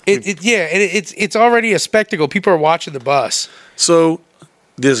and it's already a spectacle. People are watching the bus. So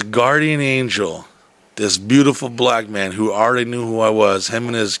this guardian angel, this beautiful black man who already knew who I was, him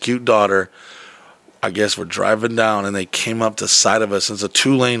and his cute daughter, I guess were driving down, and they came up to the side of us. It's a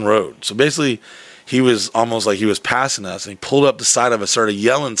 2-lane road. So basically, he was almost like he was passing us, and he pulled up the side of us, started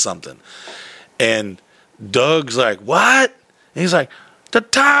yelling something. And Doug's like, what? And he's like, the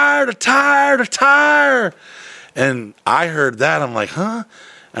tire. And I heard that. I'm like, huh?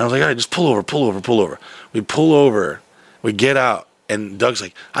 And I was like, all right, just pull over. We pull over. We get out. And Doug's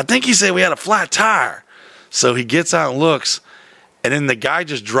like, I think he said we had a flat tire. So he gets out and looks. And then the guy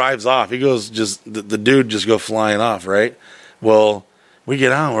just drives off. He goes, the dude just go flying off, right? Well, we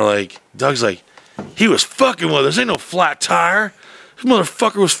get out and we're like, Doug's like, he was fucking with us. Ain't no flat tire. This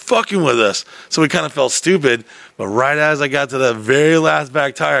motherfucker was fucking with us. So we kind of felt stupid. But right as I got to the very last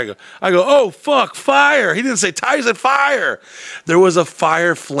back tire, I go, oh, fuck, fire. He didn't say tire, he said fire. There was a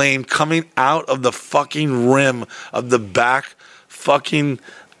fire flame coming out of the fucking rim of the back fucking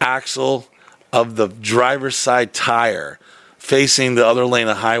axle of the driver's side tire facing the other lane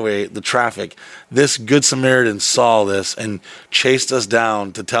of highway, the traffic. This Good Samaritan saw this and chased us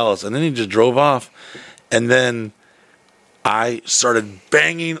down to tell us. And then he just drove off. And then I started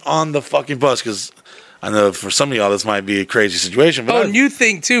banging on the fucking bus because I know for some of y'all this might be a crazy situation. But New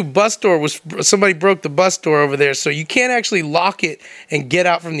thing too, bus door was somebody broke the bus door over there, so you can't actually lock it and get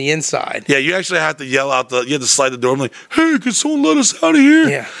out from the inside. Yeah, you actually have to yell out you have to slide the door. I'm like, hey, can someone let us out of here?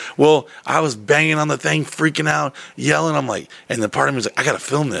 Yeah. Well, I was banging on the thing, freaking out, yelling. I'm like, and the part of me was like, I gotta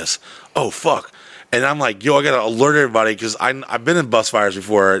film this. Oh fuck. And I'm like, yo, I gotta alert everybody because I've been in bus fires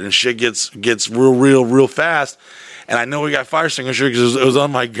before and shit gets real fast. And I know we got fire extinguisher because it was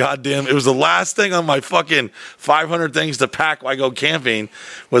on my goddamn. It was the last thing on my fucking 500 things to pack while I go camping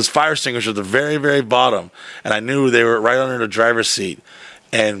was fire extinguisher at the very, very bottom. And I knew they were right under the driver's seat.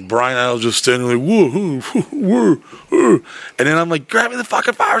 And Brian and I was just standing like, whoa. And then I'm like, grab me the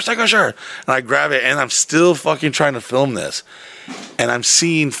fucking fire extinguisher. And I grab it, and I'm still fucking trying to film this. And I'm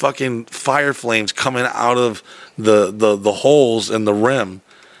seeing fucking fire flames coming out of the holes in the rim.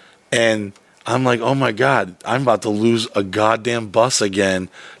 And I'm like, oh my God, I'm about to lose a goddamn bus again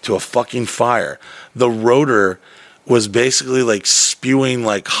to a fucking fire. The rotor was basically like spewing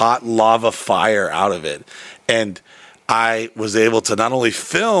like hot lava fire out of it. And I was able to not only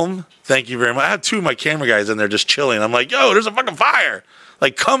film, thank you very much. I had 2 of my camera guys in there just chilling. I'm like, yo, there's a fucking fire.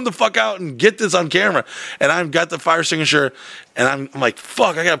 Like, come the fuck out and get this on camera. And I've got the fire extinguisher, and I'm like,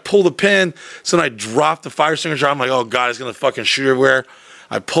 fuck, I got to pull the pin. So then I drop the fire extinguisher. I'm like, oh God, it's going to fucking shoot everywhere.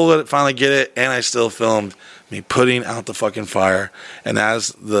 I pull it, finally get it, and I still filmed me putting out the fucking fire. And as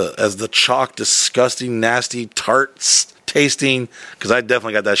the chalk, disgusting, nasty, tart tasting, because I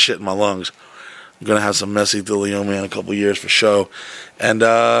definitely got that shit in my lungs. I'm going to have some mesothelioma in a couple years for show. And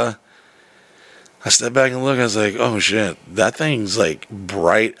I stepped back and looked, I was like, oh shit, that thing's like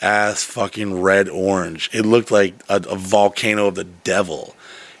bright ass fucking red orange. It looked like a volcano of the devil.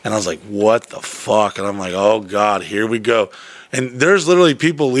 And I was like, what the fuck? And I'm like, oh God, here we go. And there's literally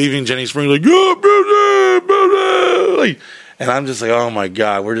people leaving Jenny Springs like, oh, like, and I'm just like, oh my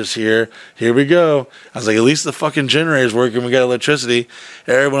God, we're just here. Here we go. I was like, at least the fucking generator's working. We got electricity.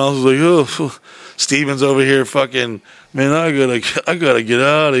 Everyone else was like, oh, Steven's over here fucking, man, I gotta get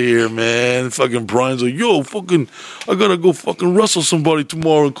out of here, man. Fucking Brian's like, yo, fucking, I gotta go fucking wrestle somebody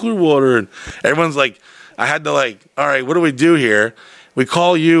tomorrow in Clearwater. And everyone's like, I had to like, all right, what do we do here? We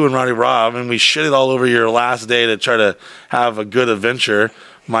call you and Ronnie Rob, and we shit it all over your last day to try to have a good adventure,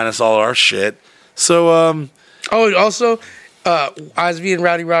 minus all our shit. So, Oh, also, Osby and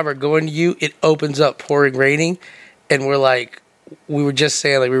Rowdy Robert going to you, it opens up pouring raining, and we're like, we were just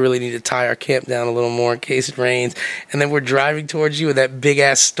saying, like, we really need to tie our camp down a little more in case it rains. And then we're driving towards you, and that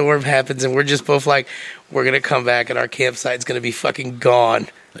big-ass storm happens, and we're just both like, we're going to come back, and our campsite's going to be fucking gone.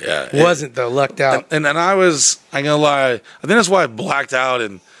 Yeah. Wasn't, though. Lucked out. And I ain't gonna lie, I think that's why I blacked out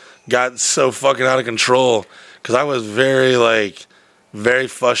and got so fucking out of control, because I was very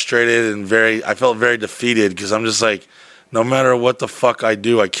frustrated and I felt very defeated, because I'm just like, no matter what the fuck I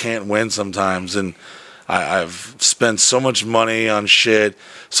do, I can't win sometimes. And I've spent so much money on shit,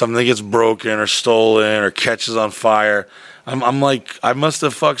 something gets broken or stolen or catches on fire. I'm like, I must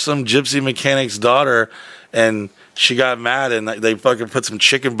have fucked some gypsy mechanic's daughter, and she got mad, and they fucking put some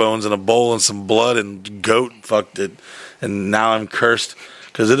chicken bones in a bowl and some blood, and goat fucked it, and now I'm cursed.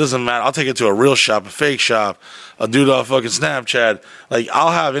 Because it doesn't matter. I'll take it to a real shop, a fake shop. I'll do it off fucking Snapchat. Like,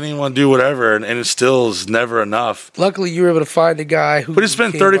 I'll have anyone do whatever, and it still is never enough. Luckily, you were able to find a guy who. But he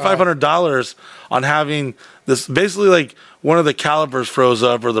spent $3,500 on having this. Basically, like, one of the calipers froze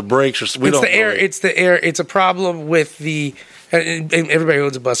up, or the brakes, or It's the air. It's a problem with the. And everybody who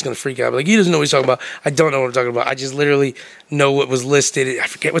owns a bus is going to freak out. Like, he doesn't know what he's talking about. I don't know what I'm talking about. I just literally know what was listed. I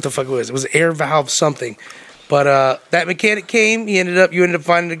forget what the fuck it was. It was air valve something. But that mechanic came. You ended up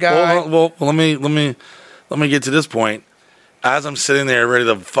finding a guy. Well, let me get to this point. As I'm sitting there ready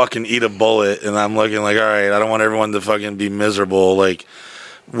to fucking eat a bullet, and I'm looking like, all right, I don't want everyone to fucking be miserable. Like,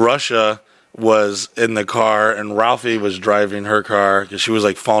 Russia was in the car, and Ralphie was driving her car, because she was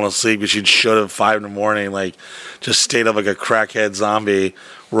like falling asleep, because she'd showed up at 5 a.m, like, just stayed up like a crackhead zombie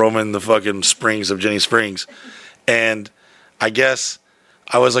roaming the fucking springs of Jenny Springs. And I guess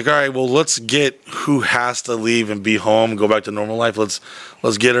I was like, all right, well, let's get who has to leave and be home, go back to normal life. Let's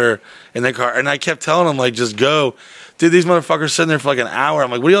get her in the car. And I kept telling them, like, just go. Dude, these motherfuckers sitting there for like an hour.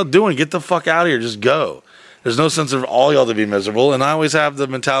 I'm like, what are y'all doing? Get the fuck out of here. Just go. There's no sense of all y'all to be miserable. And I always have the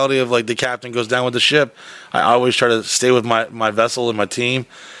mentality of, like, the captain goes down with the ship. I always try to stay with my vessel and my team.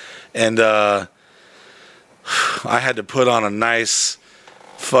 And I had to put on a nice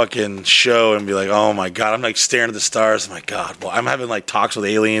fucking show and be like, oh my God, I'm like staring at the stars. Oh my God, well, I'm having like talks with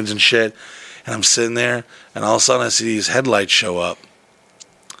aliens and shit, and I'm sitting there, and all of a sudden I see these headlights show up,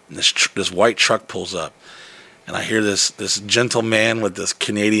 and this white truck pulls up, and I hear this gentle man with this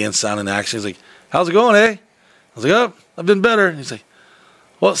Canadian sounding accent. He's like, how's it going, eh? I was like, oh, I've been better. And he's like,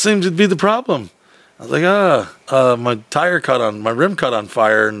 what seems to be the problem? I was like, my my rim caught on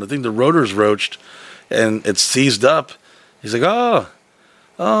fire, and I think the rotor's roached, and it's seized up. He's like, oh,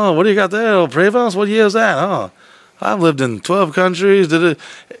 what do you got there? Oh, Prévost? What year is that? Oh, I've lived in 12 countries.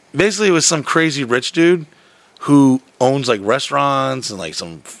 Basically, it was some crazy rich dude who owns like restaurants and like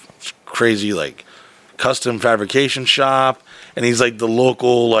some crazy like custom fabrication shop. And he's like the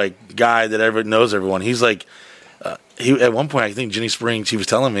local like guy that knows everyone. He's like, he at one point, I think Jenny Springs, he was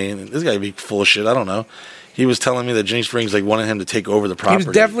telling me, and this guy would be full of shit, I don't know. He was telling me that Jenny Springs like wanted him to take over the property. He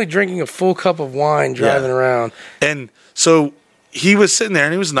was definitely drinking a full cup of wine driving around. And so he was sitting there,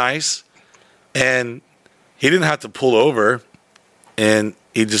 and he was nice, and he didn't have to pull over, and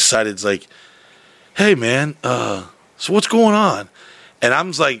he decided, it's like, hey, man, so what's going on? And I'm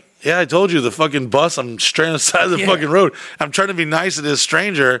just like, yeah, I told you, the fucking bus, I'm straight on the side of the fucking road. I'm trying to be nice to this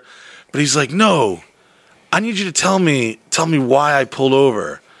stranger, but he's like, no, I need you to tell me why I pulled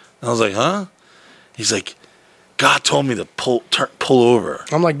over. And I was like, huh? He's like, God told me to pull over.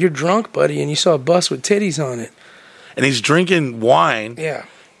 I'm like, you're drunk, buddy, and you saw a bus with titties on it. And he's drinking wine. Yeah.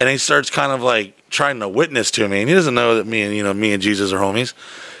 And he starts kind of like trying to witness to me. And he doesn't know that me and Jesus are homies.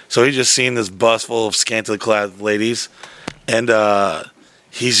 So he's just seeing this bus full of scantily clad ladies. And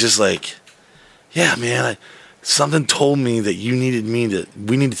he's just like, yeah, man, something told me that we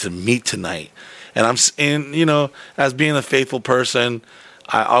needed to meet tonight. And as being a faithful person,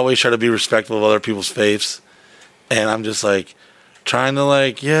 I always try to be respectful of other people's faiths. And I'm just like, trying to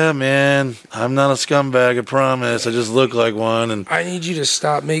like, yeah, man, I'm not a scumbag, I promise. I just look like one. And I need you to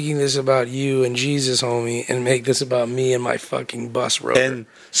stop making this about you and Jesus, homie, and make this about me and my fucking bus rotor. And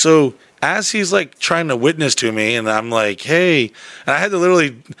so as he's like trying to witness to me, and I'm like, hey, and I had to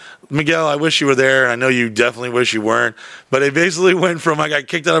literally, Miguel, I wish you were there. I know you definitely wish you weren't. But it basically went from I got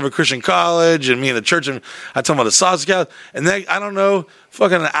kicked out of a Christian college, and me and the church, and I told him about the sausage cow, and then I don't know,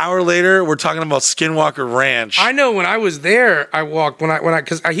 fucking an hour later, we're talking about Skinwalker Ranch. I know when I was there, I walked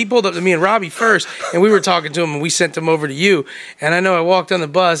because he pulled up to me and Robbie first, and we were talking to him, and we sent him over to you. And I know I walked on the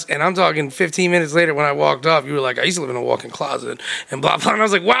bus, and I'm talking 15 minutes later when I walked off, you were like, I used to live in a walk-in closet, and blah blah. And I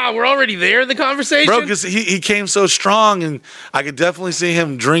was like, wow, we're already there in the conversation, bro, because he came so strong, and I could definitely see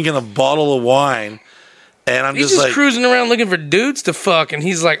him drinking a bottle of wine. And I'm He's just just like, cruising around looking for dudes to fuck, and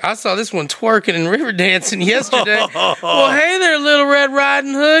he's like, I saw this one twerking and river dancing yesterday. Well, hey there, Little Red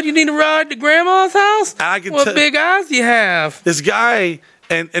Riding Hood. You need a ride to Grandma's house? I can What tell- big eyes do you have? this guy,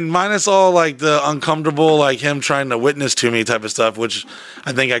 and minus all like the uncomfortable, like him trying to witness to me type of stuff, which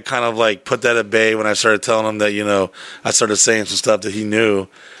I think I kind of like put that at bay when I started telling him that, I started saying some stuff that he knew.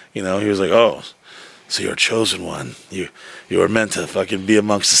 He was like, oh, so you're a chosen one. You were meant to fucking be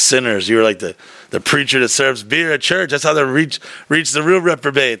amongst the sinners. You were like the preacher that serves beer at church. That's how they reach the real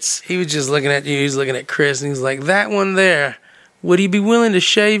reprobates. He was just looking at you. He was looking at Chris, and he's like, that one there, would he be willing to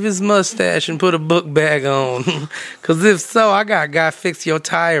shave his mustache and put a book bag on? Because if so, I got a guy fix your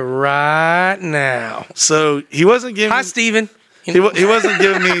tire right now. So he wasn't giving. Hi, Steven. He wasn't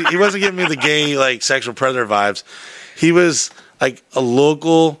giving me. He wasn't giving me the gay like sexual predator vibes. He was like a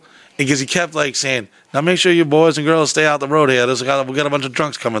local, because he kept like saying, "Now make sure you boys and girls stay out the road here. We got a bunch of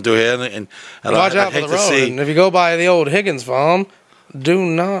drunks coming through here, and Watch out for the road. And if you go by the old Higgins farm, do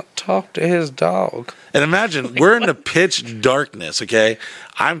not talk to his dog. And imagine, we're in the pitch darkness, okay?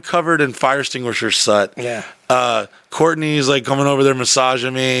 I'm covered in fire extinguisher soot. Yeah. Courtney's like coming over there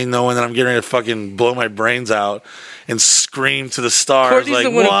massaging me, knowing that I'm getting ready to fucking blow my brains out and scream to the stars. Courtney's like, the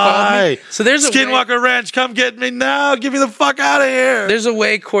one who called why? me. So there's a Skinwalker Ranch, come get me now. Get me the fuck out of here. There's a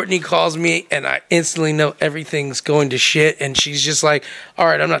way Courtney calls me, and I instantly know everything's going to shit, and she's just like, all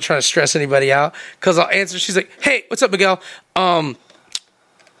right, I'm not trying to stress anybody out, because I'll answer. She's like, hey, what's up, Miguel?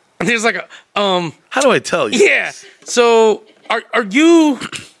 And there's like a, How do I tell you? yeah. So are you,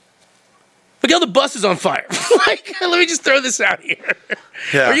 Miguel, the bus is on fire. Like, let me just throw this out here.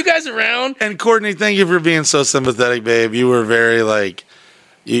 Yeah. Are you guys around? And Courtney, thank you for being so sympathetic, babe. You were very like,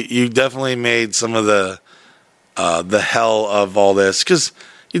 you definitely made some of the hell of all this, because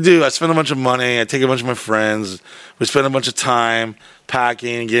you do. I spend a bunch of money. I take a bunch of my friends. We spend a bunch of time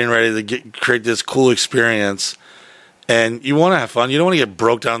packing and getting ready to create this cool experience. And you want to have fun. You don't want to get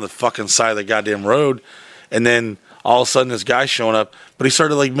broke down the fucking side of the goddamn road. And then all of a sudden this guy showing up, but he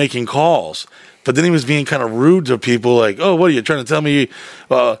started like making calls. But then he was being kind of rude to people, like, "Oh, what are you trying to tell me?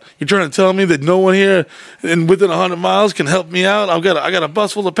 You're trying to tell me that no one here and within 100 miles can help me out? I got a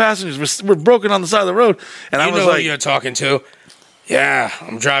bus full of passengers. We're broken on the side of the road." And I was like, who you're talking to. Yeah,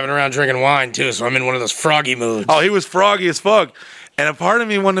 I'm driving around drinking wine too, so I'm in one of those froggy moods. "Oh, he was froggy as fuck." And a part of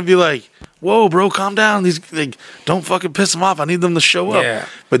me wanted to be like, "Whoa, bro, calm down. These like, don't fucking piss them off. I need them to show up." Yeah.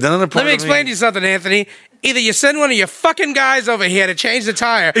 But then another part Let me of explain to you something, Anthony. Either you send one of your fucking guys over here to change the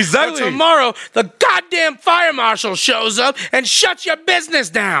tire, Exactly. or tomorrow the goddamn fire marshal shows up and shuts your business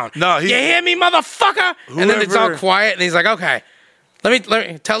down. No, you hear me, motherfucker? And then it's all Whoever- quiet, and he's like, okay. Let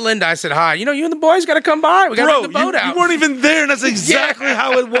me tell Linda I said hi. You know, you and the boys got to come by. We got to Bro, bring the boat out. you weren't even there, and that's exactly Yeah.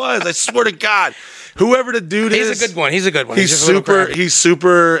 how it was. I swear to God. Whoever the dude is. He's a good one. He's a good one. He's just a little super. crappy. He's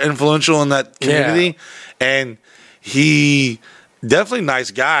super influential in that community, and he definitely nice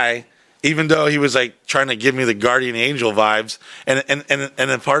guy. Even though he was like trying to give me the guardian angel vibes, and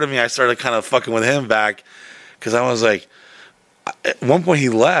then part of me, I started kind of fucking with him back, because I was like, at one point he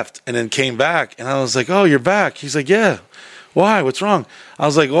left and then came back, and I was like, "Oh, you're back." He's like, "Yeah." Why? What's wrong? I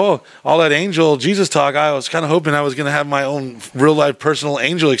was like, "Oh, all that angel Jesus talk. I was kind of hoping I was going to have my own real life personal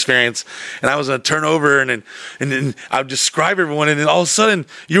angel experience, and I was going to turn over and then I would describe everyone, and then all of a sudden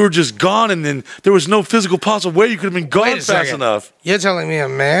you were just gone, and then there was no physical possible way you could have been gone Wait a fast second. enough." You're telling me a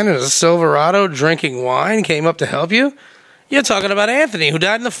man in a Silverado drinking wine came up to help you? You're talking about Anthony, who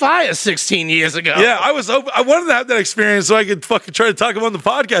died in the fire 16 years ago. Yeah, I wanted to have that experience so I could fucking try to talk about on the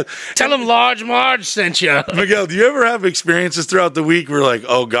podcast. Tell him Large Marge sent you. Miguel, do you ever have experiences throughout the week where like,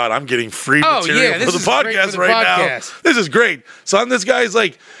 "Oh God, I'm getting free Oh, material yeah, for this the is great podcast for the right podcast. now. This is great." So I'm this guy's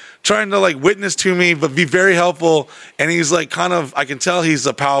like trying to like witness to me, but be very helpful. And he's like kind of, I can tell he's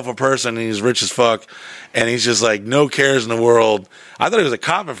a powerful person, and he's rich as fuck, and he's just like no cares in the world. I thought he was a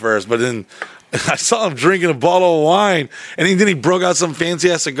cop at first, but then I saw him drinking a bottle of wine, and then he broke out some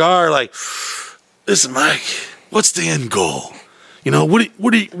fancy ass cigar. Like, "Listen, Mike, what's the end goal? You know,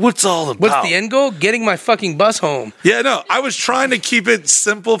 what's all about? What's the end goal? Getting my fucking bus home. Yeah, no, I was trying to keep it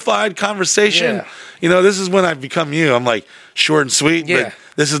simplified conversation. Yeah. You know, this is when I've become you. I'm like short and sweet, Yeah. but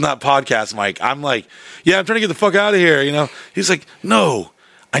this is not podcast, Mike. I'm like, yeah, I'm trying to get the fuck out of here, you know? He's like, "No,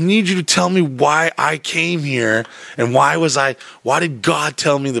 I need you to tell me why I came here and why did God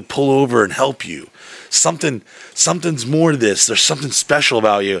tell me to pull over and help you? Something's more to this. There's something special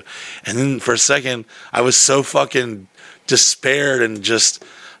about you." And then for a second, I was so fucking despaired and just,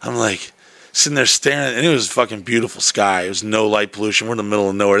 I'm like sitting there staring, and it was a fucking beautiful sky. It was no light pollution. We're in the middle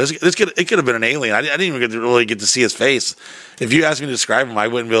of nowhere. It could have been an alien. I didn't even really get to see his face. If you asked me to describe him, I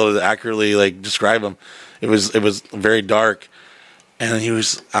wouldn't be able to accurately like describe him. It was very dark. And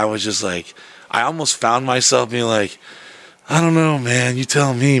I was just like, I almost found myself being like, I don't know, man. You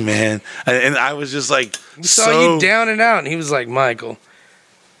tell me, man. And I was just like, He saw you down and out, and he was like, Michael,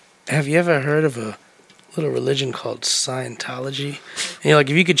 have you ever heard of a little religion called Scientology? And you're like,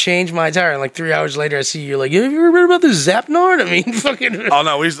 if you could change my tire, and like 3 hours later, I see you're like, have you ever read about the Zapnord? I mean, fucking. Oh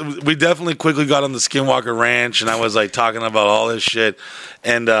no, we definitely quickly got on the Skinwalker Ranch, and I was like talking about all this shit,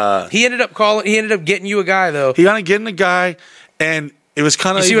 and He ended up getting you a guy though. he got getting a guy, and it was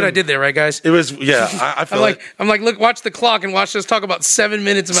kind of. You see what I did there, right, guys? It was I feel I'm like, look, watch the clock and watch us talk about 7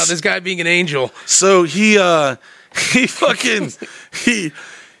 minutes about this guy being an angel. So he fucking he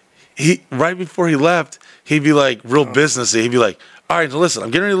right before he left, he'd be like real businessy. He'd be like, all right, so listen,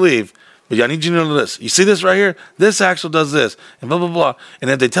 I'm getting ready to leave, but I need you to know this. You see this right here? This axle does this, and blah, blah, blah. And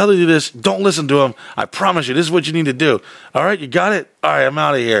if they tell you this, don't listen to them. I promise you, this is what you need to do. All right, you got it? All right, I'm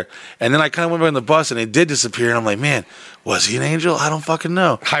out of here. And then I kind of went back on the bus, and it did disappear, and I'm like, man, was he an angel? I don't fucking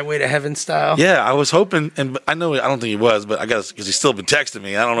know. Highway to Heaven style. Yeah, I was hoping, and I don't think he was, but I guess because he's still been texting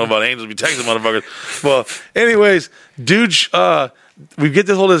me. I don't know about angels be texting motherfuckers. Well, anyways, dude, we get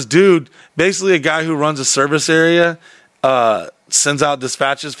to hold this dude, basically a guy who runs a service area, sends out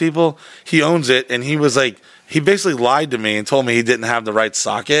dispatches people. He owns it, and he was like, he basically lied to me and told me he didn't have the right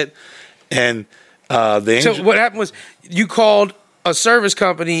socket. And the angel. So what happened was you called a service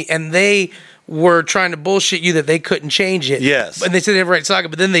company, and they were trying to bullshit you that they couldn't change it. Yes. And they said they have the right socket,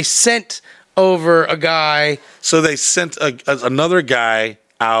 but then they sent over a guy. So they sent another guy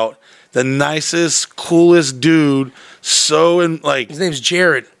out, the nicest, coolest dude. His name's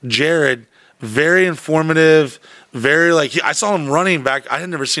Jared. Jared, very informative, very I saw him running back. I had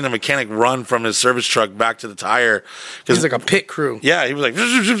never seen a mechanic run from his service truck back to the tire. He's like a pit crew. Yeah, he was like,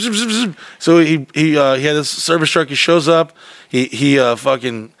 zip, zip, zip, zip. So he had his service truck. He shows up. He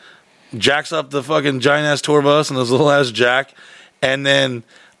fucking jacks up the fucking giant ass tour bus and this little ass jack. And then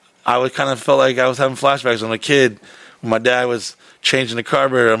I would kind of felt like I was having flashbacks when a kid. When my dad was changing the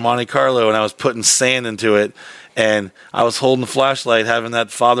carburetor at Monte Carlo, and I was putting sand into it. And I was holding the flashlight, having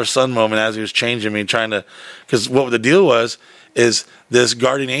that father-son moment as he was changing me, trying to, because what the deal was, is this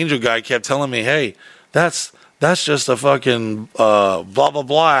guardian angel guy kept telling me, hey, that's just a fucking blah blah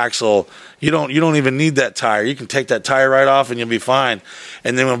blah axle. You don't even need that tire. You can take that tire right off and you'll be fine.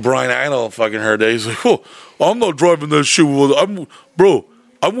 And then when Brian Idle fucking heard that, he's like, oh, I'm not driving that shit. I'm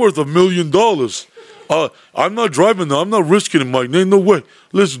worth $1 million. I'm not driving that. I'm not risking it, Mike. Ain't no way.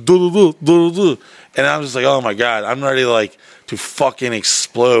 Listen, and I'm just like, oh my God, I'm ready to fucking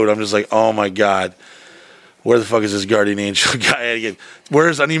explode. I'm just like, oh my God, where the fuck is this guardian angel guy?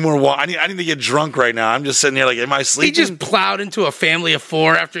 I need more water. I need to get drunk right now. I'm just sitting here like, am I sleeping? He just plowed into a family of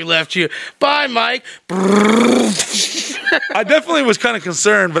 4 after he left you. Bye, Mike. I definitely was kind of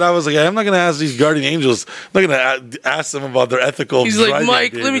concerned, but I was like, I'm not going to ask these guardian angels. I'm not going to ask them about their ethical. He's like,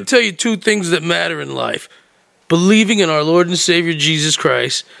 Mike, let me tell you 2 things that matter in life: believing in our Lord and Savior Jesus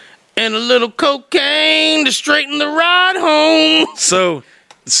Christ, and a little cocaine to straighten the ride home. So,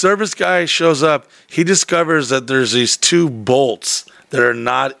 the service guy shows up. He discovers that there's these 2 bolts that are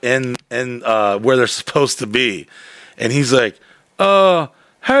not in where they're supposed to be, and he's like,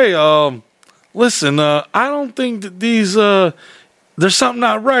 hey, listen, I don't think that these there's something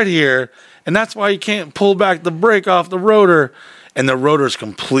not right here, and that's why you can't pull back the brake off the rotor. And the rotor's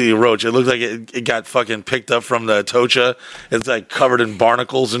completely roach. It looks like it got fucking picked up from the Atocha. It's like covered in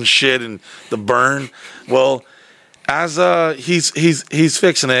barnacles and shit and the burn. Well, as he's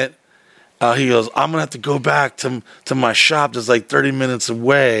fixing it, he goes, I'm gonna have to go back to my shop that's like 30 minutes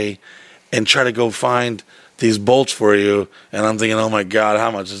away and try to go find these bolts for you. And I'm thinking, oh my God,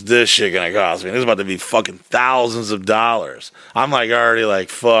 how much is this shit gonna cost me? This is about to be fucking thousands of dollars. I'm like already like,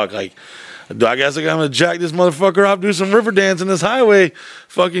 fuck, like, I guess I'm gonna jack this motherfucker off, do some river dance in this highway,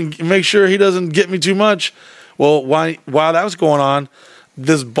 fucking make sure he doesn't get me too much. Well, while that was going on,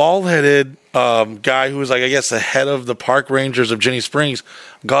 this bald-headed guy who was like, I guess, the head of the park rangers of Jenny Springs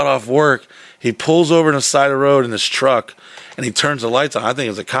got off work. He pulls over to the side of the road in his truck, and he turns the lights on. I think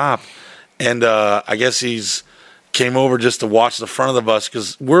it's a cop. And I guess he's came over just to watch the front of the bus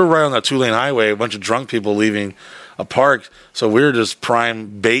because we're right on that 2-lane highway, a bunch of drunk people leaving a park. So we were just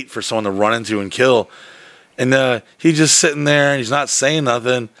prime bait for someone to run into and kill. And he's just sitting there, and he's not saying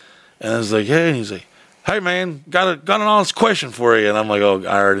nothing. And I was like, hey, and he's like, hey, man, got an honest question for you. And I'm like, oh,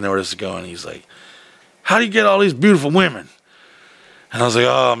 I already know where this is going. He's like, how do you get all these beautiful women? And I was like,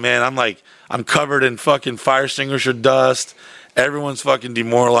 oh, man, I'm covered in fucking fire extinguisher dust. Everyone's fucking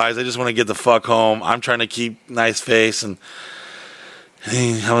demoralized. I just want to get the fuck home. I'm trying to keep nice face. And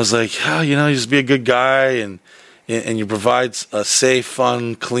I was like, oh, you just be a good guy and you provide a safe,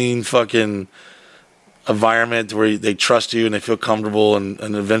 fun, clean fucking environment where they trust you and they feel comfortable, and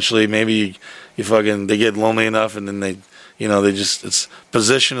eventually maybe you fucking they get lonely enough, and then they just it's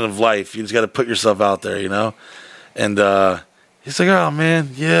position of life. You just got to put yourself out there, And he's like, oh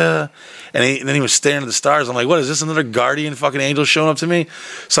man, yeah. And then he was staring at the stars. I'm like, what is this? Another guardian fucking angel showing up to me?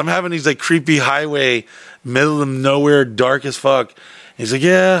 So I'm having these like creepy highway, middle of nowhere, dark as fuck. And he's like,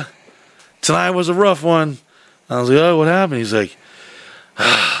 yeah, tonight was a rough one. I was like, oh, what happened? He's like,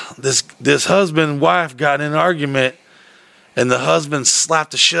 this husband and wife got in an argument, and the husband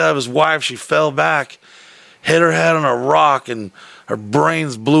slapped the shit out of his wife. She fell back, hit her head on a rock, and her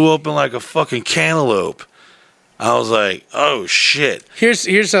brains blew open like a fucking cantaloupe. I was like, oh shit.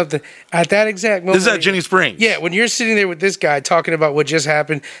 Here's something. At that exact moment, this is at Jenny Springs. Yeah, when you're sitting there with this guy talking about what just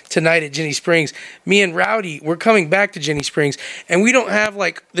happened tonight at Jenny Springs, me and Rowdy, we're coming back to Jenny Springs, and we don't have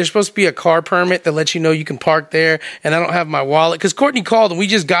there's supposed to be a car permit that lets you know you can park there, and I don't have my wallet because Courtney called and we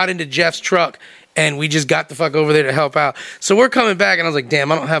just got into Jeff's truck. And we just got the fuck over there to help out. So we're coming back, and I was like, damn,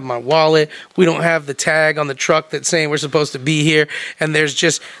 I don't have my wallet. We don't have the tag on the truck that's saying we're supposed to be here. And there's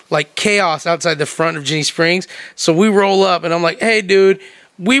just, chaos outside the front of Jenny Springs. So we roll up, and I'm like, hey, dude,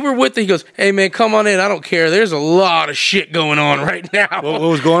 we were with the... He goes, hey, man, come on in. I don't care. There's a lot of shit going on right now. What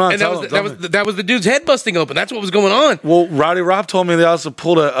was going on? And that was the dude's head busting open. That's what was going on. Well, Rowdy Rob told me they also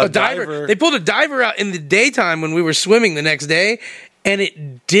pulled a diver. They pulled a diver out in the daytime when we were swimming the next day, and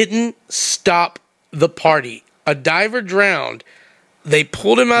it didn't stop the party. A diver drowned. They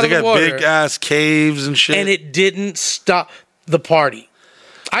pulled him out of the water. They got big ass caves and shit. And it didn't stop the party.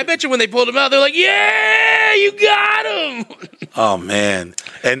 I bet you when they pulled him out, they're like, yeah, you got him. Oh, man.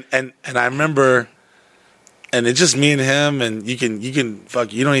 And I remember, and it's just me and him, and you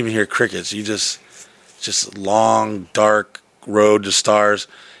don't even hear crickets. You just long, dark road to stars.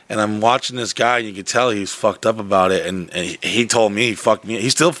 And I'm watching this guy, and you can tell he's fucked up about it. And he told me he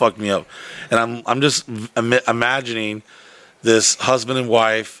still fucked me up. And I'm just imagining this husband and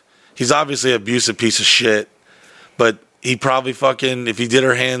wife. He's obviously an abusive piece of shit, but he probably fucking, if he did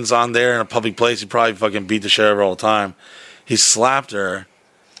her hands on there in a public place, he'd probably fucking beat the shit out of her all the time. He slapped her.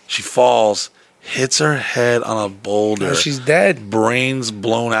 She falls, hits her head on a boulder. Oh, she's dead. Brains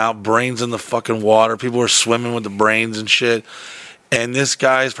blown out, brains in the fucking water. People are swimming with the brains and shit. And this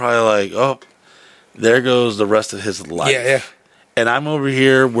guy's probably like, oh, there goes the rest of his life. Yeah. And I'm over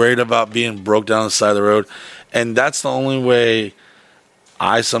here worried about being broke down the side of the road. And that's the only way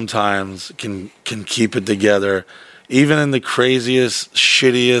I sometimes can keep it together. Even in the craziest,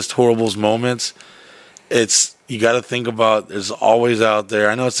 shittiest, horrible moments, you got to think about there's always out there.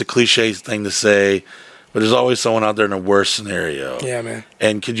 I know it's a cliche thing to say, but there's always someone out there in a worse scenario. Yeah, man.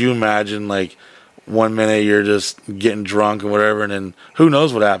 And could you imagine, 1 minute you're just getting drunk and whatever, and then who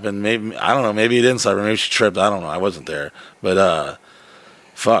knows what happened? Maybe, I don't know, maybe it didn't slap her, maybe she tripped. I don't know. I wasn't there. But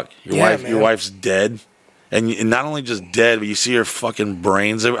fuck, your wife's dead. And not only just dead, but you see her fucking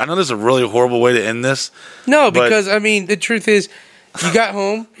brains. I know this is a really horrible way to end this. No, because the truth is, you got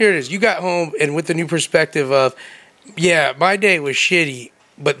home. Here it is. You got home, and with the new perspective of, yeah, my day was shitty,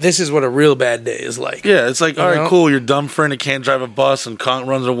 but this is what a real bad day is like. Yeah, it's like, all right, cool. Your dumb friend that can't drive a bus and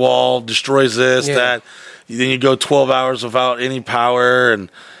runs a wall, destroys this, that. Then you go 12 hours without any power,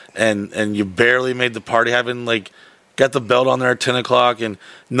 and you barely made the party happen. Got the belt on there at 10 o'clock, and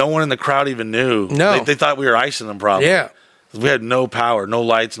no one in the crowd even knew. No. They thought we were icing them probably. Yeah. We had no power, no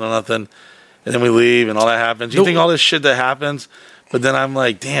lights, no nothing. And then we leave, and all that happens. You think all this shit that happens, but then I'm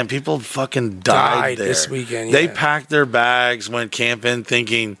like, damn, people fucking died there. This weekend, They packed their bags, went camping,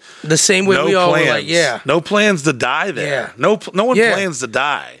 thinking the same way we all were no plans to die there. Yeah. No one plans to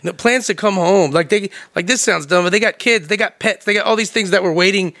die. No plans to come home. This sounds dumb, but they got kids, they got pets, they got all these things that were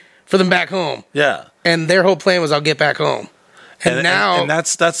waiting for them back home. Yeah. And their whole plan was, I'll get back home. And now... And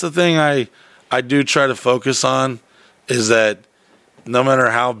that's the thing I do try to focus on, is that no matter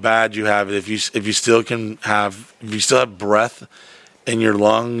how bad you have it, if you still have breath in your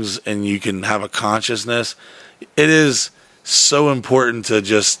lungs and you can have a consciousness, it is so important to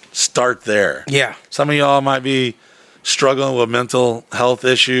just start there. Yeah. Some of y'all might be struggling with mental health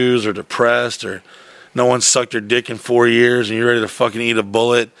issues or depressed, or no one sucked your dick in 4 years and you're ready to fucking eat a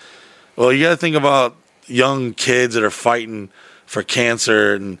bullet. Well, you got to think about young kids that are fighting for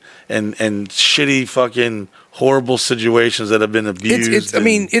cancer and shitty fucking horrible situations that have been abused.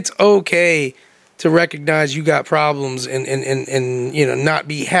 It's okay to recognize you got problems and not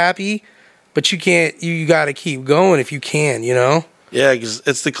be happy, but you got to keep going if you can, Yeah, because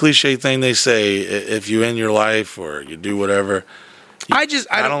it's the cliche thing they say, if you end your life or you do whatever,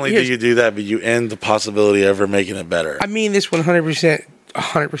 not only do you do that, but you end the possibility of ever making it better. I mean this 100%.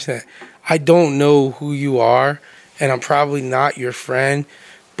 100%. I don't know who you are, and I'm probably not your friend,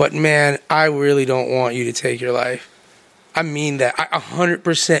 But man, I really don't want you to take your life. I mean that. I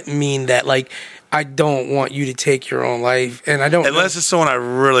 100% mean that. Like, I don't want you to take your own life, and I don't. Unless it's someone I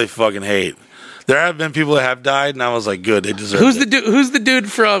really fucking hate. There have been people that have died, and I was like, good, they deserve Who's it. the dude? Who's the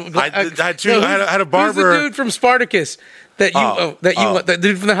dude from? I had a barber. Who's the dude from Spartacus? The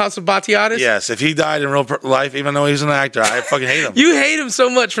dude from the House of Batiatus? Yes, if he died in real life, even though he's an actor, I fucking hate him. You hate him so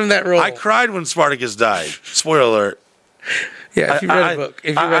much from that role. I cried when Spartacus died. Spoiler alert. Yeah, if you read a book.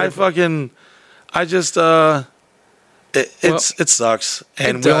 It sucks,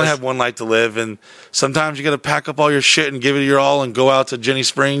 and we only have one life to live, and sometimes you got to pack up all your shit and give it your all and go out to Jenny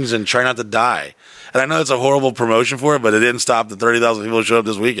Springs and try not to die. And I know it's a horrible promotion for it, but it didn't stop the 30,000 people who showed up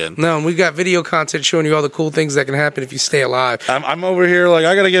this weekend. No, and we got video content showing you all the cool things that can happen if you stay alive. I'm over here like,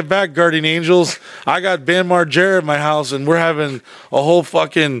 I got to get back, Guardian Angels. I got Bam Margera at my house, and we're having a whole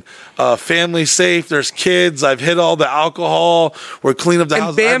fucking family safe. There's kids. I've hit all the alcohol. We're cleaning up the house.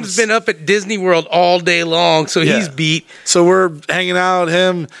 And Bam's been up at Disney World all day long, so he's beat. So we're hanging out.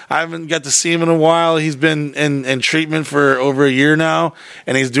 I haven't got to see him in a while. He's been in treatment for over a year now,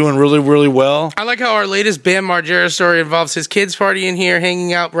 and he's doing really, really well. I like how our latest Bam Margera story involves his kids partying here,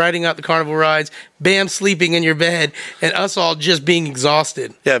 hanging out, riding out the carnival rides, Bam sleeping in your bed, and us all just being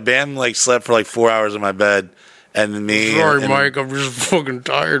exhausted. Yeah, Bam slept for 4 hours in my bed, and me. Sorry, Mike, I'm just fucking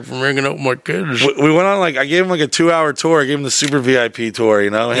tired from hanging out with my kids. We went on I gave him a 2-hour tour. I gave him the super VIP tour.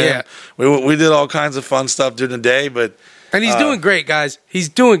 Yeah. We did all kinds of fun stuff during the day, but. And he's doing great, guys. He's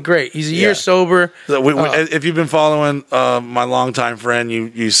doing great. He's a year sober. So if you've been following my longtime friend,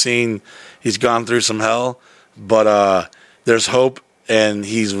 you've seen he's gone through some hell, but there's hope, and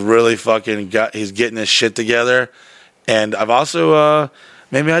he's really he's getting his shit together. And I've also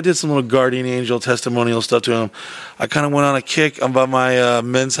maybe I did some little guardian angel testimonial stuff to him. I kind of went on a kick about my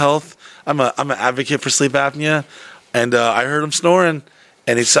men's health. I'm an advocate for sleep apnea, and I heard him snoring,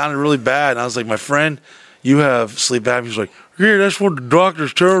 and he sounded really bad. And I was like, my friend, you have sleep apnea. He's like, yeah, that's what the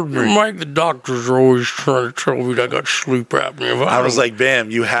doctors told me. Mike, the doctors are always trying to tell me that I got sleep apnea. I was like, Bam,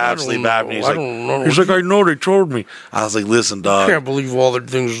 you have sleep apnea. He's like, I know, they told me. I was like, listen, dog. I can't believe all the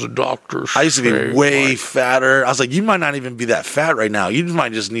things the doctors I used to be say, way Mike. fatter. I was like, you might not even be that fat right now. You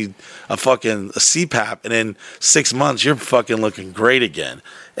might just need a CPAP, and in 6 months, you're fucking looking great again.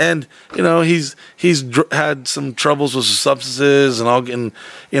 And he's had some troubles with substances and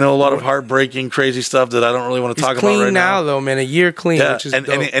a lot of heartbreaking, crazy stuff that I don't really want to talk about right now. Clean now, though, man. A year clean, Yeah, which is and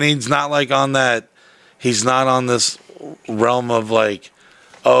dope. he's not on that. He's not on this realm of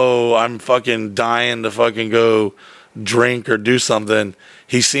oh, I'm fucking dying to fucking go drink or do something.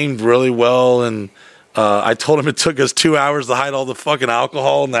 He seemed really well, and I told him it took us 2 hours to hide all the fucking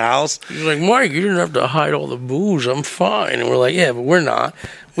alcohol in the house. He's like, Mike, you didn't have to hide all the booze. I'm fine. And we're like, yeah, but we're not.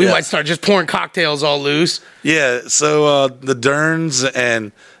 We might start just pouring cocktails all loose. Yeah, so the Derns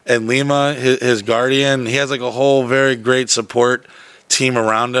and Lima, his guardian, he has a whole very great support team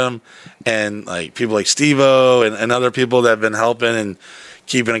around him, and people like Steve-O and other people that have been helping and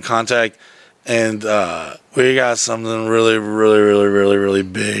keeping in contact. And we got something really, really, really, really, really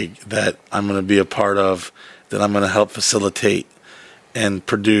big that I'm going to be a part of, that I'm going to help facilitate and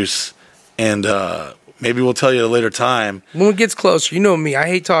produce, and maybe we'll tell you at a later time. When it gets closer, you know me. I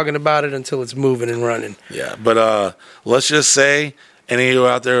hate talking about it until it's moving and running. Yeah, but let's just say, any of you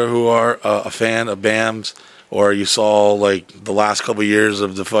out there who are a fan of BAM's, or you saw the last couple of years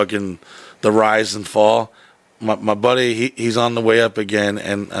of the rise and fall, my buddy, he's on the way up again,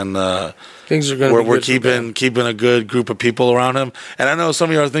 and things are going to be we're keeping a good group of people around him. And I know some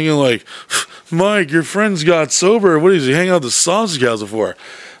of you are thinking Mike, your friend's got sober. What is he hanging out with the sausage gals for?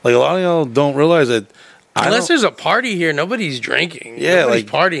 A lot of y'all don't realize that. Unless there's a party here, nobody's drinking. Yeah, nobody's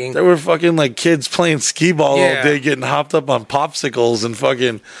partying. There were fucking kids playing skee ball all Yeah. day, getting hopped up on popsicles and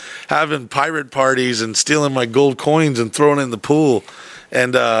fucking having pirate parties and stealing my gold coins and throwing it in the pool.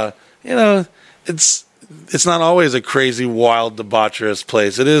 And it's not always a crazy, wild, debaucherous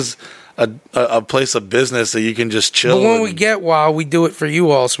place. It is a place of business that you can just chill. But when we get wild, we do it for you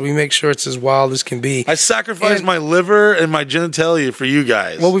all, so we make sure it's as wild as can be. I sacrifice my liver and my genitalia for you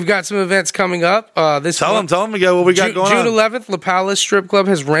guys. Well, we've got some events coming up. Tell them again what we got going June on. 11th, La Palace Strip Club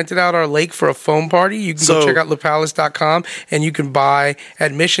has rented out our lake for a foam party. You can go check out lapalace.com, and you can buy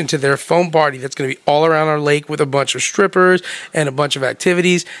admission to their foam party that's going to be all around our lake with a bunch of strippers and a bunch of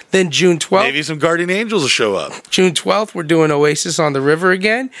activities. Then June 12th. Maybe some guardian angels will show up. June 12th, we're doing Oasis on the River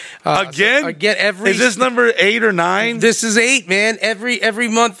again. Again? Every... Is this number 8 or 9? This is 8, man. Every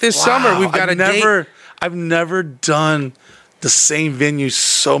month this summer, we've got a date. I've never done the same venue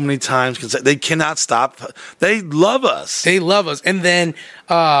so many times. They cannot stop. They love us. They love us. And then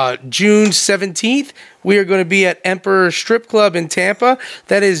June 17th, we are going to be at Emperor Strip Club in Tampa.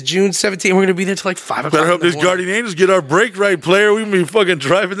 That is June 17th. We're going to be there till like 5 o'clock. Better hope these Guardian Angels get our break right, player. We're going to be fucking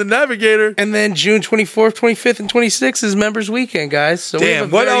driving the Navigator. And then June 24th, 25th, and 26th is Members Weekend, guys. So we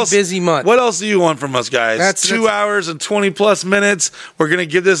have a very busy month. What else do you want from us, guys? That's 2 hours and 20 plus minutes. We're going to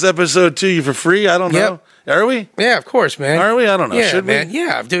give this episode to you for free. I don't know. Are we? Yeah, of course, man. Are we? I don't know. Yeah, Should man. we?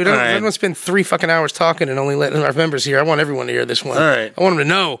 Yeah, dude. I don't want to spend 3 fucking hours talking and only letting our members hear. I want everyone to hear this one. All right. I want them to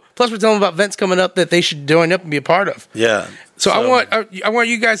know. Plus, we're telling them about events coming up that they should join up and be a part of. Yeah. So I want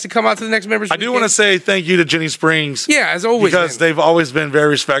you guys to come out to the next members. I do want to say thank you to Jenny Springs. Yeah, as always, because they've always been very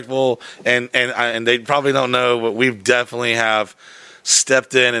respectful, and they probably don't know, but we definitely have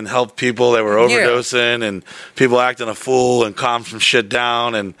stepped in and helped people that were overdosing and people acting a fool and calm some shit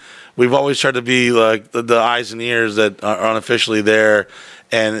down. And we've always tried to be like the eyes and ears that are unofficially there.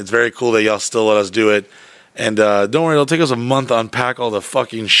 And it's very cool that y'all still let us do it. And don't worry, it'll take us a month to unpack all the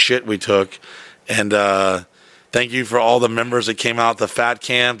fucking shit we took. And thank you for all the members that came out the Fat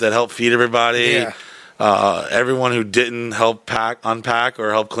Camp that helped feed everybody. Yeah. Everyone who didn't help unpack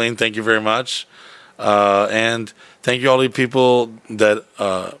or help clean, thank you very much. And thank you all the people that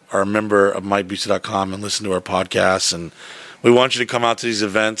are a member of MikeBusey.com and listen to our podcasts. And we want you to come out to these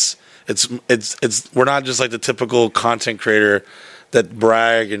events. We're not just like the typical content creator that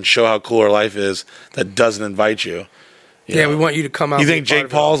brag and show how cool our life is that doesn't invite you. Yeah, we want you to come out. You think Jake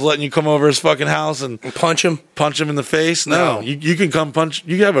Paul's letting you come over his fucking house and punch him in the face? No. You can come punch.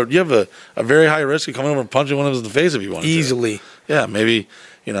 You have a very high risk of coming over and punching one of us in the face if you want easily. Yeah, maybe,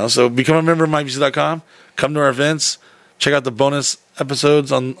 so become a member of MikeBusey.com. Come to our events. Check out the bonus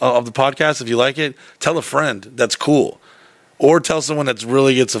episodes of the podcast if you like it. Tell a friend that's cool. Or tell someone that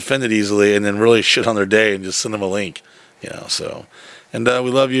really gets offended easily and then really shit on their day and just send them a link. And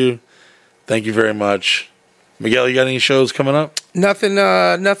we love you. Thank you very much. Miguel, you got any shows coming up? Nothing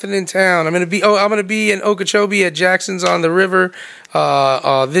in town. I'm gonna be in Okeechobee at Jackson's on the River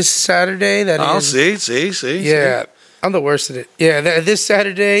this Saturday. See. Yeah, I'm the worst at it. Yeah, this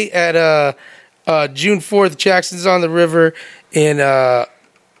Saturday at June 4th, Jackson's on the River in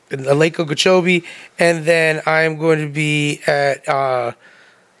Lake Okeechobee, and then I am going to be at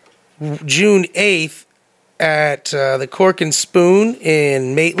June 8th at the Cork and Spoon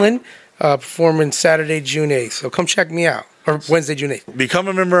in Maitland. Performing Saturday, June 8th. So come check me out. Or Wednesday, June 8th. Become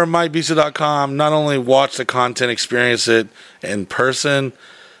a member of MikeBusey.com. Not only watch the content, experience it in person.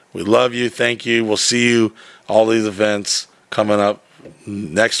 We love you. Thank you. We'll see you all these events coming up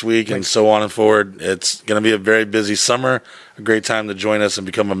next week and so on and forward. It's going to be a very busy summer. A great time to join us and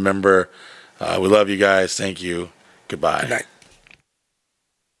become a member. We love you guys. Thank you. Goodbye. Good night.